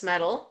with this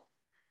metal.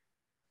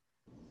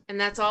 And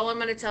that's all I'm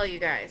going to tell you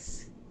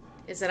guys,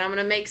 is that I'm going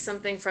to make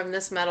something from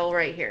this metal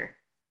right here.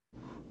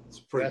 It's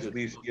pretty good.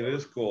 It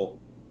is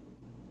cool.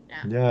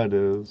 Yeah, it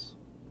is.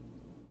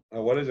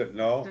 What is it?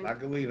 No, not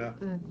Galena.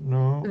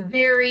 No.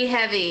 Very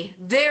heavy.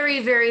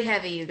 Very, very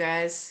heavy, you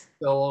guys.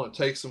 How long it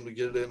takes them to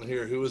get it in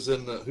here? Who was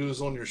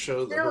on your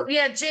show?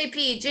 Yeah,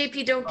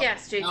 JP, don't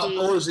guess, JP.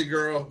 Outdoorsy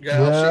girl.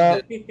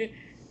 Yeah. There we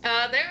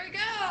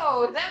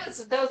go. That was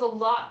a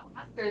lot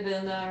faster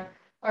than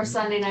our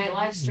Sunday night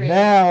live stream.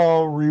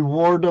 Now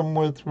reward them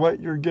with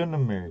what you're gonna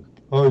make.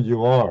 Oh,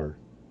 you are.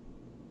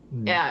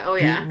 Yeah. Oh,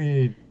 yeah. Beat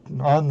me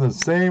on the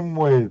same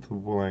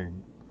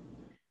wavelength.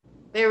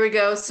 There we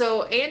go.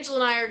 So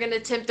Angela and I are going to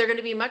attempt, they're going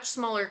to be much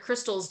smaller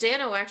crystals.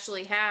 Dano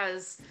actually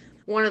has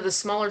one of the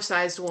smaller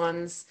sized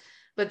ones,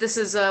 but this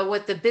is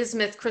what the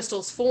bismuth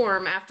crystals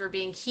form after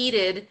being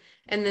heated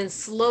and then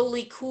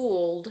slowly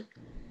cooled.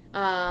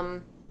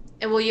 And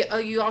well,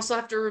 you also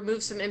have to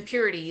remove some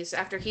impurities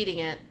after heating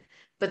it,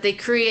 but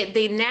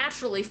they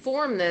naturally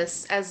form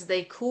this as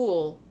they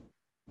cool.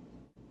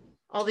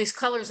 All these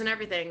colors and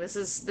everything. This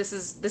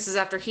is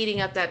after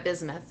heating up that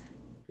bismuth.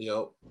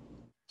 Yep.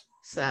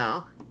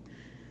 So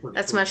Pretty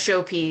that's cool. my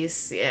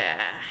showpiece.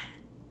 Yeah.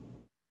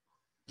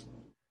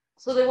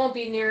 So they won't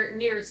be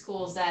near as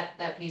cool as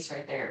that piece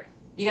right there.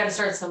 You got to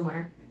start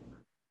somewhere.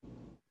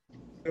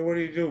 So what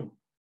do?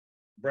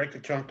 Break a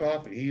chunk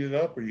off and heat it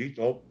up, or you heat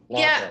the whole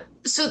block Yeah.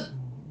 up? So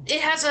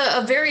it has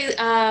a very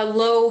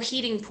low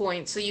heating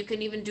point, so you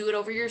can even do it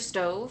over your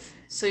stove.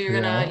 So you're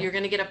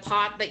gonna get a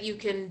pot that you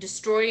can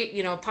destroy,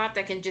 a pot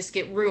that can just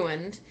get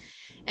ruined,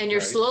 and you're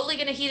Right. slowly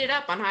gonna heat it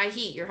up on high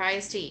heat, your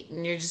highest heat,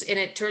 and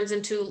it turns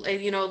into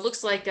it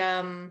looks like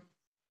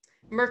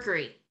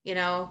mercury.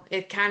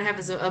 It kind of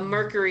has a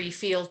mercury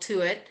feel to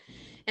it.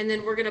 And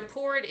then we're going to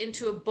pour it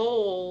into a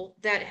bowl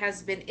that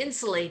has been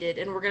insulated,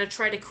 and we're going to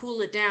try to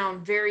cool it down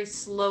very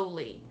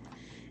slowly.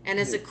 And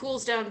as it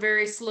cools down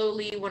very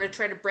slowly, you want to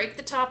try to break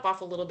the top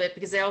off a little bit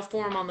because they all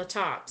form on the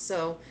top.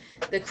 So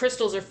the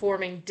crystals are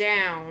forming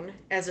down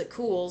as it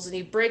cools, and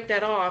you break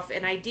that off.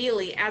 And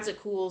ideally, as it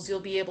cools,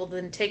 you'll be able to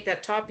then take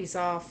that top piece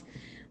off,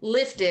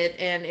 lift it,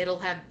 and it'll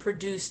have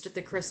produced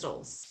the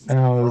crystals.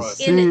 Now, Right.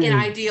 In an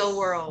ideal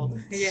world.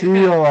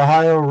 See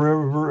Ohio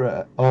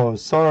River. Oh,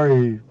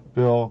 sorry,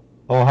 Bill.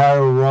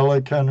 Ohio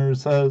Relic Hunter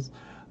says,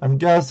 I'm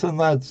guessing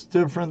that's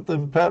different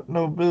than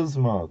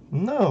Pepto-Bismuth.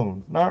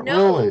 No, not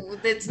really.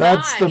 That's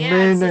That's not. the Yeah,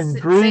 main it's the same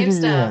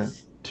ingredient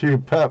stuff. to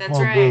That's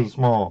right.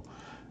 Pepto-Bismol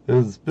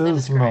is That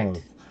is correct.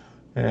 bismuth.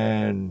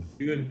 And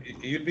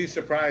You'd be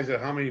surprised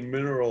at how many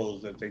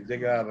minerals that they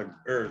dig out of the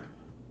earth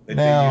that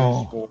they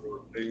Now- use for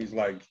things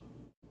like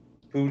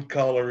food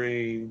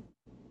coloring,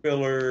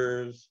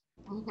 fillers.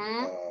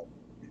 Mhm.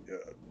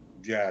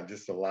 Yeah,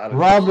 just a lot of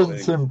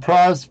Robinson things.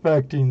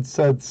 Prospecting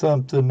said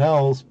something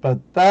else, but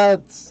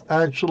that's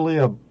actually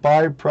a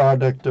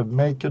byproduct of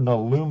making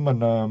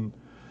aluminum,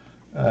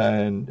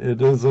 and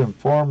it isn't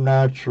formed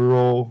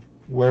natural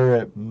where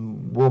it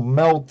will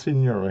melt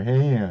in your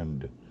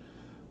hand.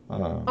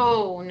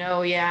 Oh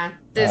no, yeah.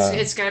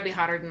 It's got to be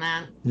hotter than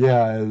that.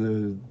 Yeah,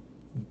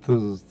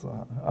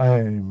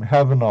 I'm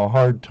having a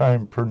hard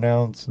time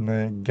pronouncing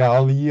it.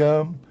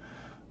 Gallium.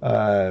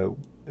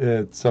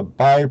 It's a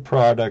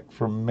byproduct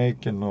from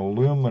making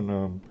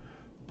aluminum,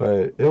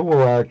 but it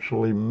will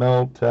actually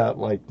melt at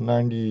like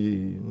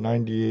 90,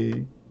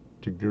 98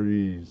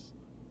 degrees.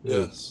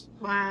 Yes.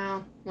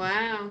 Wow.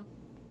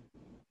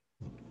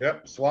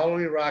 Yep,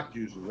 swallowing rock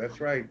juices. That's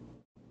right.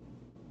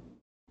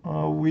 A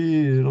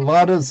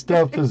lot of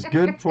stuff is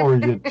good for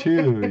you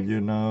too.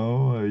 You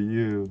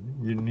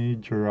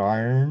need your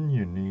iron.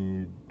 You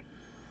need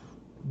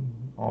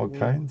all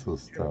kinds of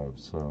stuff.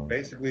 So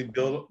Basically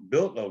built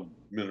of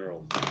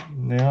minerals.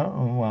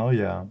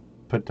 yeah,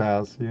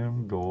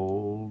 potassium,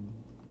 gold,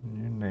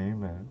 you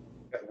name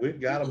it.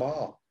 We've got them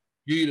all.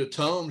 You eat a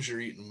Tums, you're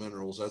eating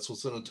minerals. That's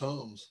what's in a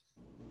Tums.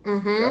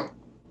 Mm-hmm.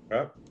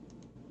 Yep.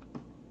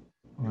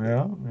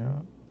 Yeah.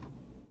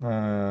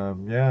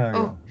 Yeah.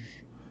 Oh.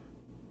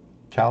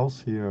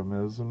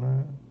 Calcium, isn't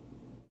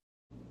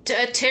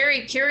it?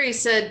 Terry Curie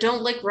said,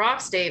 "Don't lick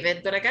rocks,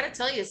 David." But I got to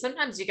tell you,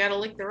 sometimes you got to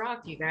lick the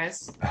rock, you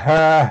guys,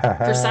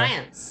 for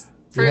science.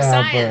 For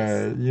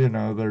science.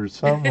 But there's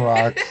some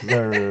rocks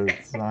there.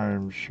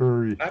 I'm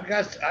sure. I've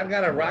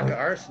got a rock of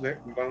arsenic.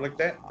 You want to lick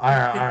that?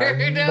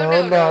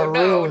 No, not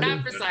really.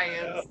 Not for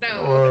science.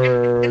 No.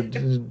 Or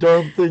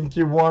don't think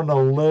you want to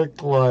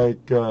lick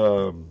like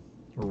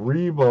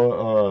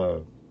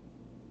Reba.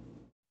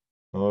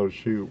 Oh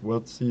shoot!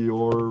 What's the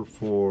ore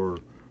for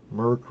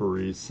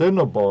mercury?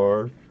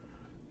 Cinnabar.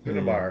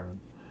 Cinnabar.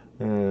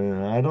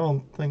 And I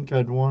don't think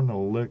I'd want to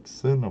lick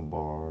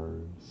cinnabar.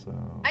 So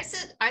I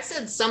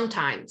said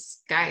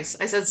sometimes, guys.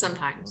 I said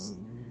sometimes.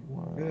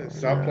 Well,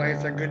 Some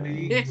plants are good to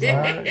eat.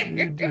 That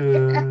you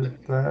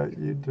did. That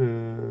you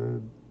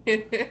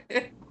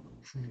did.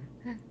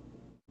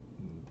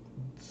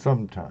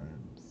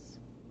 Sometimes.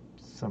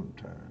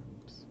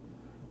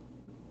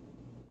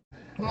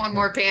 One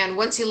more pan.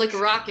 Once you lick a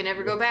rock, you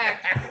never go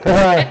back.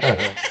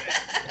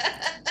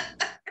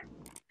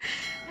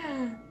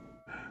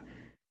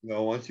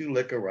 No, once you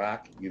lick a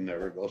rock, you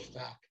never go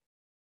stop.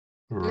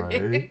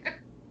 Right.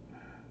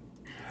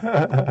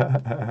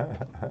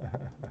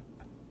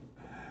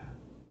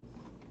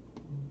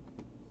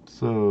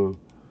 So,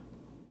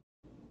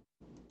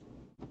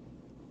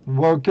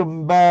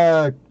 welcome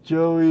back,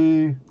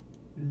 Joey.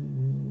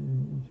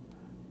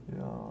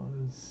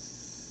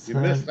 You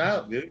missed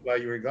out, dude,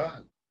 while you were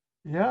gone.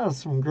 Yeah,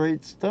 some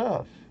great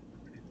stuff.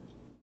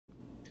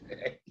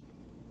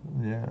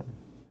 Yeah.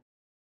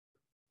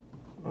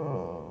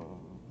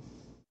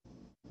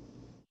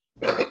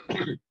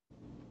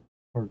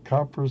 Or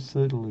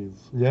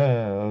coprolites.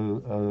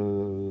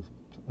 Yeah,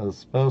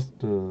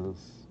 asbestos.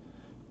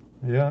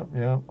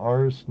 Yep,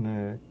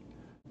 arsenic.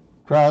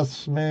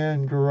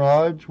 Craftsman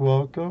Garage,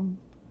 welcome.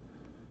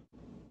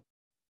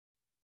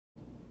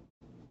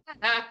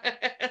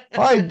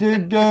 Hi,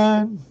 Dig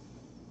Gun.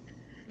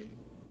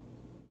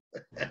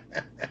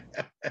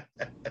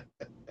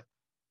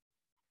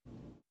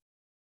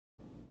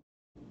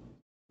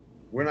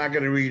 We're not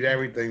going to read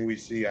everything we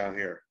see on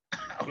here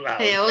out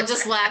loud. Yeah, we'll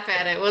just laugh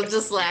at it. We'll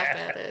just laugh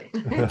at it.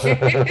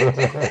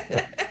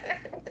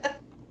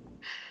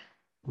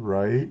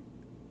 Right?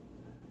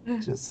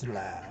 Just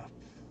laugh.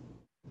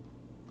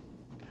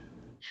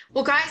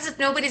 Well, guys, if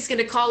nobody's going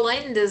to call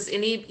in, does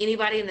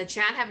anybody in the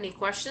chat have any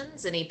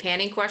questions? Any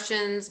panning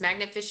questions,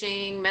 magnet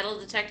fishing, metal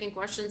detecting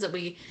questions that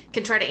we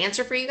can try to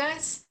answer for you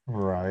guys?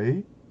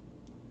 Right.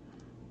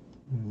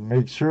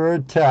 Make sure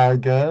to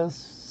tag us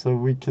so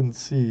we can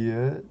see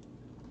it.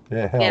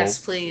 It helps.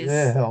 Yes, please.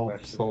 It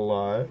helps a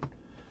lot.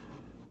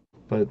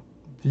 But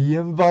the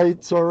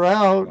invites are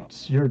out.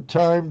 It's your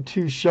time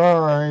to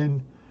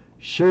shine.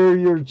 Share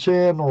your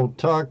channel.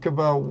 Talk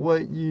about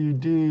what you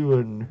do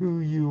and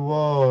who you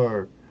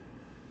are.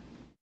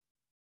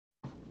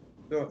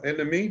 So in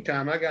the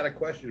meantime, I got a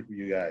question for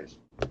you guys.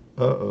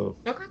 Uh-oh.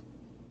 Okay.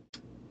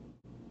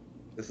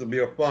 This will be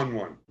a fun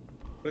one.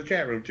 For the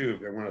chat room too, if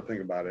they want to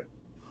think about it.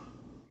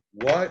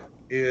 What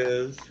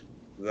is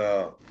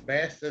the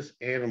fastest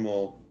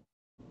animal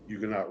you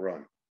can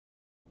outrun?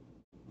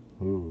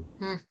 Ooh.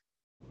 Hmm.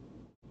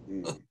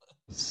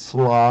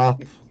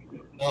 Sloth.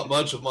 Not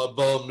much of my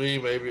bum knee,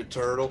 maybe a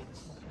turtle.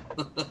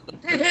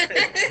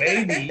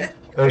 Maybe.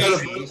 A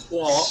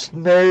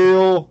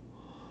snail.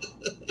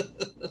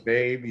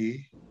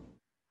 Maybe.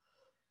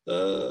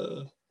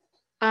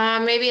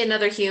 Maybe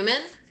another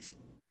human.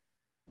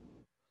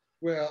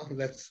 Well,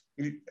 that's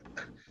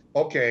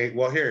okay.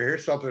 Well,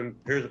 here's something.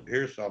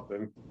 Here's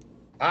something.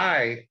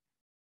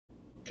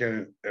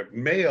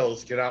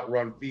 Males can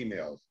outrun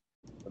females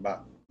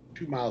about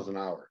 2 miles an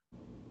hour.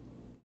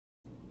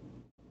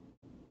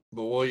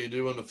 But what you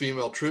do when the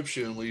female trips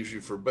you and leaves you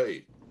for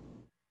bait?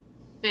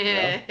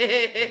 Yeah.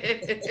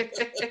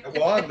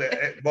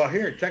 Well,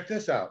 here, check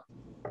this out.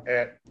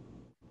 At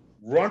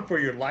run for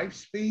your life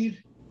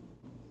speed,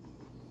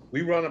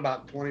 we run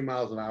about 20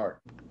 miles an hour.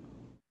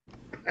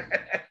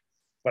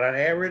 But on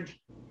average,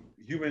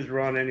 humans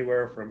run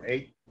anywhere from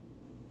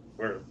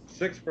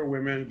 6 for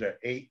women to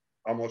 8,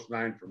 almost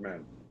 9 for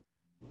men.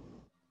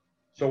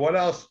 So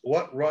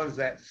what runs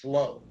that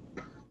slow?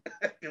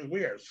 Because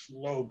we are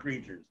slow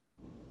creatures.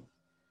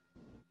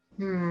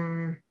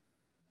 Not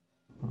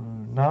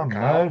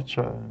much.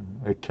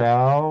 A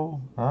cow?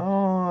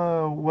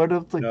 Oh, what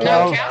if the No,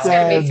 cow's cows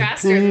gotta be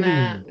faster than stampeding?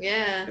 that.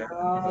 Yeah.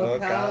 Oh,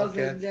 cows,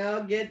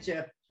 they'll get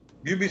you.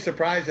 You'd be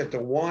surprised at the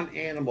one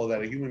animal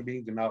that a human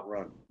being can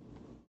outrun.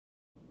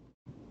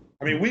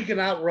 I mean, we can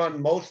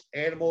outrun most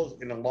animals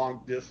in a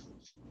long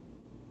distance.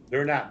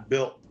 They're not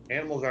built.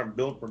 Animals aren't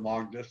built for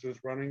long distance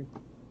running.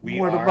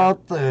 What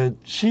about the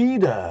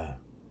cheetah?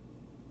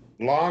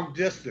 Long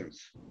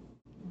distance.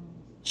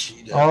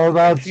 Cheetah. Oh,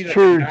 that's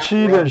true. cannot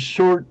Cheetah run.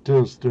 short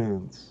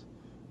distance.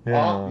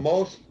 Yeah.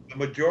 The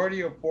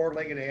majority of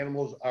four-legged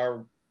animals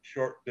are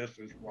short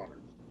distance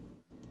runners.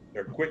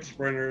 They're quick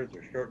sprinters.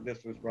 They're short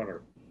distance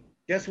runners.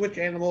 Guess which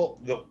animal?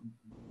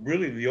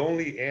 Really the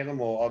only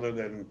animal other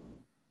than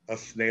a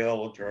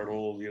snail, a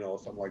turtle,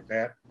 something like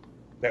that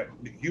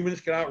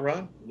humans can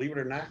outrun, believe it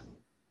or not,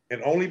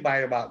 and only by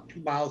about 2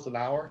 miles an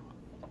hour.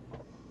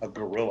 A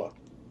gorilla.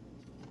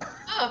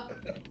 Oh.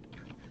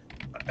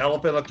 An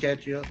elephant will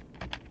catch you.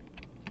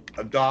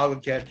 A dog will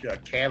catch you. A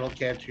cat will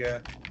catch you.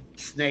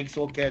 Snakes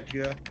will catch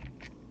you.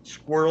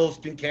 Squirrels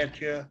can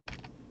catch you.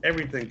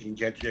 Everything can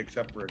catch you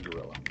except for a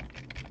gorilla.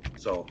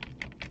 So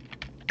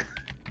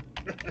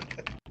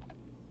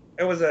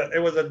it was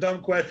a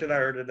dumb question I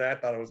heard today. I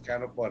thought it was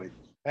kind of funny.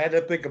 I had to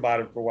think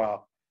about it for a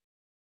while.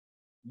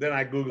 Then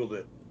I Googled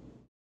it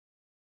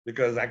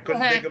because I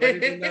couldn't think of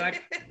anything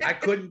I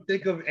couldn't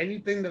think of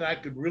anything that I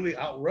could really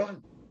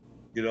outrun.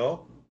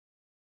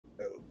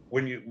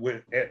 When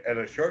at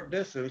a short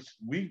distance,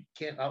 we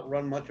can't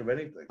outrun much of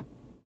anything.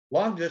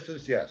 Long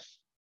distance, yes,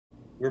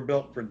 we're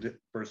built for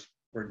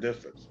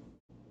distance.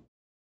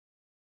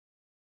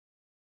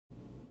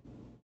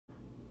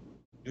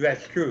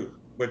 That's true,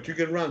 but you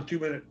can run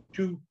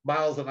 2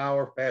 miles an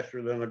hour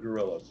faster than a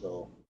gorilla.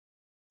 So,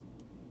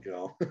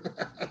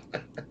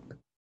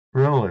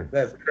 Really?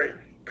 That's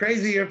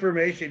crazy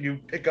information you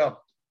pick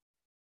up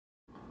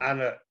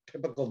on a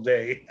typical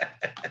day.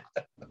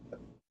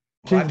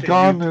 King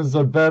Kong is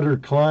a better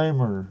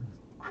climber,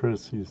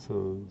 Chrissy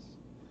says.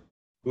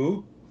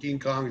 Who? King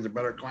Kong is a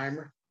better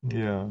climber?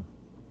 Yeah.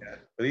 Yeah,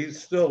 but he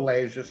still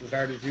lays just as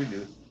hard as you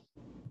do.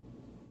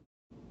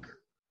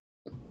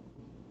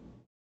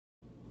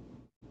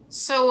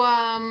 So,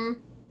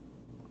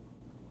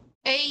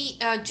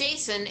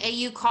 Jason,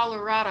 AU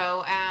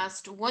Colorado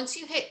asked, once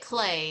you hit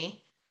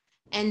clay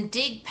and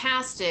dig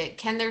past it,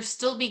 can there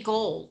still be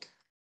gold?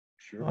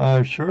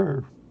 Sure.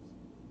 Sure.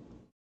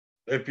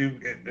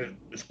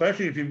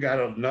 Especially if you've got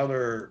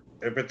another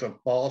if it's a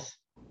false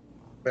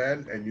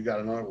bed and you got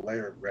another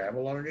layer of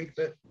gravel underneath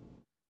it,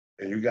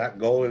 and you got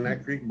gold in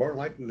that creek, more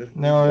likely this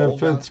Now,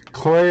 if it's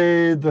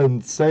clay,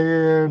 then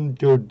sand,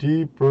 go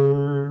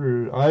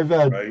deeper. I've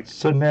had right.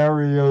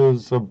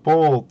 scenarios of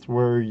both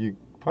where you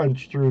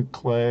punch through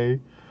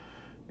clay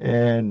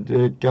and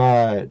it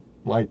got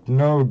like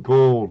no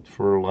gold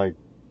for like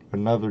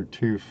another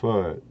 2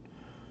 foot.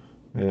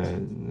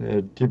 And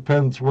it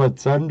depends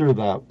what's under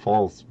that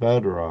false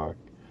bedrock.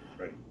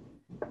 Right.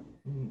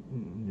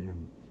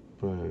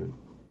 But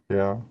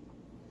yeah,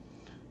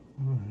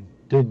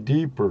 dig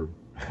deeper.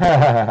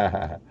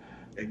 Well,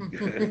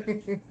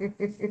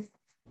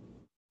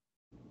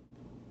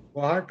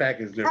 hardpack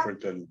is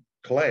different than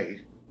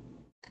clay.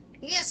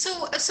 Yeah,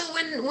 so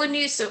when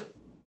you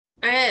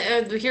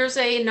here's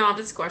a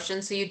novice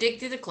question. So you dig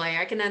through the clay.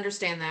 I can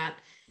understand that.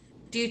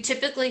 Do you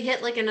typically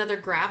hit like another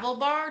gravel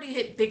bar? Do you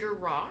hit bigger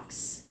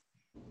rocks?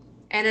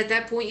 And at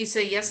that point, you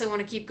say, yes, I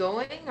want to keep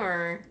going,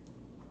 or?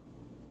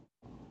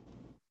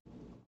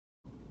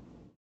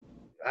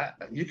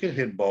 You can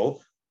hit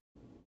both.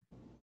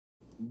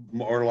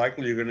 More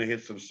likely, you're going to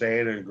hit some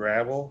sand and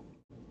gravel.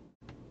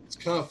 It's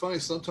kind of funny.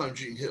 Sometimes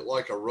you can hit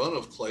like a run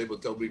of clay,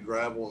 but there'll be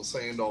gravel and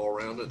sand all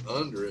around it,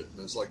 under it, and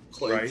it's like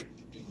clay. Right.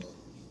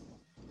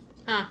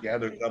 Huh.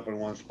 Gathered up in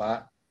one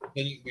spot.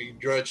 Then you can be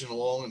dredging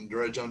along and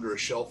dredge under a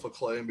shelf of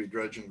clay and be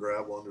dredging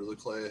gravel under the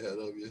clay ahead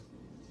of you.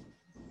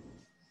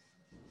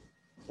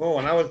 Well,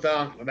 when I was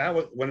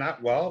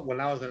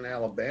in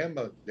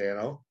Alabama,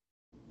 Dano,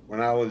 when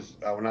I was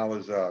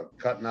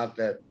cutting out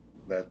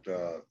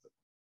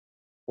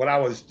what I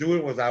was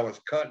doing was I was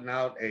cutting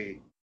out a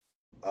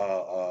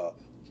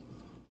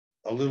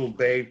little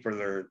bay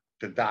for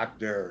to dock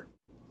their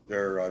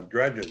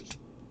dredges,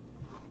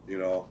 you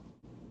know,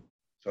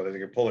 so that they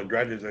could pull the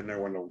dredges in there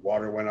when the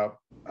water went up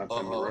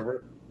onto the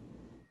river.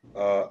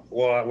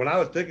 Well, when I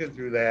was thinking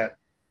through that,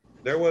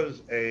 there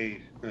was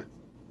a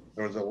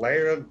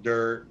layer of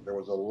dirt, there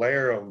was a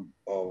layer of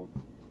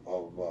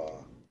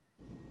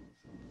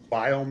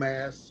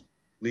biomass,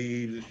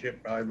 leaves and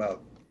shit, probably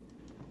about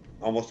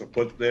almost a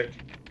foot thick.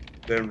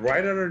 Then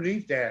right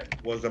underneath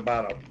that was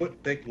about a foot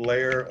thick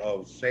layer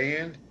of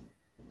sand,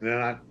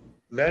 and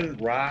then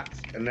rocks,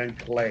 and then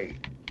clay.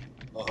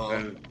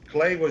 And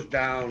clay was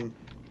down.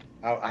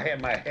 I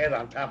had my head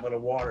on top of the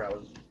water. I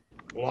was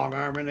long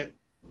arming it,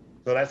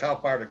 so that's how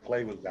far the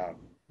clay was down.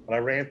 But I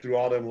ran through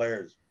all them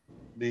layers.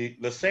 The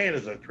sand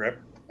is a trip.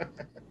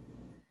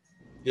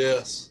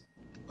 Yes,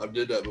 I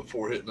did that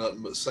before. Hit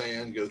nothing but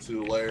sand, go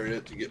through the layer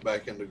it to get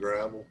back into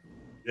gravel.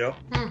 Yep.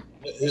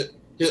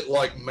 Hit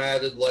like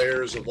matted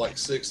layers of like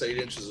 6-8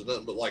 inches of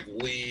nothing but like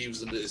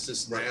leaves, and it's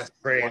just nasty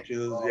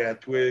branches,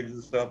 twigs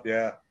and stuff.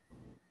 Yeah.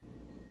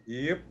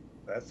 Yep.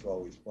 That's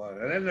always fun.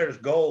 And then there's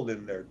gold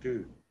in there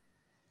too.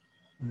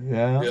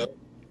 Yeah. Yep.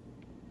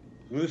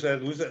 Lou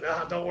said,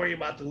 don't worry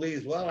about the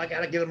leaves. Well, I got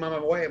to get them on my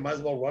way. I might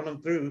as well run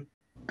them through.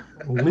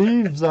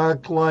 Leaves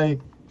act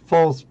like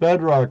false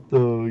bedrock,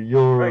 though.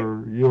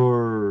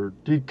 Your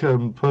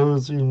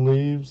decomposing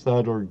leaves,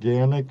 that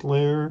organic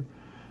layer.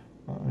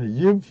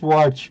 You've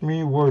watched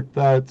me work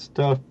that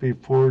stuff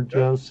before,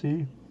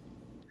 Jesse.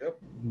 Yep.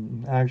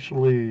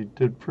 Actually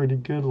did pretty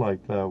good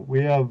like that.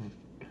 We have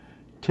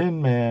Tin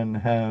Man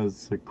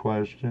has a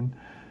question.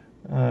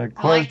 I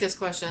like this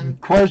question.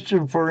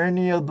 Question for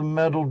any of the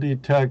metal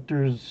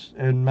detectors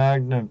and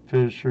magnet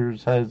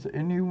fishers. Has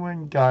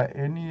anyone got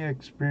any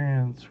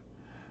experience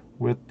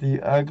with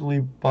the Ugly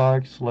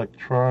Box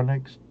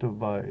electronics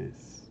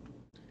device?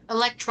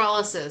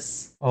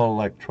 Electrolysis. Oh,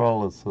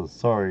 electrolysis,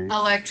 sorry.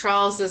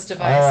 Electrolysis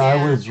device,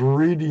 I was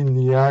reading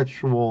the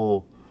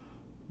actual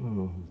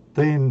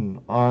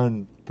thing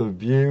on the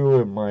view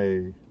in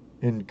my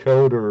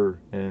encoder,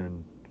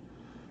 and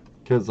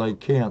because I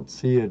can't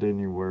see it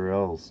anywhere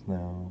else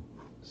now.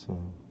 So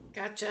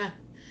Gotcha.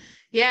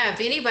 Yeah,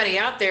 if anybody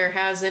out there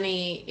has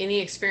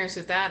any experience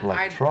with that,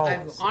 I'd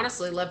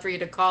honestly love for you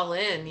to call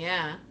in.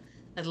 Yeah,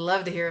 I'd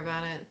love to hear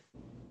about it.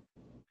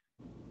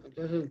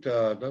 It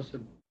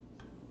doesn't.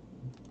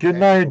 Good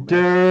night,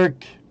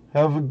 Derek.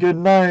 Have a good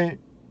night.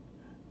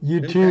 You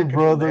too,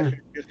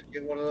 brother. Just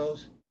get one of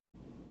those.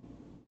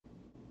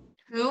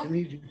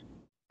 Who?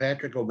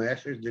 Patrick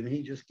O'Masters, didn't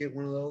he just get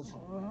one of those?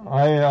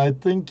 I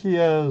think he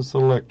has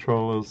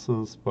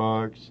electrolysis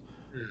box.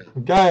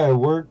 The guy I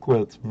work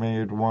with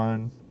made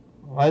one.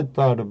 I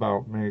thought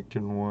about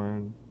making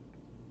one.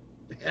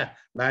 Yeah,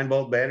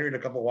 9-volt battery and a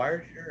couple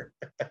wires, sure.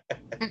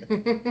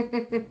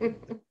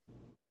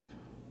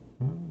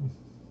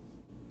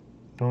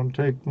 Don't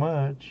take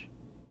much.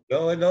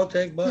 No, it don't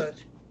take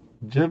much.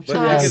 Gypsy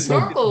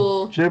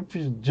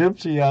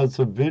has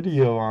a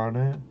video on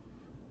it.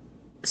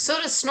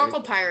 So does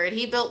Snorkel Pirate.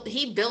 He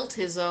built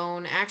his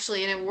own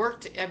actually, and it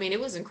worked. I mean, it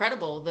was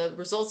incredible the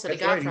results that he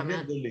got from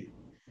it.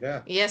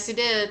 Yeah. Yes, he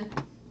did.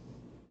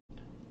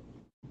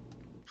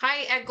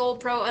 Hi at Gold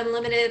Pro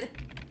Unlimited.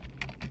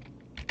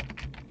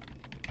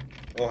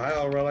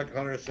 Ohio Relic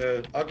Hunter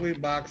says Ugly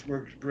Box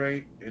works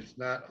great. It's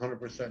not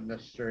 100%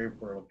 necessary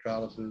for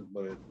electrolysis,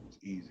 but it's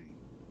easy.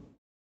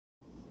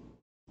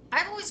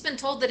 I've always been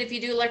told that if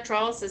you do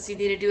electrolysis, you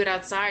need to do it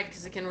outside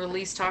because it can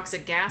release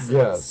toxic gases.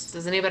 Yes.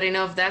 Does anybody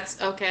know if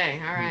that's okay?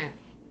 All right.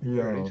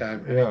 Yeah.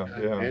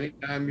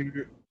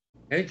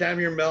 Anytime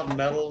you're melting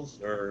metals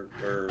or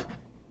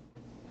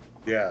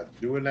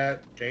doing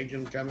that,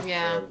 changing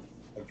chemicals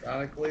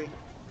electronically,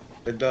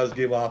 it does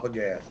give off a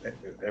gas.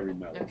 Every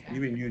metal, Okay.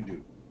 even you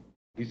do.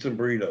 Eat some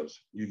burritos,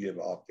 you give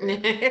off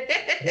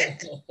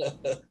gas.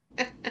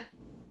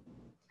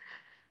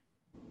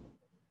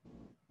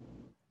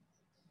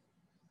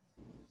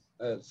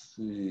 Let's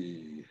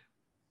see.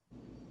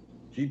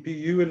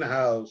 GPU in the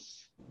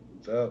house.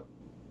 What's up?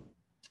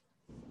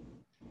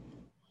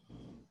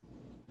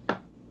 All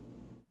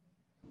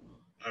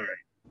right.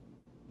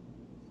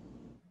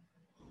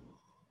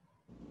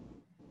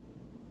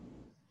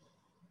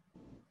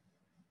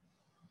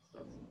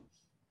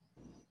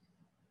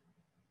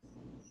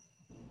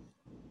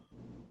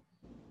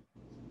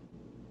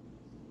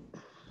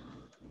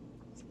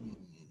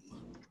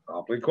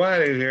 Awfully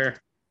quiet in here.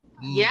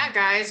 Yeah,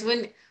 guys,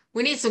 when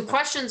we need some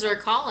questions or a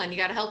call in, you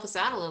got to help us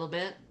out a little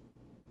bit.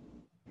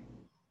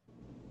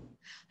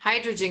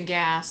 Hydrogen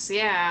gas.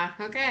 Yeah.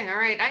 Okay. All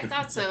right. I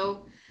thought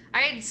so. I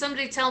had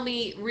somebody tell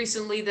me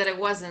recently that it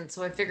wasn't,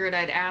 so I figured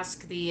I'd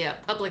ask the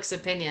public's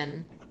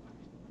opinion.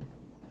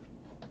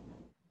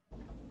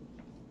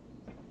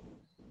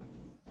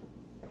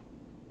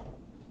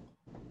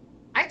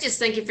 I just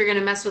think if you're going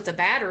to mess with the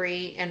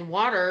battery and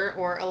water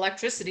or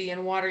electricity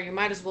and water, you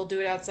might as well do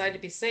it outside to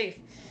be safe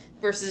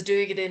versus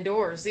doing it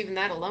indoors, even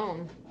that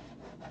alone.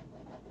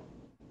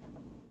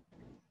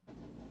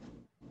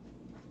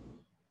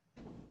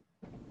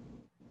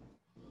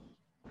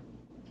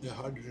 Yeah,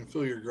 hydrogen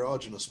fill your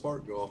garage and a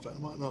spark go off. That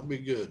might not be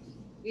good.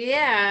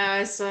 Yeah,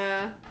 I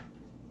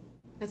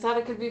thought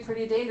it could be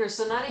pretty dangerous.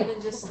 So not even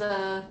just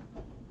the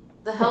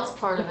health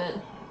part of it.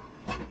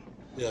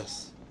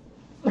 Yes.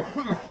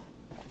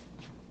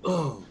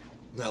 Oh,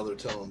 now they're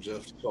telling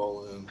Jeff to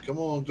call in. Come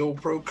on,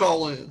 GoPro,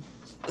 call in.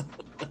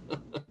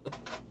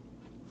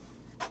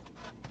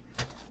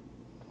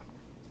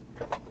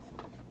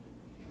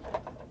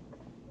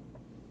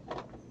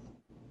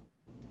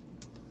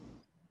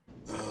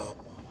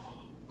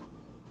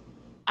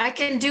 I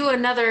can do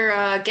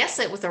another guess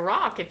it with a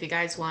rock if you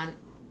guys want.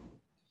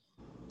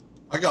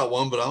 I got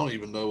one, but I don't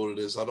even know what it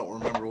is. I don't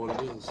remember what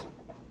it is.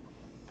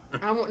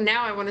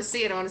 Now I want to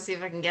see it. I want to see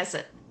if I can guess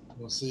it.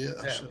 Want to see it?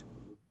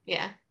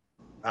 Yeah.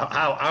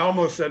 I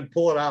almost said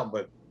pull it out,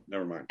 but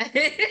never mind.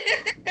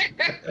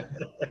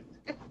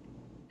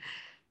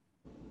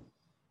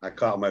 I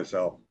caught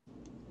myself.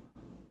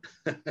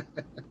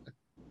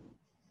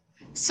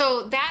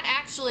 So that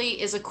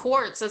actually is a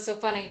quartz. That's so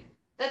funny.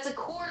 That's a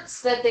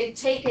quartz that they've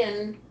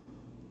taken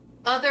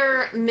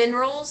other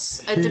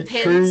minerals. It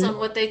depends on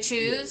what they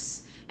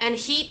choose. And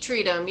heat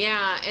treat them,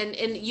 yeah.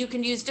 And you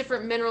can use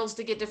different minerals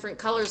to get different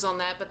colors on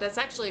that. But that's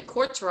actually a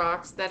quartz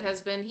rock that has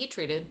been heat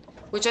treated,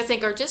 which I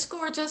think are just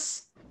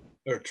gorgeous.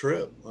 They're a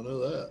trip. I know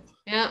that.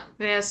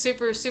 Yeah,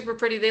 super, super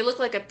pretty. They look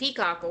like a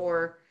peacock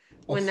ore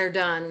when they're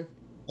done.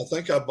 I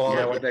think I bought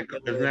it.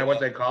 Isn't that what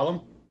they call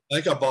them? I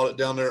think I bought it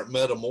down there at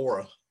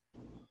Metamora.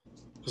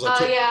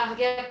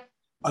 Yeah.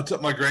 I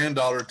took my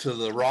granddaughter to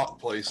the rock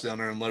place down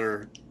there and let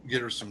her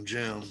get her some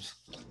gems.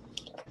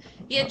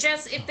 Yeah,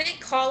 Jess, if they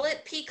call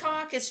it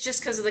peacock, it's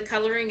just because of the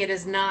coloring. It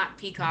is not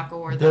peacock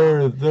ore.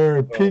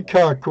 Their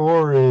peacock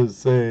ore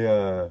is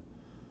a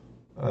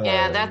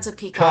yeah, that's a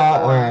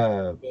peacock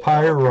ore.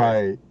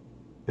 Pyrite.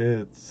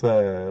 It's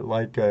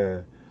like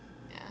a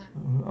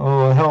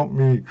oh, help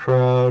me,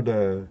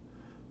 crowd.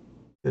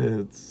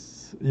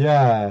 It's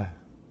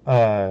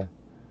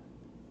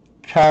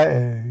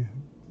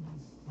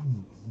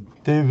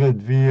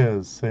David Villa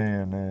is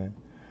saying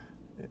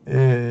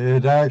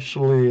it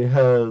actually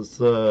has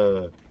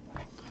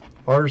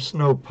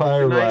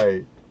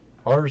arsenopyrite.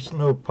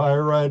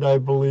 Arsenopyrite, I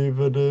believe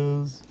it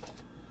is.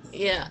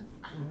 Yeah.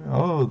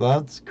 Oh,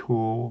 that's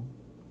cool.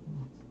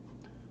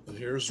 And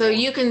here's so one.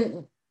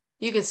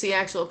 you can see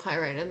actual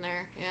pyrite in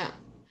there. Yeah.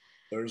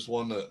 There's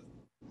one that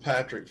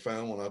Patrick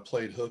found when I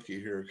played hooky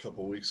here a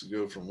couple weeks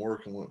ago from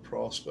work and went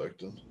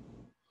prospecting.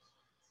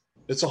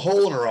 It's a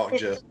hole in a rock,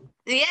 Jeff.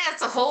 Yeah,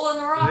 it's a hole in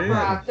the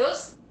rock.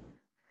 Those.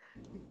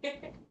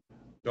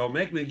 Don't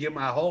make me get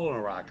my hole in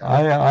a rock.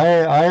 I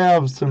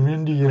have some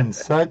Indian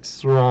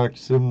sex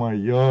rocks in my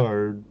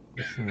yard.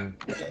 So.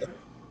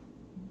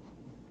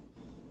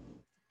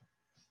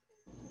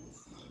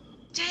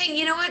 Dang,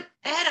 you know what,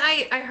 Ed?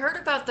 I heard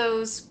about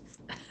those,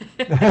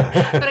 but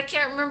I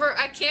can't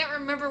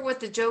remember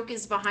what the joke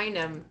is behind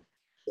them.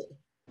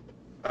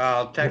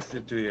 I'll text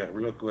it to you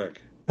real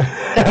quick.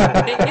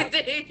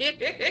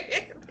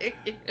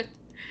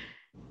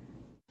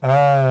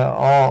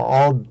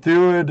 I'll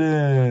do it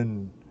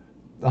in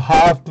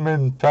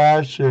Hoffman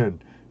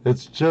fashion.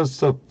 It's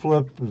just a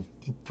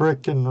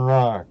frickin'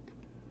 rock.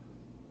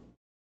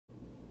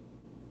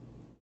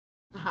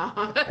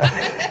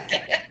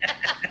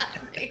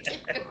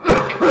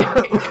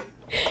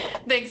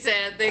 Thanks,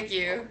 Ed. Thank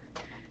you.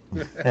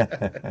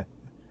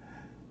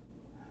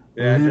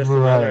 Yeah, just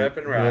another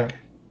effing rock.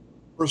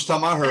 First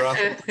time I heard, I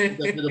thought that hit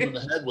him in the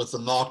head with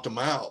and knocked him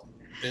out.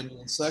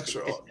 Indian sex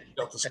rock.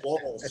 Got the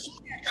squalls.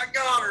 I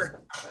got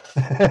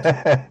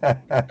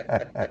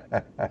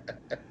her.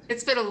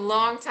 It's been a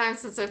long time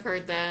since I've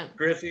heard that.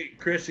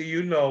 Chrissy,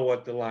 you know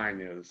what the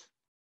line is.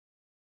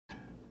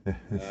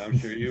 I'm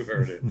sure you've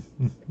heard it.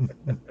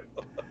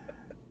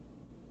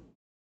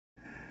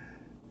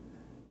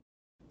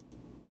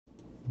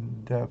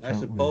 Definitely. I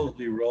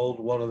supposedly rolled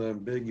one of them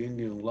big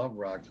Indian love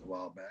rocks a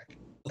while back.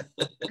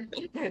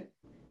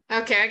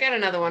 Okay, I got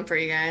another one for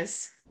you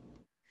guys.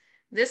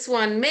 This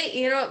one may,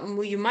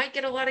 you might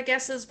get a lot of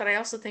guesses, but I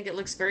also think it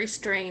looks very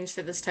strange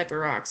for this type of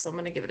rock, so I'm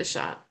going to give it a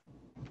shot.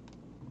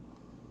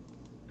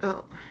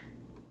 Oh.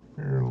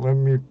 Here, let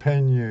me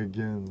pen you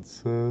again,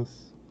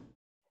 sis.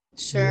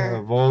 Sure. You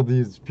have all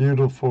these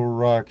beautiful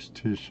rocks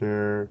to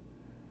share.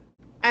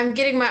 I'm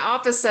getting my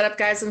office set up,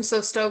 guys. I'm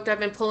so stoked. I've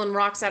been pulling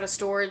rocks out of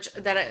storage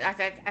that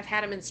I've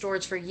had them in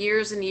storage for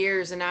years and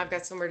years, and now I've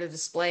got somewhere to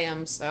display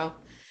them. So I'm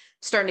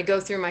starting to go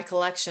through my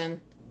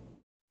collection.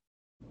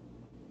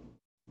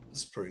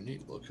 It's pretty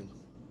neat looking.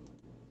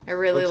 I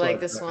really Looks like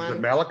this is one.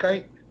 it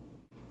malachite?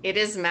 It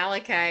is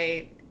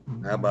malachite.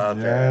 How about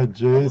Yeah, that?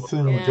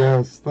 Jason Yeah.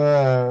 guessed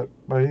that.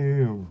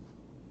 Bam.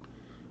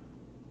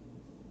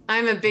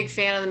 I'm a big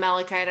fan of the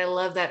malachite. I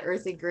love that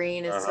earthy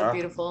green. It's so Uh-huh.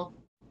 beautiful.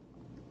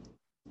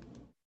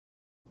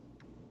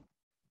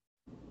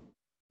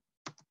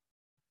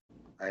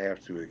 I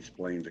have to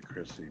explain to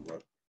Chrissy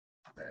what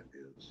that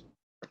is.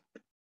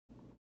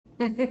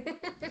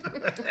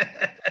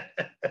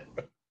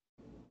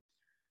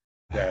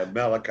 Yeah,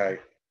 malachite.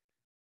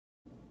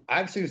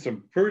 I've seen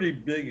some pretty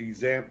big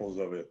examples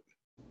of it.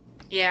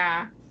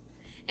 Yeah.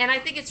 And I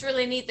think it's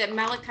really neat that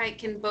malachite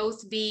can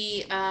both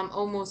be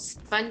almost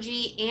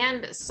spongy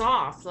and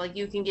soft. Like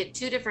you can get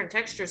two different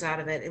textures out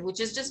of it, which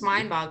is just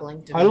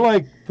mind-boggling to me. I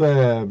like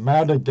the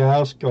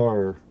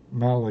Madagascar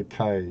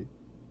malachite.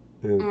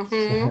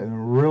 It's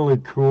really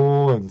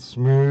cool and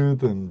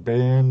smooth and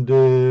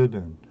banded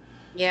and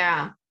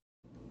Yeah.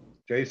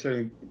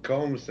 Jason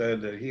Combs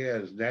said that he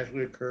has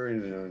naturally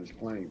occurring on his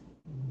claim.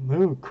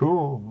 oh,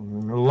 cool.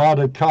 A lot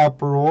of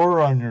copper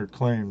ore on your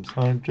claims,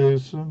 huh,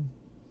 Jason?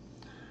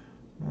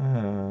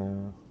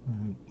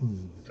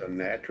 It's a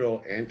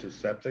natural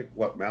antiseptic.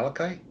 What,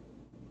 malachite?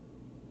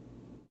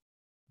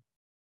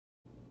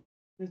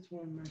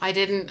 I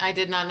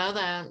did not know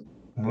that.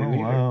 Oh, Me neither.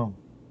 wow.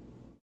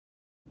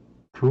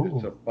 Cool.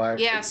 It's a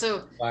fiber. Yeah,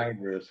 so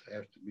Fibrous.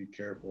 Have to be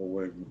careful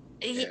with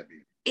heavy.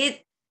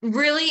 it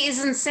really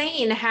is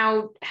insane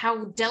how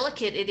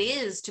delicate it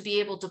is to be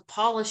able to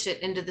polish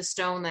it into the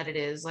stone that it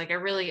is. Like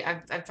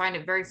I find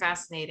it very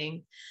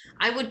fascinating.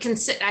 I would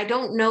consider, I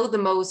don't know the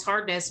Mohs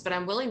hardness, but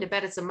I'm willing to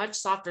bet it's a much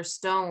softer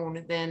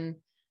stone than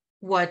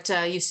what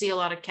you see a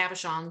lot of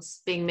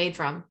cabochons being made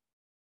from.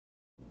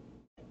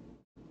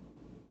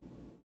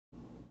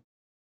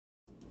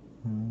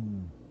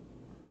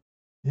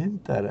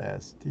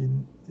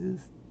 Interesting.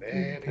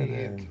 Very Interesting.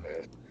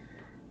 interesting.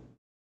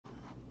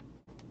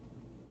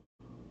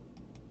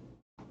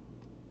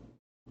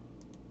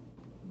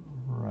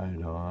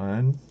 Right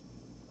on.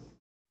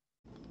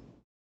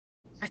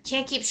 I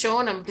can't keep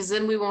showing them because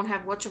then we won't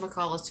have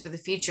whatchamacallits for the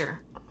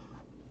future.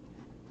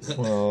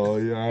 Well,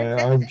 yeah,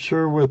 I'm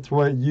sure with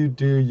what you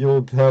do,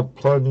 you'll have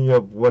plenty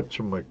of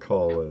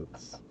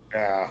whatchamacallits,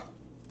 Yeah.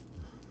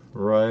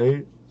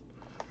 right?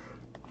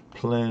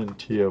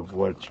 Plenty of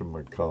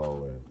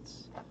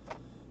whatchamacallits.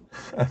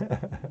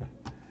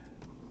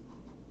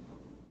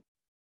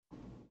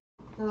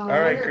 All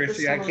right,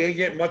 Chrissy, I can't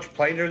get much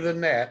plainer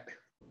than that.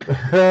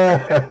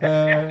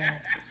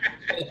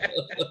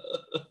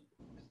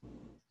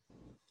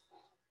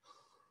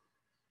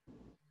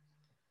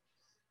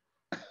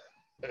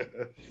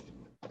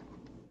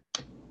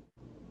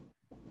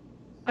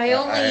 I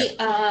only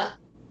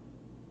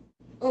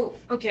oh,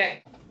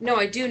 okay. No,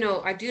 I do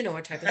know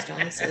what type of stone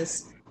this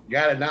is.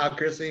 Got it now,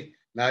 Chrissy?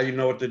 Now you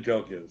know what the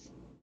joke is.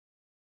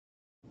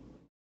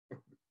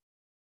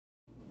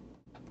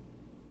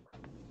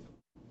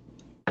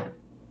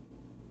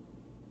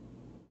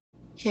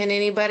 Can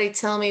anybody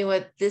tell me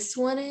what this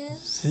one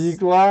is? Sea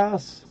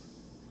glass?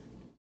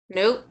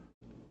 Nope.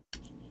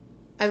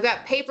 I've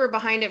got paper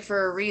behind it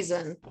for a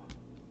reason.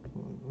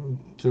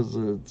 Because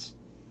it's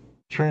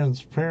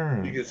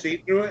transparent. You can see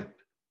through it?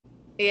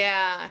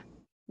 Yeah.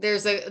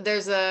 There's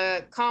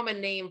a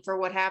common name for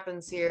what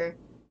happens here.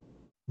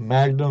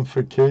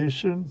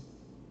 Magnification?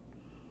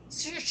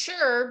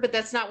 Sure, but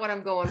that's not what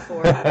I'm going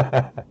for.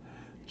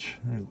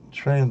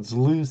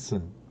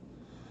 Translucent.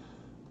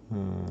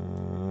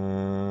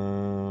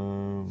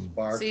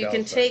 Spar So you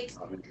can calcite. take-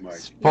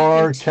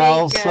 Spar take,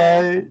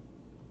 calcite.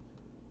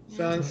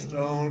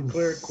 Sunstone,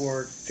 clear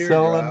quartz,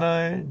 teardrop.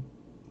 Selenite.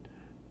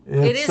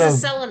 It is a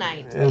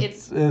selenite.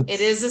 It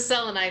is a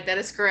selenite. That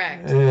is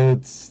correct.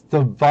 It's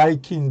the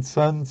Viking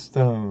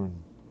sunstone.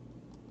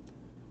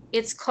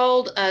 It's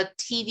called a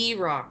TV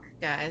rock,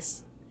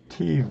 guys.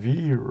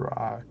 TV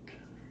rock.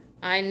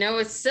 I know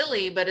it's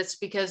silly, but it's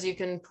because you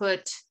can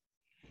put,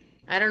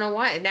 I don't know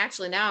why. And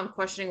actually now I'm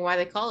questioning why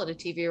they call it a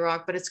TV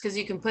rock, but it's because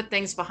you can put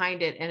things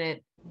behind it and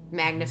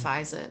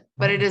magnifies it.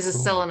 But it is a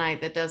Cool.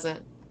 selenite that does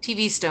it.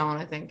 TV stone,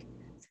 I think.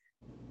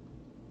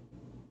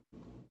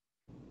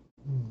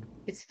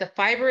 It's the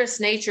fibrous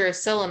nature of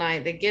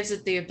selenite that gives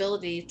it the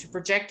ability to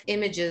project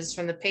images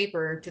from the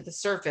paper to the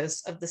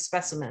surface of the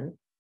specimen.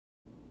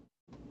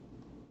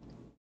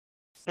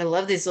 I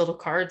love these little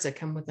cards that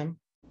come with them.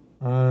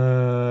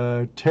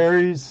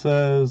 Terry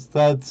says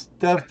that's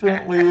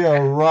definitely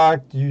a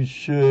rock you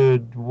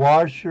should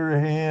wash your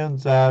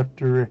hands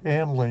after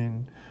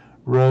handling,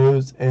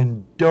 Rose,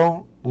 and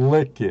don't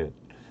lick it.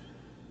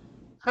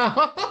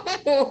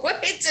 Oh,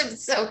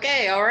 it's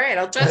okay. All right,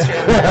 I'll trust you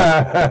on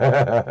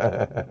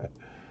that.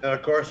 And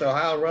of course,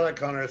 Ohio Relic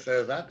Hunter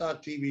says, I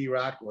thought TV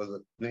Rock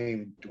was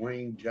named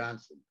Dwayne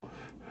Johnson.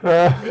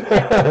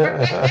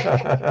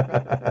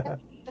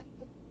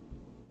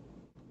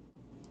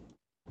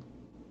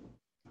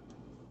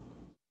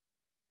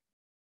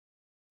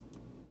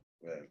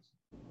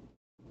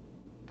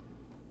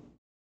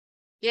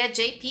 Yeah,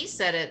 JP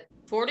said it.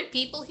 40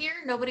 people here?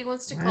 Nobody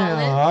wants to call in?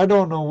 Yeah, I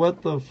don't know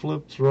what the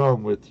flip's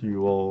wrong with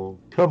you all.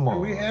 Come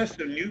on. We have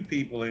some new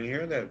people in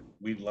here that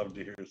we'd love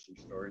to hear some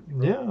stories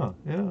from. Yeah,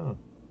 yeah. Of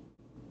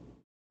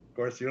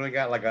course, you only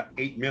got like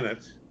 8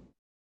 minutes.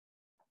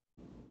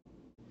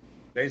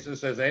 Jason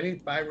says any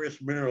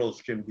fibrous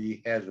minerals can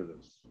be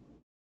hazardous.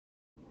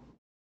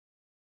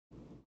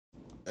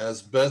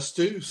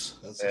 Asbestos.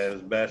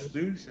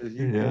 Asbestos, as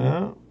you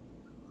Yeah.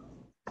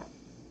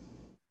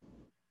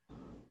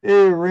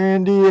 Hey,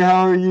 Randy,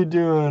 how are you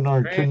doing,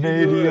 our Randy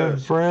Canadian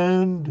Lewis.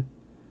 friend?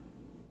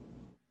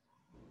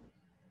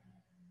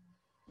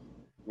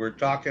 We're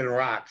talking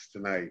rocks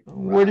tonight.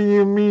 What do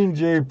you mean,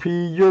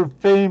 JP? You're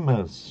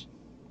famous.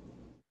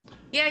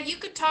 Yeah, you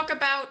could talk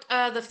about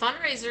the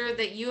fundraiser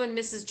that you and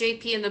Mrs.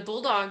 JP and the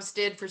Bulldogs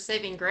did for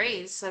Saving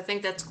Grace. I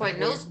think that's quite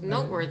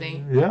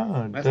noteworthy.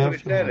 Yeah, That's definitely. what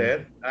he said,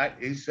 Ed.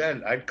 He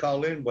said, I'd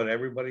call in, but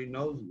everybody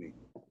knows me.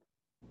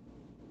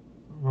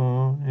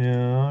 Oh,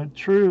 yeah,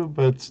 true,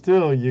 but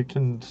still, you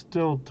can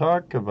still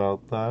talk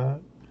about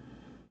that.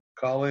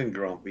 Call in,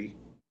 Grumpy.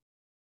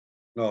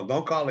 No,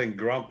 don't call in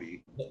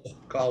Grumpy.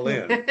 Call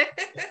in,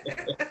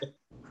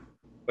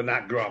 but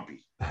not Grumpy.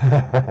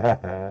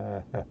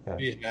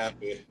 Be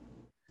happy.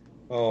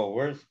 Oh,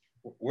 where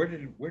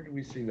did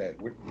we see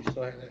that? We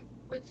still have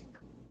that?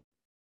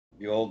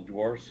 The old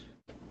dwarfs.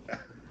 I'm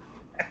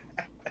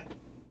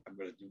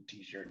gonna do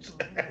t-shirts.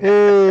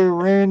 Hey,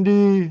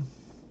 Randy,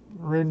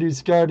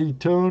 Scotty,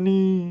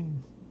 Tony.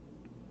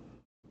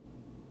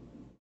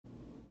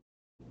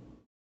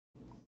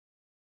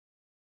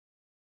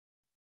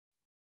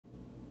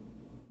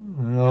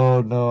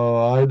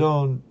 No, I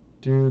don't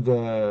do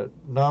that.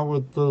 Not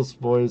with this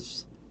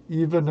voice.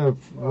 Even if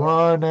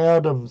Ron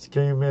Adams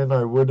came in,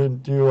 I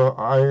wouldn't do a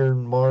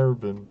Iron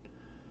Marvin.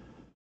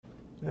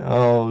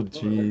 Oh,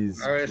 jeez.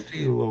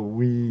 RST.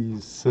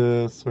 Louise,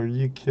 sis, are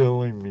you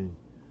killing me?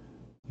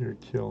 You're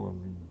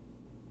killing me.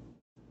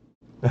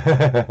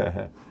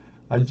 I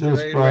Is just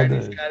today brought Randy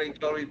it. Scotty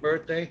Tony's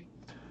birthday?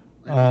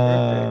 Happy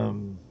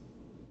birthday.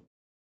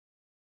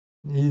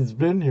 He's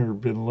been here,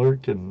 been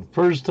lurking.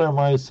 First time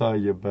I saw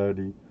you,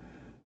 buddy.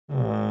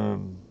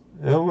 It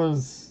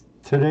was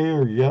today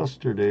or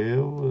yesterday.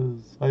 It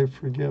was, I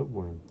forget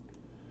when.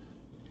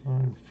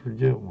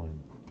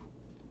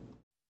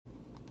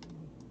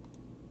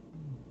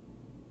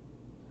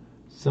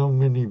 So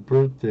many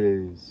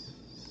birthdays.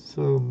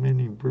 Well,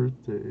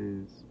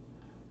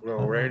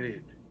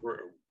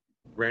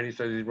 Randy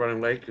says he's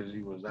running late because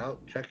he was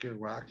out checking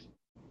rocks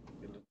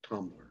in the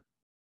tumbler.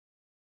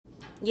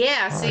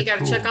 Yeah, so you got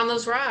to check cool. on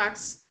those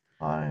rocks.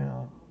 I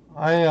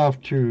have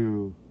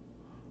to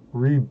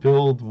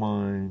rebuild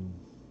mine.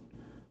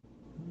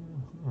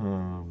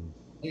 I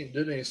ain't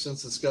did any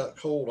since it's got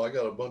cold. I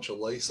got a bunch of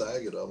lace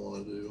agate I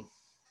want to do.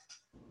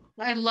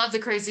 I love the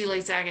crazy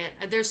lace agate.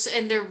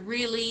 They're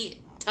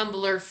really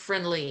tumbler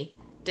friendly,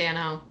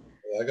 Dano.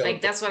 Yeah,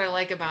 that's what I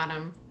like about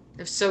them.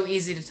 They're so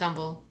easy to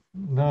tumble.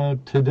 No,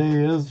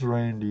 today is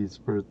Randy's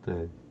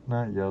birthday,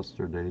 not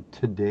yesterday.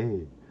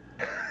 Today.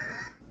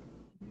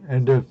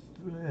 And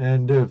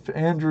if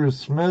Andrew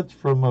Smith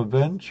from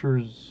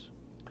Adventure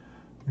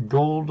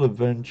Gold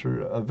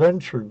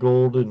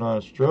in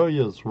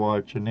Australia is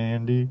watching,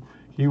 Andy,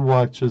 he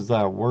watches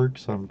at work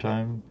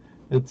sometime.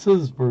 It's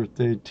his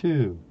birthday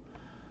too.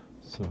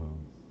 So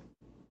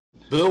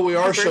Bill, we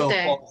are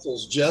showing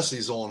fossils.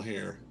 Jesse's on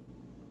here.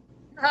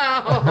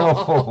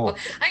 Oh,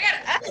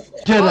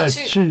 get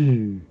at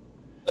you.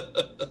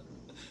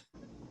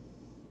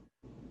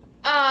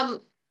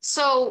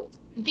 So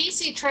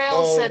BC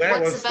Trail said,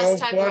 "What's the best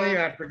type of?" That was so funny,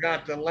 I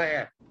forgot to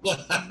laugh.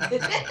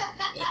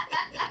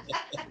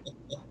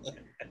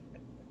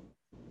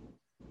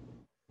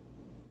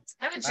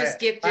 I was just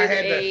gifted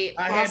a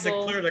I had to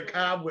clear the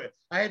cobwebs.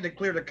 I had to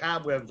clear the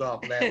cobwebs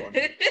off that one.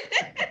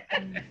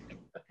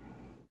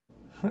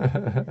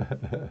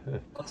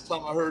 Last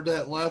time I heard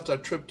that and laughed, I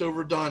tripped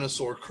over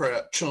dinosaur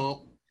crap,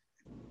 chump.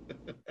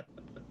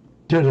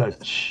 Did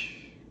it?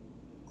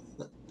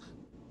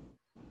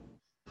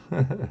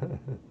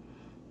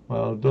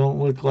 Well, don't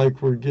look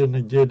like we're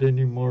gonna get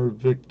any more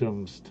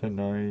victims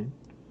tonight.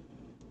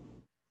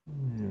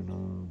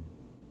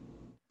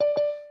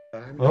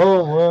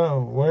 Oh,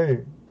 well, wait.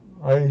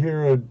 I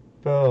hear a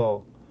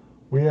bell.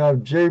 We have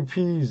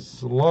JP's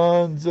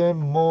Salons and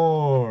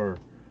More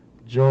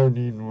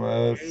joining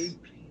us. JP.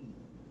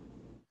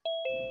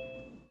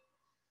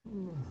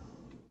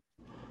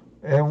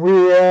 And we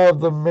have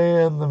the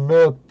man, the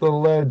myth, the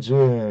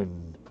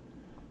legend.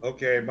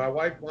 Okay, my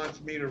wife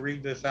wants me to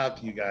read this out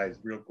to you guys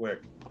real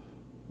quick.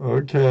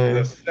 Okay.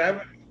 The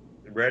seven,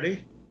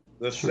 ready?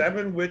 The Sure.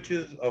 7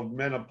 witches of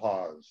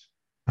menopause.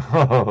 Hang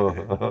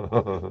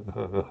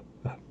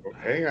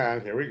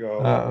on, here we go.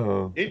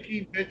 Uh-oh.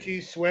 Itchy,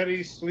 bitchy,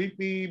 sweaty,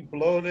 sleepy,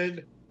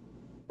 bloated,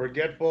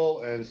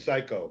 forgetful, and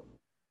psycho.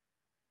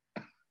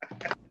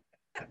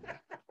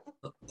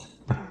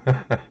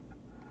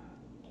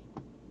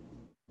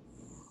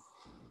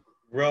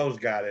 Rose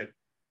got it.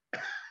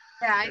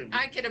 Yeah,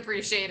 I can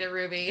appreciate it,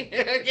 Ruby.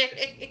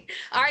 Okay.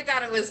 I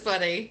thought it was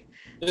funny.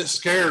 It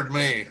scared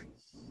me.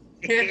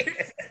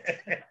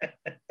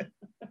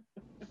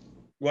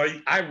 Well,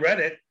 I read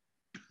it.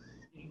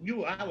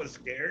 I was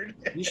scared.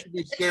 You should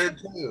be scared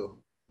too.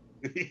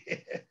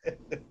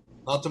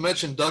 Not to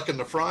mention ducking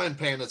the frying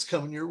pan that's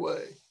coming your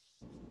way.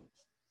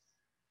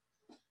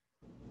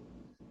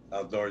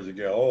 Outdoors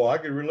again. Oh, I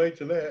can relate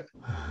to that.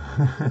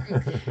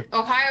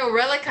 Ohio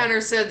Relic Hunter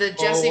said that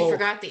Jesse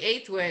forgot the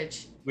 8th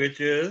witch.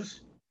 Which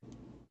is?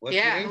 What's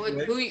Yeah, the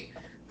 8th who witch?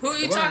 are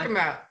you Come on. talking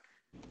about?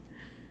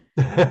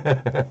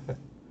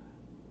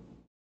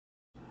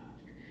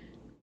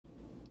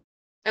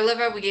 I love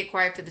how we get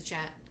quiet for the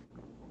chat.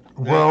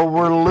 Well,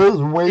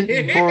 we're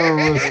waiting for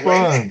a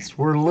response.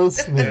 We're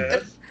listening.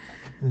 Yes.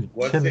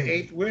 What's Can- the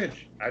 8th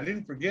witch? I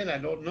didn't forget. I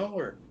don't know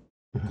her.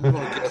 I'm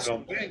gonna guess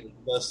Don't think.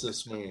 that's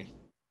this me.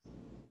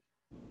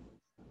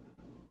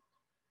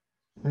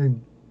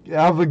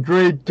 Have a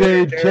great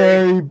day, Hey, Terry.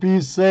 Terry.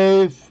 Be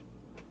safe.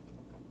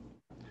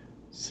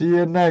 See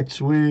you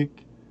next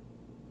week.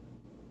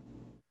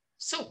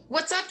 So,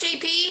 what's up,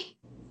 JP?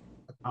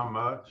 Not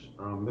much.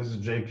 This is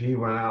JP.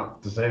 Went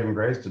out to Saving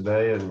Grace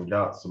today and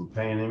got some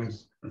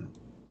paintings.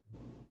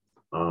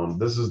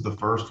 This is the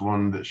first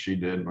one that she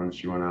did when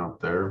she went out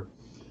there.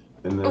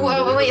 And then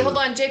Wait, hold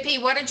on,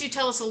 JP. Why don't you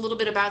tell us a little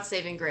bit about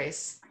Saving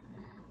Grace?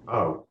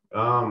 Oh,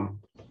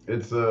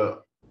 it's a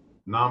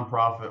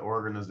nonprofit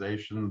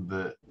organization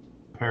that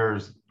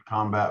pairs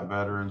combat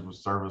veterans with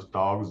service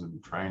dogs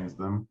and trains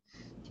them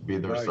to be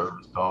their Nice.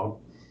 service dog.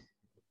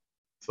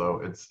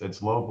 So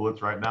it's local.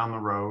 It's right down the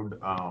road.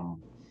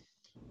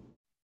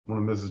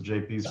 One of Mrs.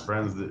 JP's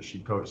friends that she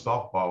coached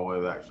softball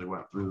with actually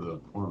went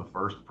through one of the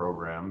first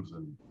programs,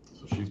 and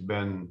so she's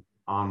been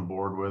on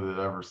board with it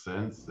ever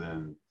since.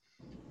 And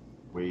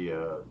she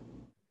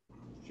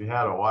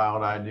had a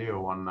wild idea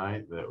one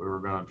night that we were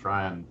going to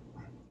try and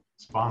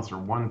sponsor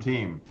one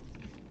team,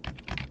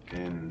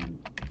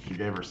 and she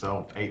gave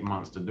herself 8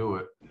 months to do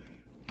it.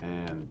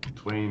 And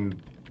between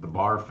the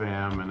bar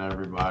fam and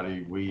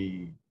everybody,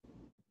 we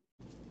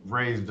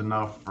raised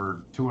enough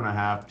for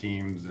 2.5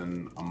 teams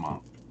in a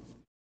month.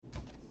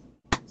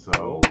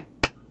 So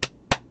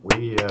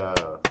we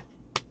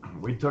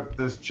took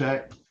this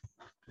check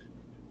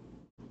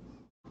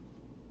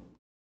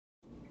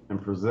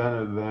and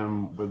presented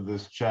them with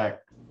this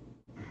check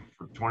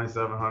for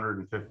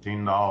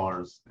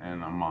 $2,715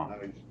 in a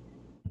month.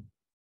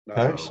 Nice.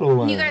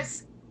 Excellent. You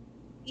guys,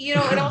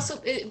 it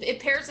also it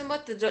pairs them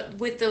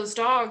with those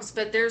dogs,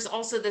 but there's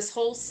also this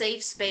whole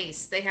safe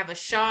space. They have a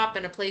shop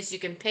and a place you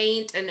can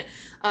paint and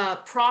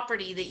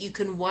property that you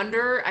can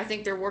wander. I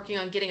think they're working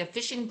on getting a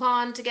fishing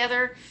pond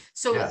together.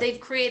 So Yeah. they've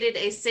created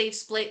a safe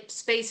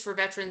space for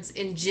veterans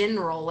in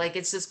general. Like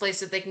it's this place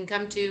that they can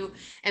come to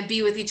and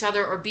be with each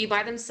other or be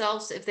by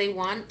themselves if they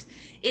want.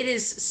 It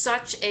is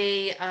such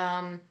a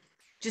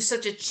just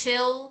such a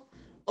chill,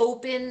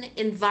 open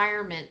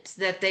environment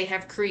that they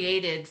have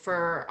created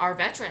for our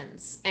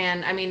veterans.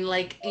 And I mean,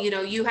 like,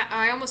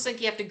 I almost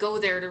think you have to go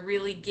there to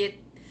really get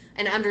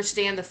and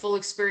understand the full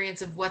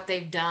experience of what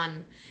they've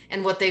done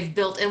and what they've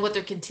built and what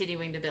they're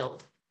continuing to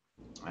build.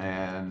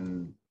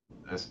 And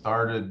it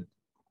started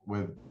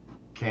with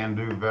Can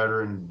Do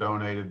Veteran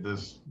donated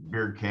this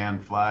beer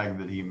can flag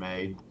that he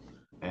made,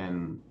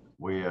 and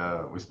we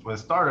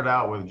started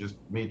out with just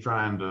me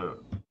trying to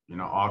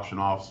auction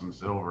off some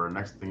silver, and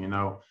next thing you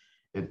know,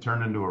 it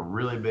turned into a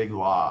really big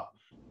lot,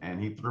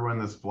 and he threw in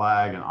this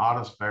flag, and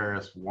Otis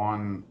Ferris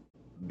won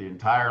the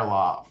entire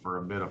lot for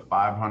a bid of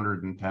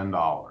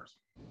 $510.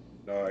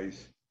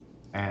 Nice.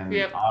 And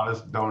Yep.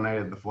 Otis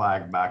donated the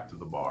flag back to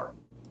the bar.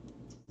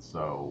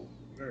 So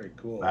Very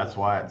cool. that's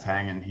why it's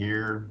hanging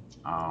here.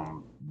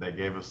 They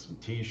gave us some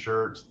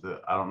t-shirts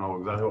that I don't know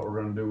exactly what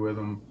we're going to do with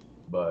them,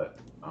 but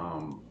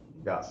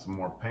got some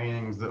more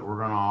paintings that we're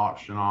going to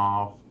auction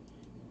off.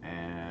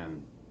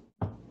 And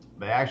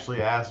they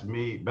actually asked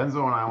me,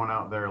 Benzo and I went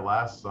out there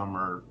last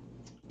summer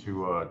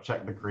to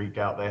check the creek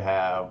out they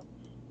have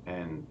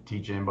and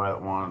teach anybody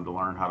that wanted to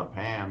learn how to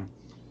pan.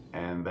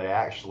 And they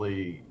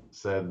actually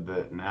said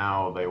that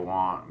now they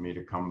want me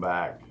to come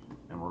back,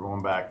 and we're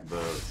going back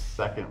the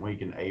second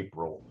week in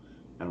April,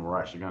 and we're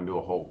actually going to do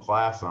a whole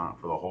class on it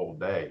for the whole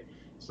day.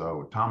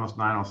 So Thomas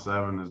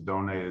 907 has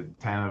donated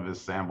 10 of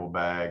his sample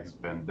bags.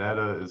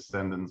 Vendetta is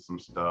sending some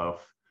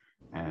stuff.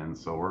 And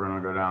so we're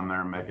going to go down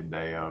there and make a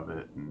day of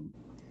it and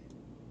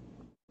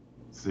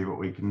see what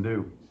we can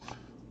do.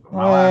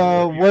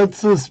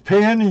 What's this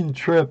panning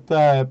trip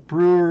that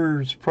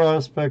Brewers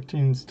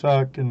Prospecting's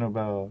talking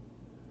about?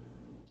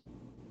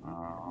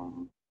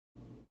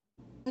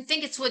 I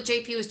think it's what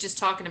JP was just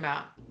talking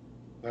about.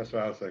 That's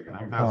what I was thinking. I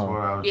think that's what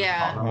I was just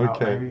Yeah. talking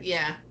about. Okay. Maybe.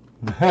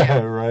 Yeah.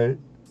 Right.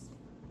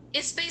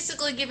 It's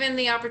basically given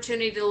the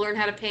opportunity to learn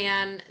how to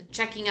pan,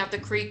 checking out the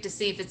creek to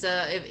see if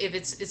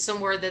it's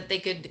somewhere that they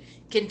could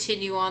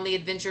continue on the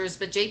adventures.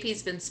 But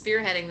JP's been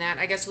spearheading that,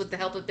 I guess, with the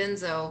help of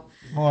Benzo.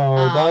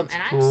 Well, that's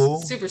and cool.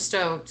 I'm super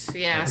stoked.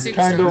 Yeah, It's super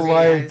kind stoked of for you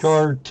like guys.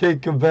 our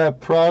Take a Vet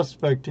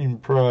prospecting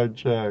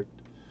project.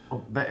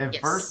 Well, at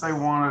Yes. first they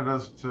wanted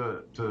us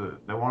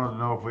they wanted to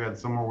know if we had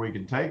somewhere we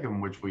could take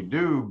them, which we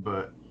do,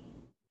 but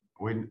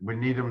we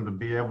need them to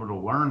be able to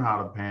learn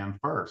how to pan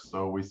first.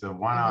 So we said,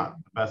 why not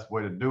the best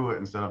way to do it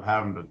instead of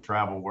having to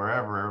travel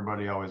wherever?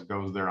 Everybody always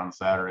goes there on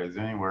Saturdays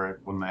anywhere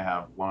when they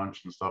have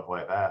lunch and stuff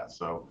like that.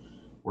 So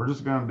we're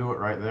just going to do it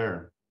right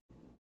there.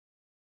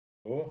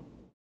 Cool.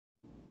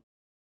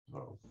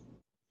 So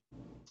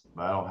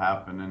that'll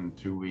happen in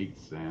 2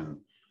 weeks. And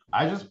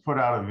I just put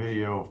out a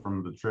video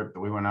from the trip that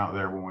we went out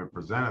there when we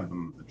presented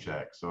them the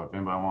check. So if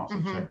anybody wants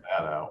to check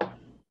that out.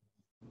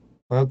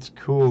 That's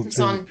cool, It's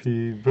on-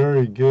 JP.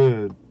 Very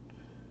good.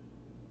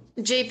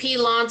 JP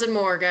Lawns and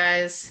More,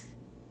 guys.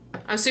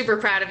 I'm super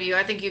proud of you.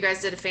 I think you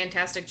guys did a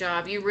fantastic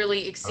job. You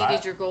really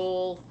exceeded your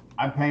goal.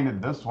 I painted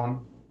this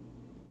one.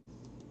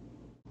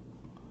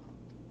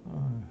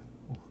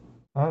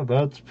 Oh,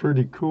 that's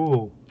pretty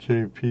cool,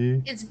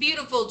 JP. It's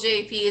beautiful,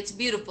 JP. It's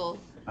beautiful.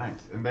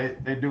 Thanks. And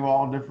they do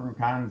all different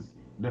kinds,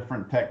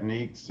 different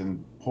techniques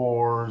and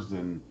pours,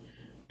 and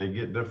they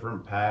get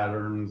different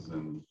patterns,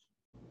 and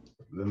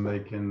then they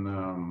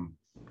can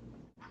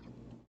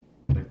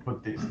they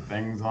put these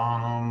things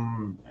on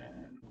them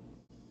and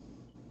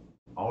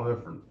all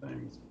different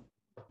things.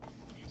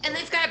 And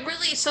they've got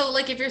really, so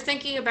like if you're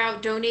thinking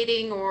about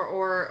donating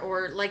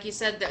or like you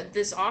said,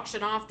 this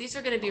auction off, these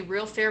are going to be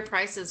real fair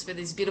prices for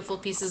these beautiful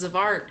pieces of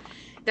art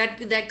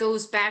that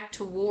goes back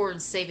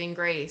towards saving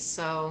grace.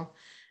 So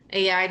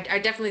yeah, I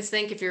definitely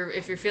think if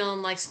you're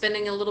feeling like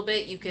spending a little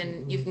bit, you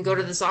can go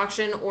to this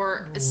auction,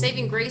 or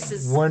saving grace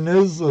is. When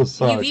is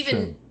this auction? You've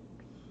even.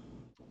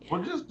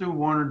 We'll just do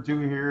one or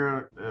two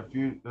here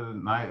a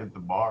night at the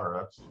bar.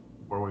 That's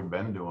where we've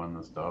been doing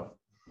this stuff.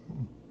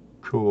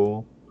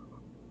 Cool.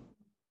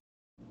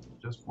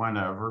 Just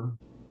whenever.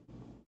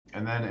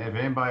 And then if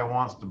anybody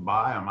wants to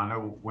buy them, I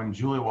know when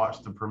Julie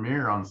watched the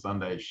premiere on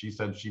Sunday, she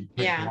said she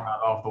picked one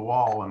out off the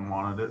wall and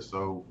wanted it.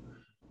 So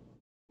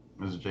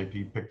Mrs.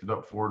 JP picked it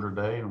up for her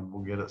today, and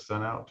we'll get it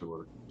sent out to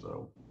her.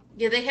 So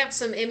Yeah, they have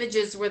some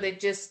images where they've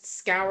just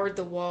scoured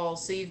the wall.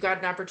 So you've got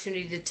an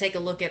opportunity to take a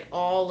look at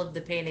all of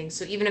the paintings.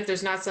 So even if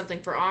there's not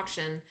something for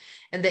auction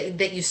and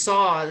that you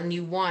saw and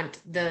you want,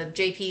 the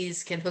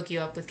JPs can hook you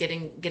up with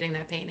getting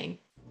that painting.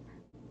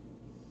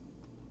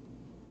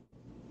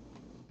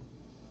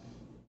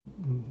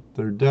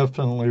 They're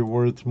definitely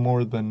worth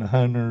more than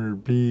Hunter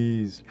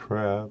B's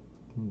crap.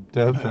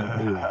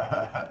 Definitely.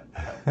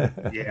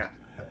 Yeah.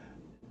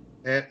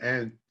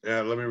 And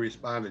let me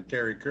respond to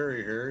Terry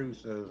Curry here, who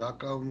says, "How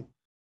come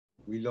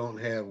we don't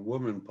have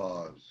woman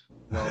paws?"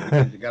 Well,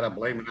 because you gotta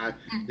blame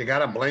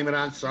it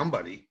on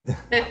somebody.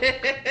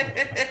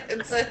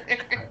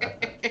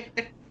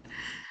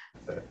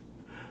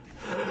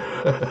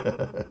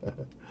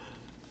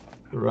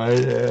 Right,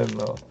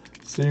 and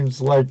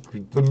seems like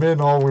the men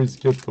always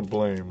get the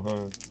blame,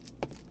 huh?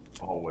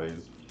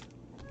 always.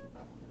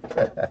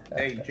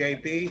 Hey,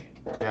 JP.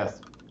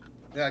 Yes.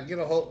 Yeah, get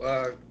a whole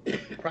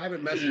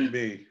private message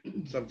me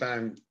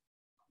sometime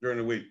during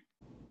the week.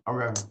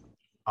 Okay.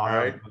 All All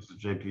right. right. This is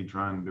JP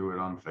trying to do it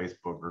on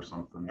Facebook or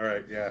something. All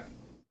right, yeah.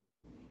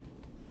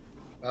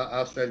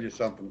 I'll send you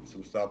some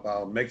stuff.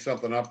 I'll make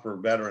something up for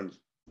veterans.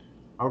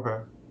 Okay.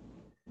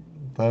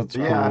 That's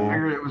So, yeah, I cool.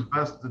 figured it was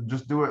best to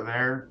just do it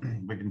there.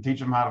 We can teach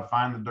them how to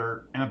find the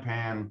dirt in a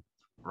pan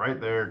right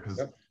there,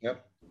 because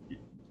Yep.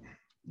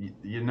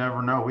 you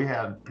never know. We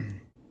had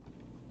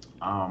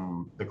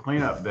the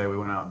cleanup day. We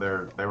went out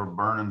there. They were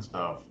burning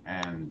stuff,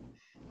 and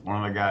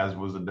one of the guys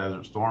was a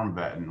Desert Storm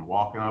vet, and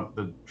walking up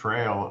the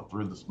trail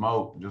through the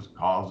smoke just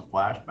caused a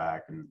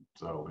flashback, and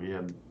so he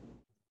had to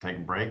take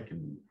a break,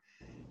 and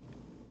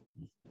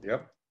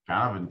Yep.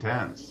 kind of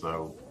intense.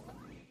 So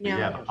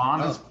yeah, the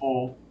pond is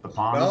full. The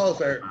pond Smells is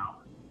full are- now.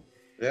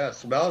 Yeah,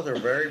 smells are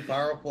very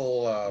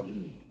powerful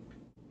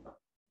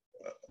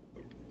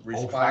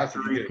response.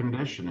 Olfactory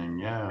conditioning.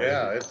 Yeah.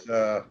 Yeah, it's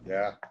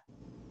yeah.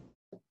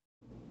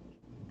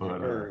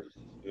 But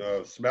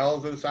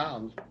Smells and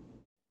sounds.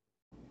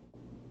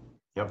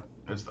 yep,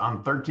 it's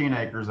on 13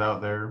 acres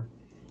out there.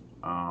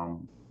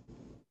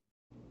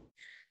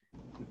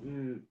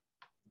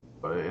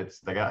 But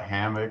they got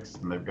hammocks,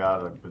 and they've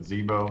got a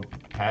gazebo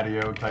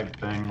patio type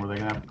thing where they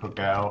can have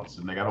cookouts,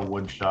 and they got a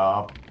wood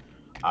shop.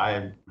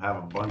 I have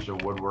a bunch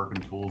of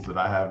woodworking tools that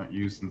I haven't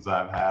used since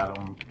I've had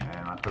them,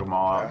 and I took them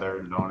all out there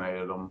and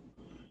donated them.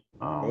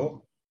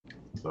 Cool.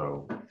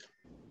 So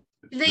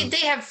They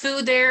have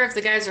food there if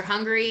the guys are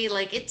hungry.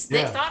 Like they've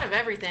Yeah. thought of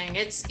everything.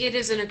 It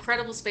is an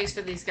incredible space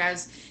for these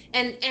guys.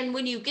 And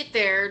when you get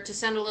there, to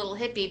sound a little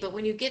hippie, but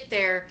when you get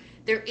there,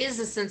 there is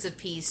a sense of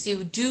peace.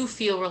 You do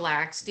feel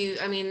relaxed.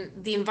 I mean,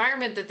 the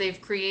environment that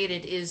they've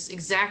created is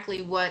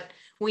exactly what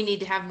we need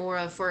to have more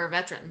of for our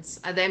veterans.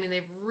 I mean,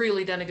 they've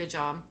really done a good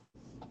job.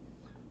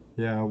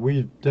 Yeah,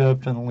 we've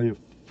definitely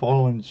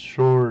fallen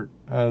short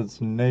as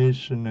a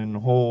nation in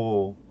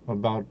whole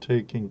about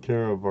taking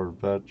care of our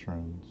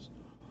veterans.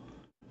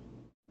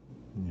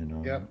 You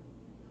know. Yep.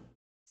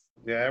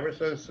 Yeah, ever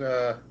since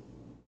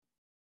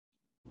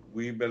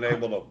we've been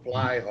able to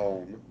fly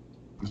home.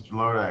 Mr.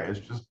 Lodak, it's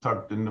just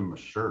tucked into my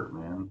shirt,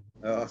 man.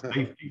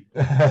 Safety.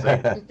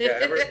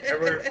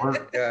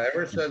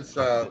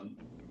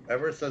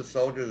 Ever since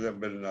soldiers have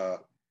been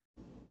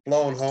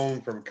flown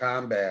home from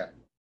combat,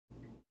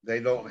 they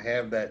don't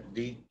have that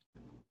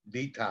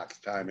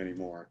detox time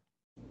anymore.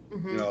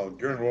 Mm-hmm. You know,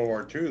 during World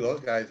War II,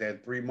 those guys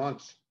had 3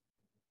 months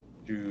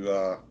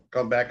to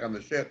come back on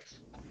the ships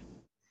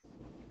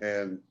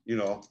and, you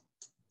know,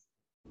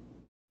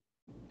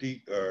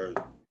 get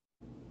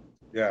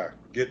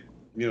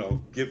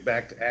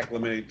back to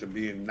acclimating to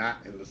being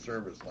not in the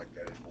service like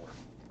that anymore,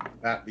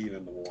 not being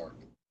in the war.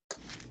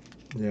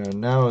 Yeah,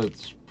 now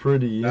it's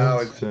pretty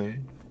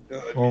instant.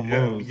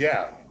 Almost.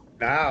 Yeah.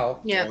 Now,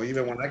 yeah. You know,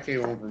 even when I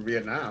came home from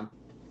Vietnam,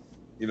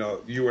 you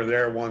know, you were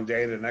there one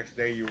day, the next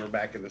day you were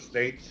back in the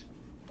States.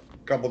 A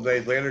couple of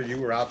days later,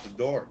 you were out the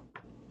door,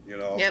 you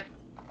know. Yep.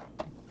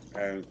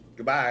 And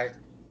goodbye.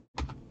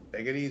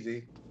 Take it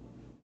easy.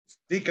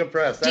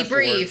 Decompress.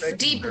 Debrief.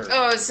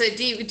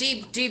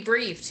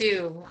 Debrief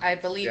too. I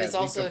believe is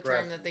also a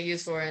term that they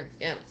use for it.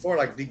 Yeah. Or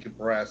like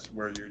decompress,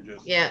 where you're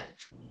just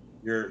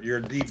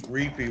you're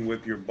debriefing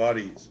with your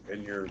buddies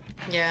and you're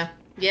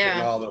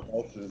getting all the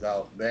emotions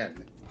out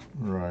then.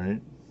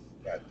 Right.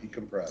 Yeah,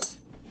 decompress.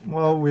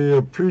 Well, we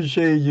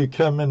appreciate you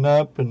coming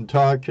up and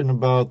talking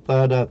about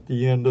that at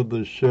the end of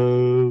the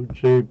show,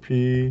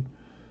 JP.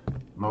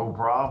 No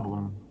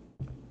problem.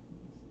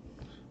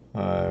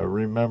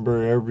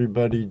 Remember,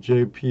 everybody,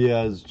 JP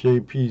has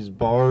JP's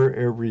Bar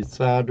every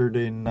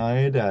Saturday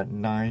night at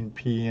 9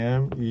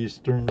 p.m.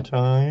 Eastern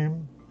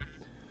Time.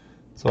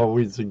 It's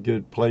always a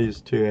good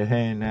place to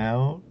hang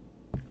out.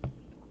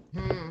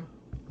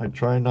 I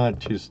try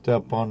not to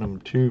step on them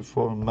too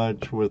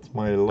much with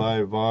my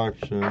live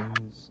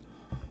auctions.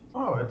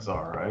 Oh, it's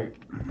all right.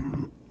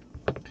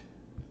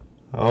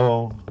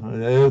 Oh,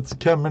 it's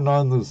coming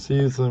on the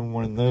season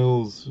when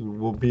those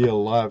will be a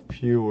lot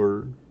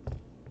fewer.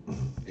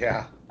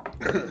 Yeah.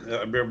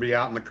 Better be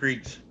out in the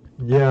creeks.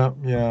 Yeah.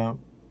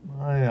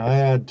 I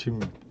had to.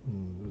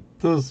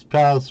 This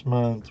past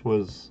month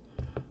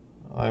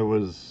I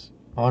was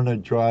on a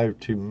drive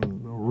to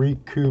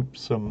recoup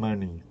some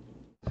money.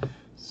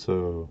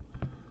 So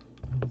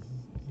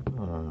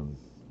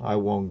I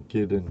won't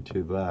get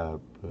into that,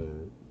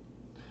 but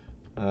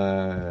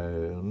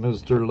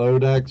Mr.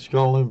 Lodak's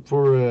calling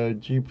for a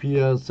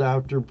GPS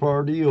after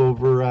party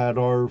over at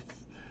our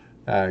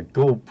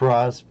Gold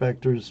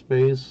Prospector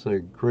Space, a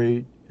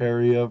great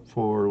area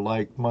for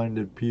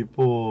like-minded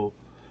people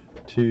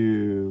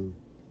to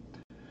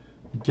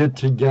get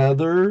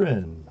together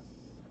and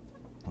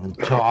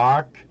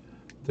talk.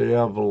 They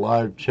have a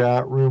live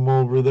chat room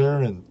over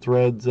there and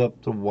threads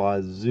up the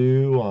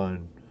wazoo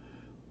on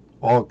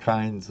all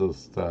kinds of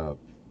stuff.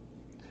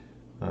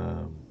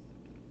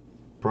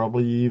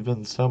 Probably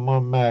even some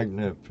on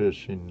magnet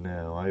fishing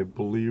now. I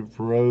believe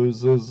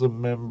Rose is a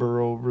member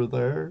over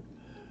there.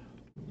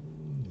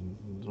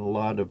 A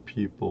lot of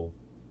people.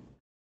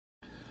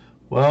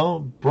 Well,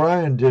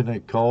 Brian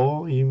didn't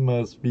call. He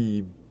must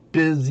be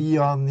busy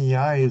on the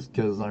ice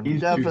because I'm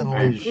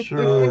definitely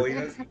sure. No, he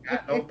doesn't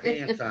got no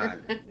pants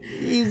on.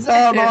 He's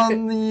out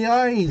on the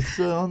ice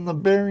on the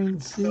Bering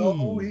Sea.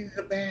 No, he's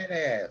a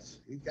badass.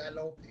 He's got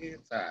no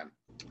pants on.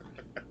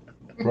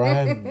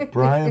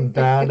 Brian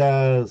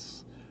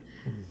badass.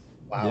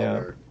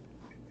 Wow.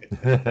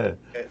 Yeah.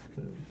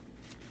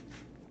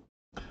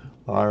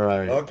 All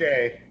right.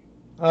 Okay.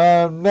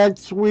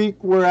 Next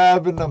week we're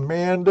having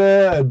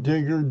Amanda, a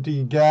Digger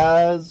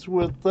Gaz,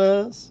 with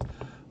us.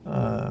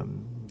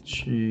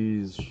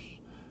 She's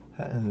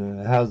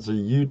has a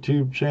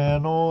YouTube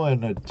channel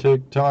and a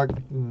TikTok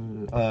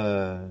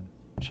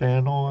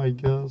channel, I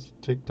guess,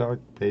 TikTok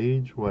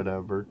page,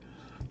 whatever.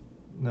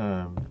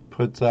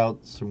 Puts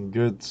out some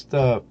good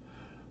stuff.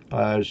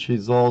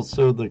 She's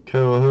also the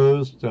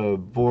co-host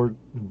of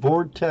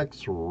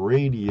Vortex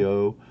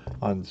Radio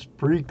on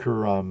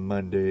Spreaker on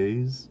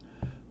Mondays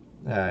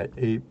at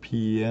 8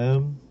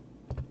 p.m.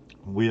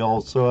 We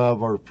also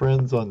have our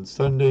friends on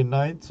Sunday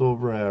nights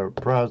over at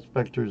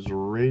Prospectors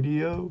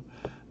Radio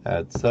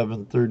at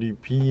 7:30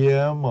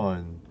 p.m.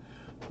 on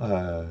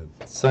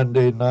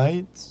Sunday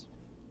nights.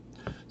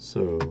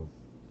 So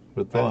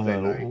with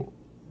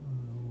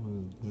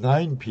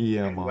 9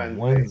 p.m. on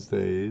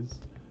Wednesdays.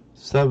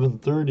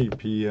 7:30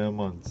 p.m.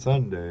 on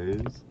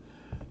Sundays.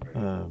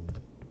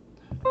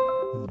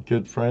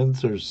 Good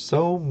friends, there's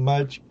so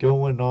much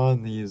going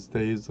on these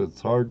days,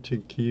 it's hard to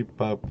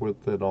keep up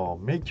with it all.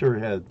 Make your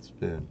head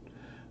spin.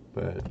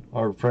 But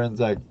our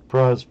friends at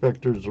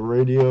Prospectors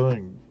Radio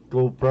and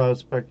Gold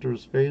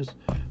Prospectors Face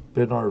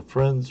been our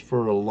friends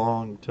for a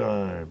long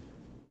time.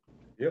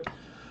 Yep.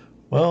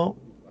 Well,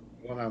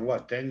 Going on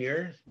what, 10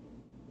 years?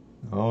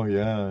 oh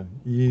yeah,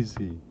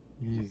 easy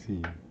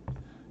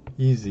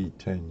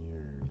 10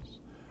 years.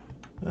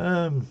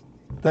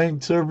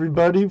 Thanks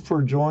everybody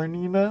for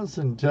joining us.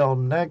 Until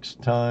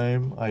next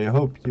time, I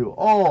hope you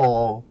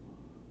all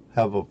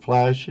have a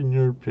flash in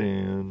your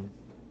pan.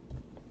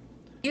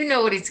 You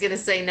know what he's going to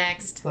say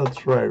next.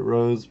 That's right,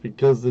 Rose,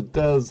 because it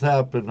does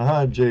happen,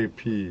 huh,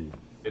 JP?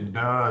 It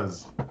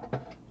does.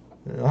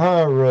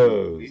 Huh,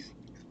 Rose?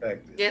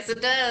 Yes, it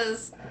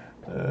does.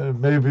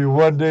 Maybe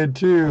one day,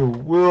 too,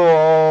 we'll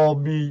all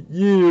meet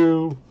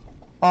you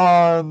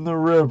on the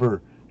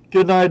river.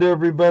 Good night,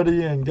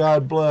 everybody, and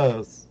God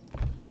bless.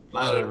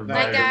 Night,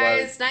 everybody. Night,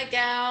 guys. Night,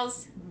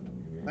 gals.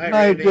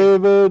 Night,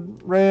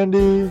 David,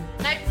 Randy.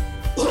 Night,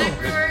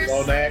 Brewers.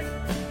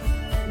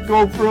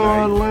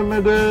 GoPro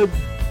Unlimited.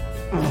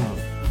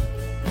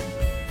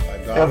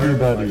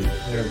 Everybody.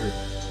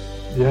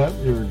 Yep,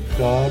 your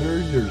daughter,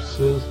 your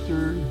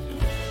sister.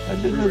 I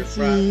didn't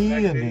see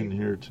Ian in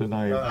here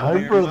tonight.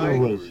 My brother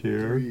was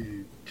here.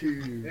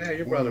 Yeah,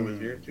 your brother was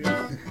here too.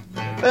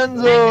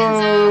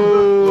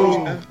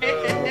 Benzo!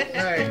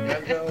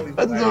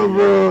 Benzo,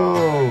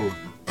 bro!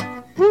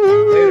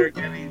 Later,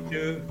 Kenny,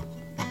 too.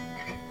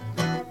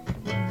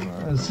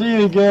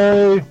 See you,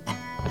 Gary.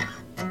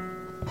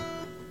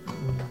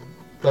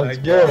 That's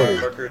Gary.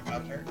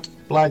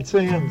 Black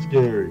Sands,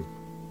 Gary.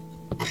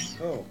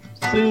 Oh.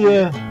 See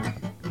ya.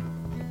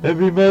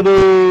 Heavy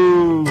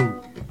metal.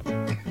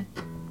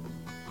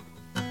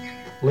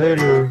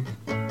 Later.